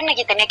όσο παίρνει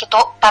η ταινία και το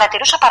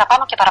παρατηρούσα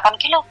παραπάνω και παραπάνω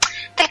και λέω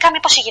τελικά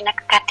μήπως η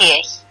γυναίκα κάτι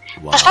έχει.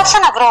 Προσπάθησα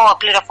να βρω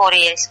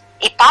πληροφορίες.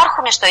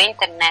 Υπάρχουν στο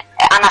ίντερνετ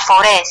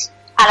αναφορές,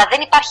 αλλά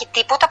δεν υπάρχει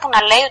τίποτα που να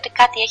λέει ότι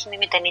κάτι έχει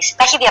Μίμη Ντενίση.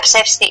 Τα έχει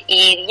διαψεύσει η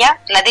ίδια,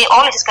 δηλαδή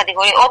όλες τις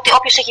κατηγορίες.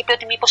 Όποιος έχει πει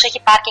ότι μήπως έχει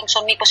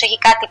Πάρκινσον, μήπως έχει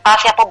κάτι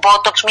πάθει από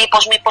μπότοξ,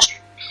 μήπως.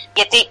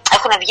 Γιατί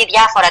έχουν βγει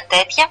διάφορα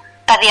τέτοια,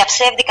 τα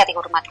διαψεύδει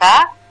κατηγορηματικά.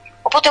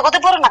 Οπότε εγώ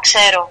δεν μπορώ να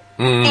ξέρω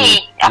τι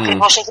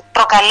ακριβώς έχει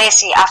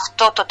προκαλέσει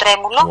αυτό το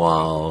τρέμουλο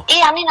ή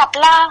αν είναι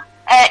απλά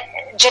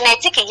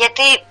genetic,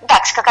 γιατί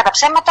εντάξει, κακά τα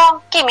ψέματα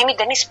και η Μίμη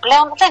Ντενίση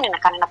πλέον δεν είναι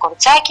κανένα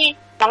κοριτσάκι,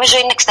 νομίζω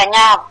είναι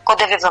 69,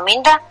 κοντεύει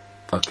 70,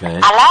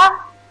 αλλά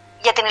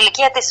για την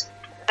ηλικία της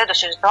δεν το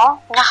συζητώ,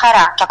 μια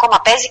χαρά. Και ακόμα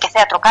παίζει και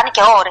θέατρο, κάνει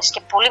και ώρες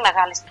και πολύ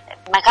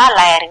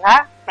μεγάλα έργα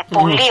με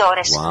πολύ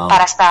ώρες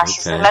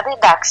παραστάσεις. Δηλαδή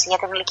εντάξει, για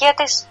την ηλικία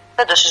της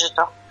δεν το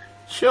συζητώ.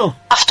 Sure.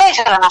 Αυτό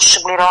ήθελα να σου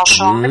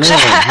συμπληρώσω. Δεν ξέρω,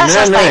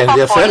 σας τα είπα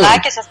πολλά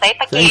και σας τα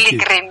είπα και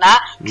ειλικρινά.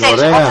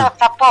 Ξέρεις, εγώ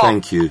θα πω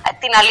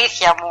την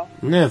αλήθεια μου.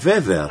 Ναι,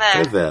 βέβαια,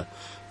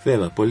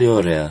 βέβαια, πολύ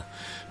ωραία.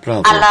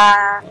 Μπράβο. Αλλά,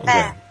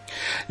 ναι.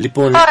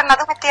 Λοιπόν, τώρα να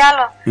δούμε τι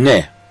άλλο.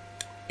 Ναι,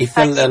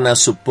 ήθελα να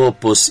σου πω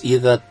πως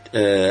είδα,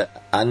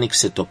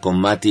 άνοιξε το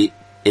κομμάτι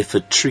If a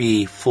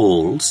Tree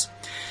Falls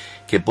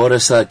και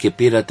μπόρεσα και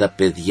πήρα τα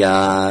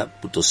παιδιά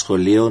που το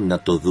σχολείο να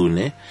το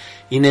δούνε.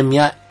 Είναι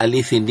μια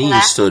αληθινή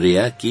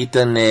ιστορία και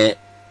ήταν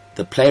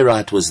the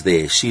playwright was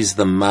there. She's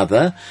the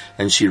mother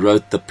and she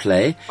wrote the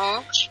play.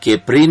 Και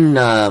πριν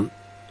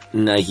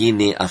να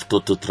γίνει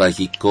αυτό το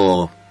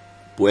τραγικό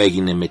που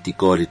έγινε με την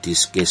κόρη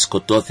της και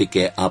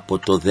σκοτώθηκε από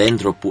το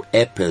δέντρο που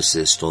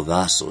έπεσε στο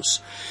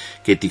δάσος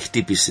και τη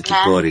χτύπησε την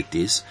κόρη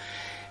της,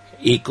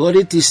 η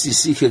κόρη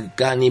της είχε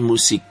κάνει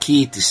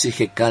μουσική, της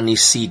είχε κάνει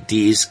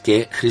CDs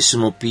και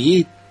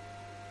χρησιμοποιεί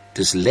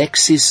τις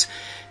λέξεις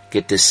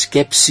και τις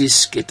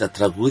σκέψεις και τα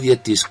τραγούδια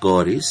της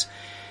κόρης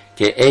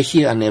και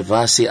έχει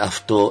ανεβάσει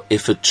αυτό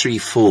If a Tree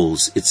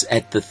Falls. It's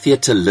at the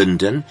Theatre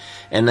Linden,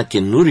 ένα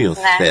καινούριο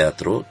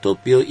θέατρο το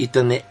οποίο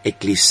ήταν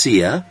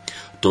εκκλησία,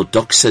 το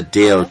Doxa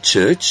Deo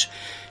Church,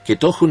 και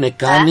το έχουν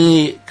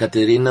κάνει,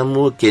 Κατερίνα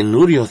μου,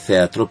 καινούριο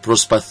θέατρο.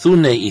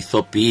 Προσπαθούν οι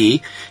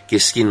ηθοποιοί και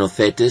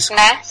σκηνοθέτες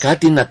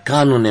κάτι να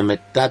κάνουν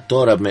μετά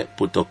τώρα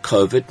που το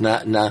COVID,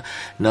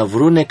 να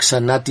βρούνε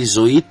ξανά τη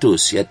ζωή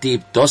τους,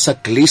 γιατί τόσα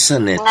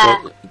κλείσανε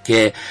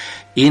και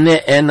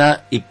είναι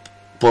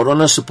μπορώ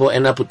να σου πω,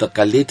 ένα από τα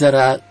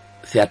καλύτερα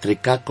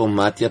θεατρικά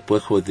κομμάτια που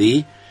έχω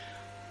δει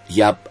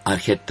για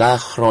αρκετά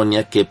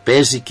χρόνια και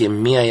παίζει και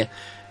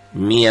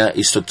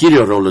στο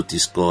κύριο ρόλο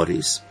της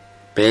κόρης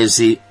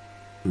παίζει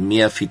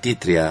μια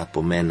φοιτήτρια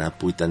από μένα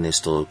που ήταν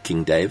στο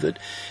King David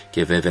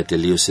και βέβαια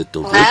τελείωσε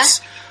το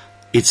Wits.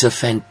 It's a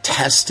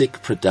fantastic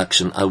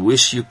production. I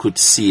wish you could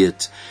see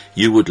it.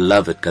 You would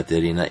love it,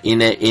 Katerina.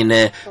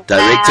 Είναι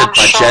directed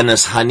by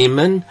Janice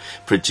Honeyman,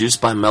 produced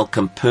by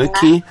Malcolm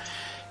Perky.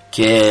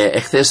 Και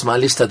εχθές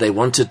μάλιστα they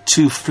wanted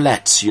 2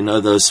 flats, you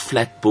know those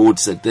flat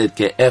boards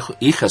και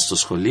είχα στο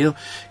σχολείο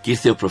και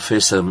ήρθε ο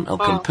Professor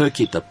Malcolm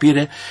Perky, τα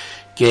πήρε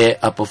και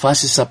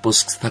αποφάσισα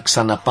πως θα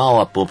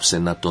ξαναπάω απόψε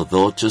να το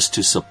δω just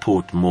to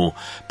support more.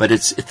 But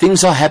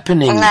things are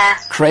happening,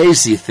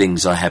 crazy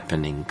things are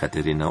happening,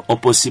 Κατερίνα,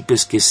 όπως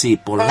είπες και εσύ,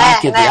 πολλά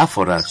και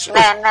διάφορα.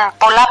 Ναι,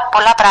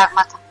 πολλά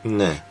πράγματα.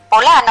 Ναι.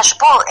 Πολλά, να σου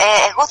πω,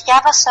 εγώ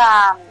διάβασα,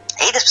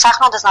 είδες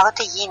ψάχνοντας να δω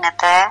τι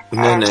γίνεται,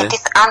 και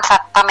αν θα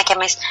πάμε κι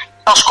εμείς.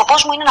 Ο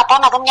σκοπός μου είναι να πάω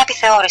να δω μια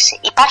επιθεώρηση.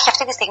 Υπάρχει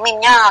αυτή τη στιγμή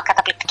μια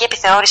καταπληκτική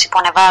επιθεώρηση που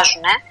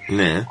ανεβάζουν.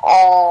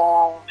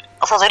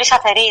 Ο Θοδωρής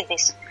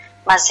Αθερίδης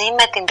μαζί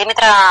με την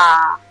Δήμητρα,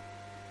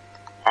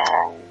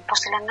 πώς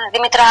τη λένε,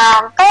 Δήμητρα,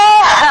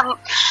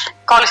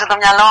 κόλλησε το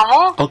μυαλό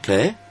μου. Οκ,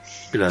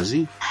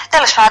 πειράζει.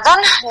 Τέλος πάντων,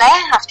 ναι,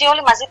 αυτοί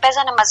όλοι μαζί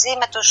παίζανε μαζί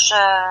με τους,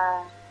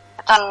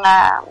 τον,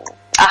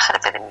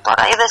 ρε παιδί μου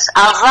τώρα, είδες,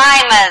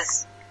 Alzheimer's.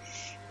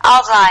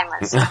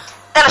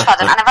 Τέλος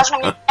πάντων, ανεβάζουμε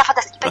μια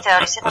φανταστική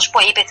επιθεώρηση. Θα σου πω,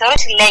 η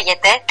επιθεώρηση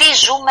λέγεται Τι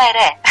ζούμε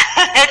ρε.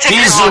 Τι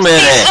ζούμε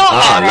ρε.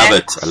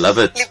 I love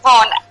it.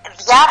 Λοιπόν,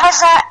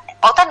 διάβαζα,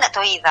 όταν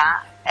το είδα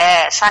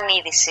σαν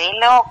είδηση,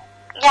 λέω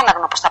για να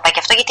δούμε πώς θα πάει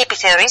και αυτό, γιατί οι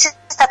επιθεωρήσεις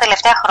τα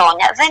τελευταία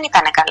χρόνια δεν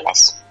ήταν καλές.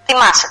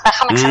 Θυμάσαι, τα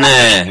είχαμε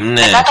ξαναδεί.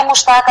 Μετά το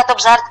Μουστάκα, το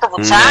Ψάρτη, το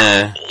Βουτσά,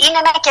 είναι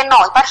ένα κενό,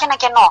 υπάρχει ένα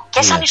κενό.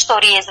 Και σαν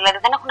ιστορίες, δηλαδή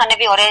δεν έχουν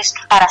ανέβει ωραίες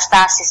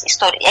παραστάσεις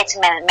έτσι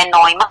με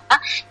νόημα,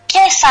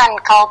 και σαν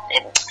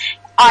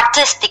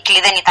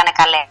artistically δεν ήταν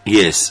καλέ.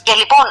 Και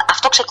λοιπόν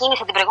αυτό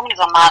ξεκίνησε την προηγούμενη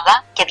εβδομάδα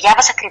και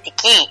διάβασα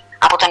κριτική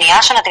από τον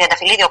Ιάσονα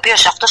Τριανταφυλλίδη, ο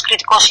οποίος αυτός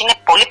κριτικός είναι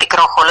πολύ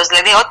πικρόχολος,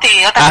 δηλαδή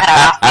όταν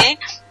γράφει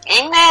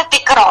είναι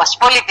πικρός,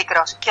 πολύ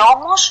πικρός. Και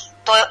όμως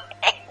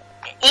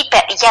είπε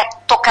για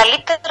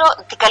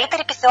την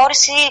καλύτερη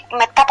επιθεώρηση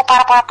μετά από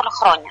πάρα πολλά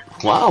χρόνια.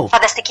 Wow.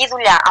 Φανταστική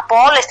δουλειά από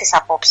όλες τις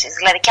απόψεις,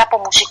 δηλαδή και από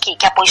μουσική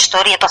και από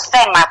ιστορία, το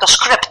θέμα, το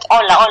script,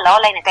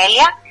 όλα είναι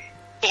τέλεια.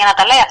 Και για να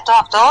τα λέει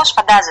αυτός,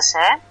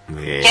 φαντάζεσαι.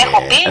 Και έχω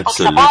πει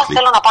ότι θα πάω,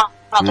 θέλω να πάω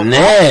να το δω.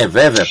 Ναι,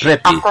 βέβαια,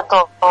 πρέπει.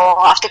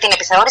 Αυτή την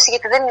επιθεώρηση,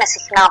 γιατί δεν είναι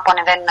συχνά που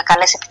ανεβαίνουν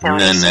καλές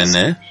επιθεωρήσεις.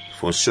 Ναι.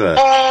 For sure.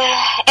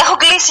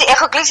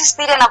 Έχω κλείσει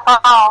εισιτήρια να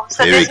πάω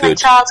στο Disney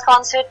Child's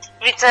Concert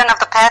Return of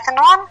the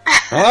Parthenon.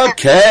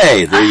 Okay,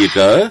 there you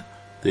go.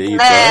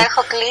 Ναι,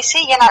 έχω κλείσει,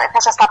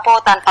 θα σας τα πω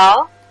όταν πάω.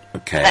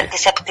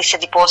 Τις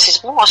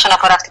εντυπώσεις μου όσον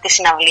αφορά αυτή τη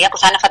συναυλία, που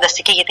θα είναι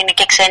φανταστική, γιατί είναι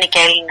και ξένοι και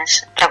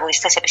Έλληνες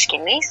τραγουδιστές επί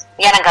σκηνής,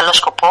 για έναν καλό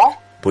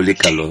σκοπό. Πολύ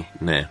καλό,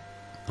 ναι.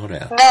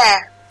 Ωραία. Ναι.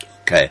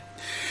 Okay.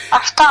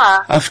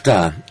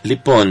 Αυτά.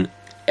 Λοιπόν,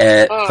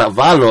 θα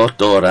βάλω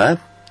τώρα,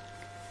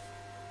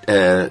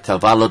 θα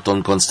βάλω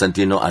τον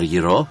Κωνσταντίνο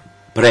Αργυρό.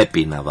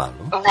 Πρέπει να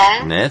βάλω.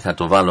 Ναι, θα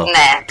το βάλω.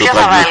 Ναι, ποιο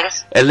θα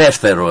βάλεις?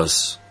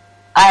 Ελεύθερος.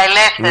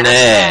 Ελεύθερος.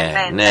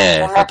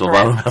 Ναι, θα το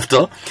βάλω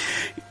αυτό.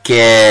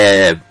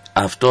 Και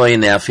αυτό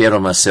είναι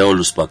αφιέρωμα σε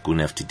όλους που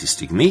ακούνε αυτή τη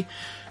στιγμή,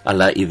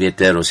 αλλά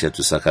ιδιαιτέρως για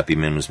τους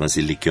αγαπημένους μας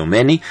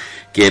ηλικιωμένοι.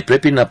 Και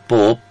πρέπει να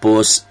πω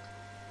πως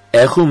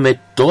έχουμε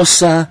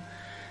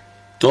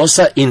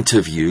τόσα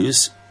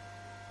interviews,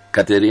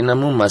 Κατερίνα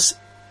μου, μας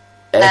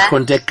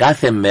έρχονται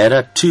κάθε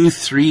μέρα 2,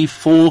 3,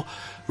 4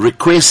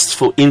 requests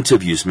for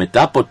interviews.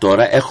 Μετά από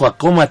τώρα έχω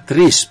ακόμα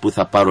 3 που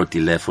θα πάρω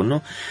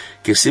τηλέφωνο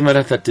και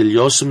σήμερα θα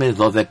τελειώσουμε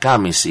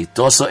 12:30.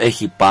 Τόσο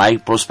έχει πάει,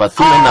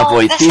 προσπαθούμε να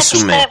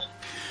βοηθήσουμε.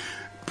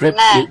 Πρέπει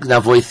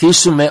να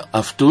βοηθήσουμε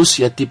αυτούς,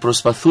 γιατί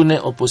προσπαθούν,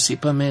 όπως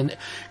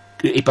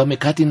είπαμε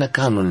κάτι να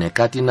κάνουν,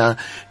 κάτι να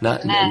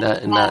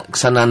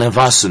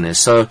ξανανεβάσουν.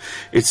 So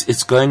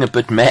it's going a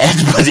bit mad,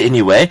 but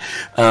anyway,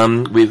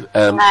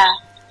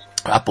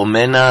 από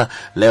μένα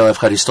λέω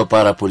ευχαριστώ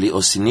πάρα πολύ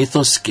ως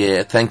συνήθως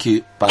και thank you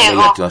πάρα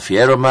για το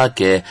αφιέρωμα,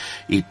 και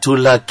η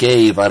Τούλα και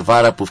η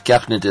Βαρβάρα που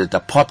φτιάχνετε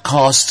τα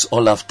podcasts,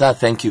 όλα αυτά,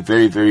 thank you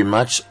very very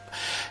much.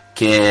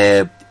 Και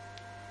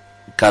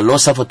καλό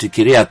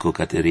Σαββατοκυριακό,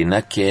 Κατερίνα,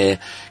 και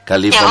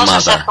καλή εβδομάδα.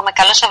 Εγώ σας εύχομαι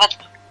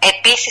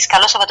επίσης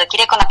καλό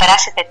Σαββατοκύριακο, να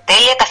περάσετε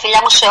τέλεια. Τα φιλιά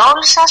μου σε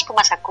όλους σας που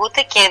μας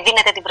ακούτε και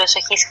δίνετε την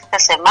προσοχή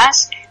σας σε εμάς.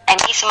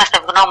 Εμείς είμαστε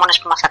ευγνώμονες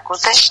που μας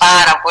ακούτε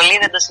πάρα πολύ,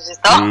 δεν το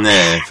συζητώ. Ναι,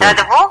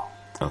 ραντεβού.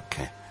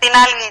 Okay.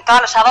 Το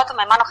άλλο Σαββάτο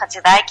με Μάνο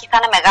Χατζηδάκη θα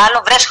είναι μεγάλο.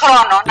 Βρες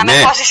χρόνο να με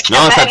πώσεις και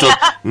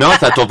εμένα.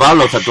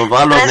 θα το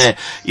βάλω. Ναι.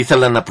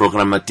 Ήθελα να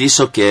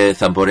προγραμματίσω και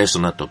θα μπορέσω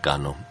να το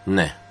κάνω.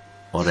 Ναι.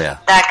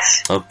 Ωραία.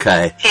 Εντάξει.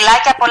 Okay.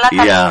 Φιλάκια πολλά,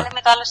 θα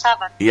λέμε το άλλο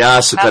Σάββατο.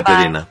 Γεια σου,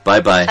 Κατερίνα.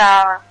 Bye bye.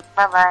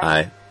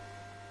 Bye.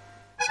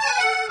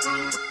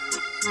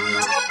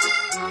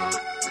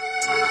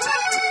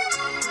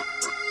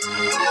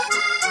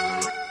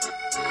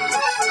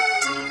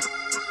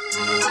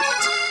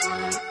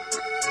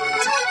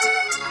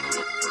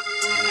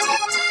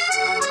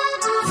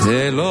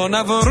 Θέλω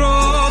να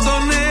βρω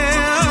τον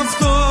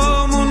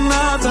εαυτό μου,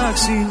 να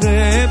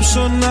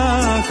ταξιδέψω,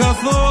 να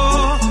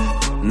χαθώ,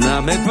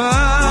 να με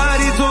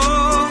πάρει το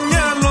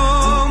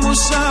μυαλό μου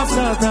σ'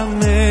 αυτά τα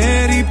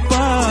μέρη που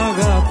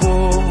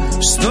αγαπώ.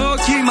 Στο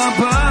κύμα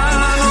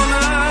πάνω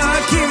να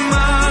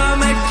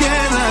κοιμάμαι και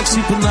να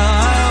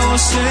ξυπνάω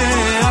σε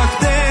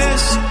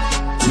ακτές,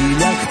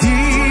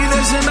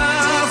 χιλιακτίδες να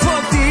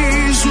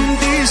φωτίζουν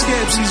τις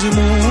σκέψεις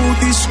μου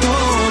τις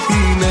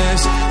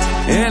σκοτεινές.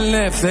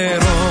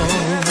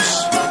 Ελεύθερος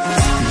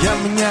για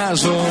μια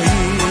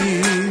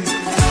ζωή,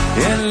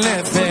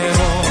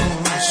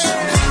 ελεύθερος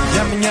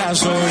για μια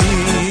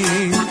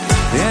ζωή,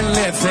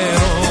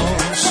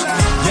 ελεύθερος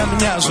για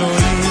μια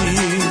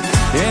ζωή,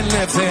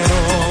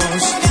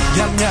 ελεύθερος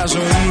για μια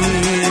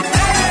ζωή.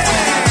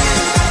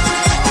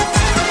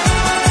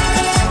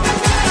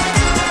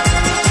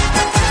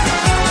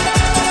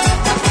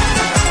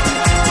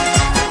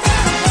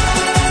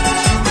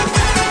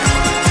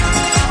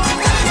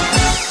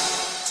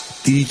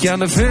 Τι κι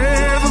αν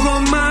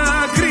φεύγω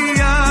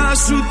μακριά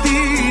σου, τι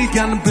κι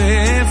αν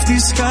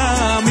πέφτεις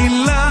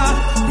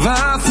χαμηλά,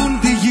 βάφουν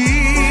τη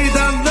γη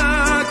τα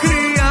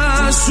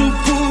δάκρυα σου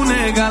που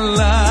είναι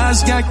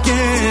γαλάζια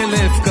και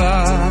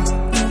λευκά.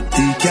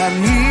 Τι κι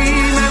αν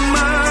είμαι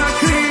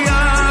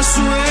μακριά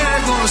σου,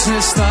 εγώ σε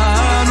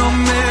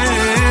αισθάνομαι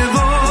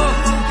εδώ.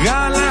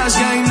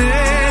 Γαλάζια είναι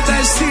τα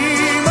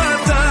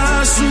αισθήματά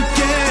σου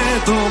και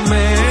το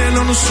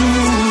μέλλον σου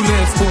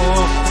λευκό.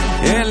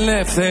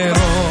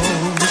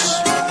 Ελεύθερος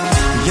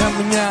για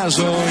μια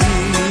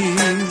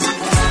ζωή,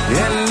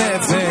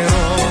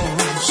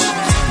 ελεύθερος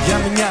για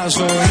μια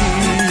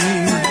ζωή,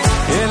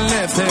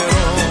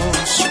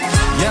 ελεύθερος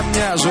για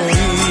μια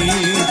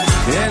ζωή,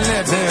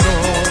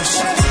 ελεύθερος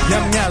για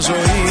μια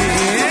ζωή.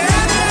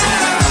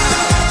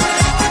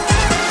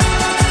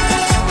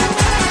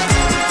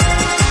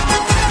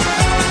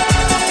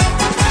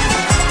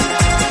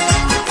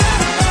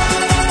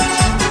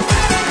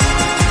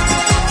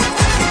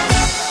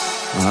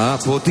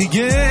 Από την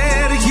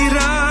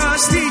Κέρκυρα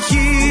στη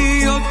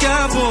Χίο και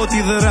από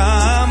τη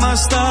Δράμα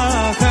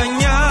στα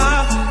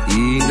Χανιά,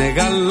 είναι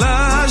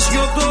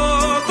γαλάζιο το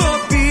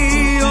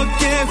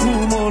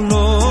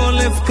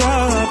μονόλευκα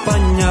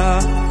πανιά.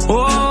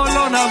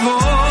 Όλο να δω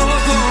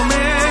το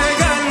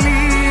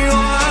μεγαλείο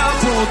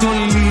από το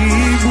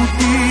λίγου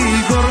την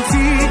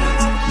κορφή,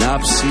 να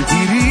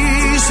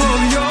ψιθυρίσω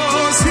δυο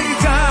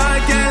στιχά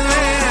και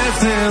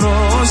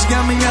ελεύθερος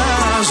για μια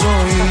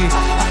ζωή.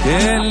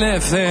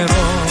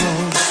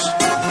 Ελεύθερος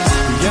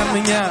για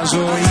μια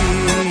ζωή.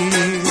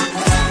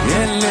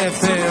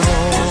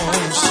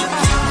 Ελεύθερος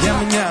για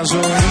μια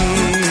ζωή.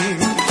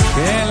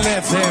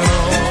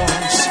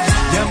 Ελεύθερος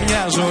για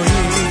μια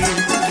ζωή.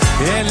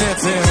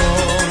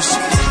 Ελεύθερος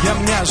για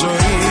μια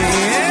ζωή.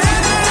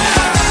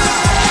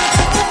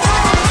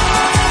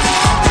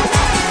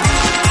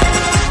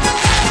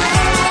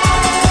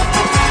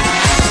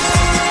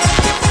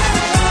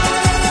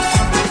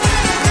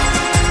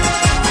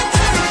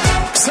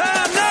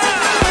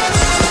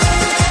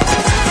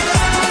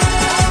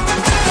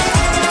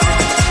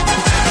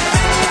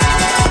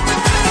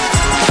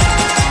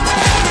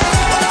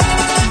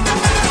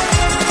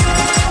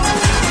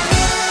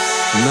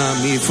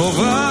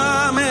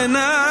 Φοβάμαι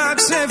να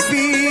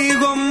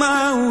ξεφύγω, μα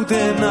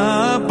ούτε να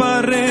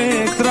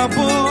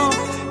παρέκτραπω,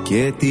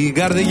 και την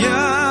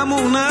καρδιά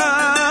μου να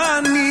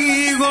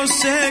ανοίγω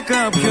σε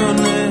κάποιον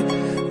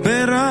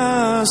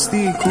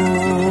περαστικό.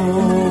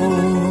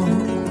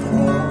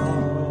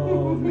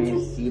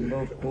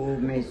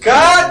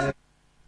 Κατ!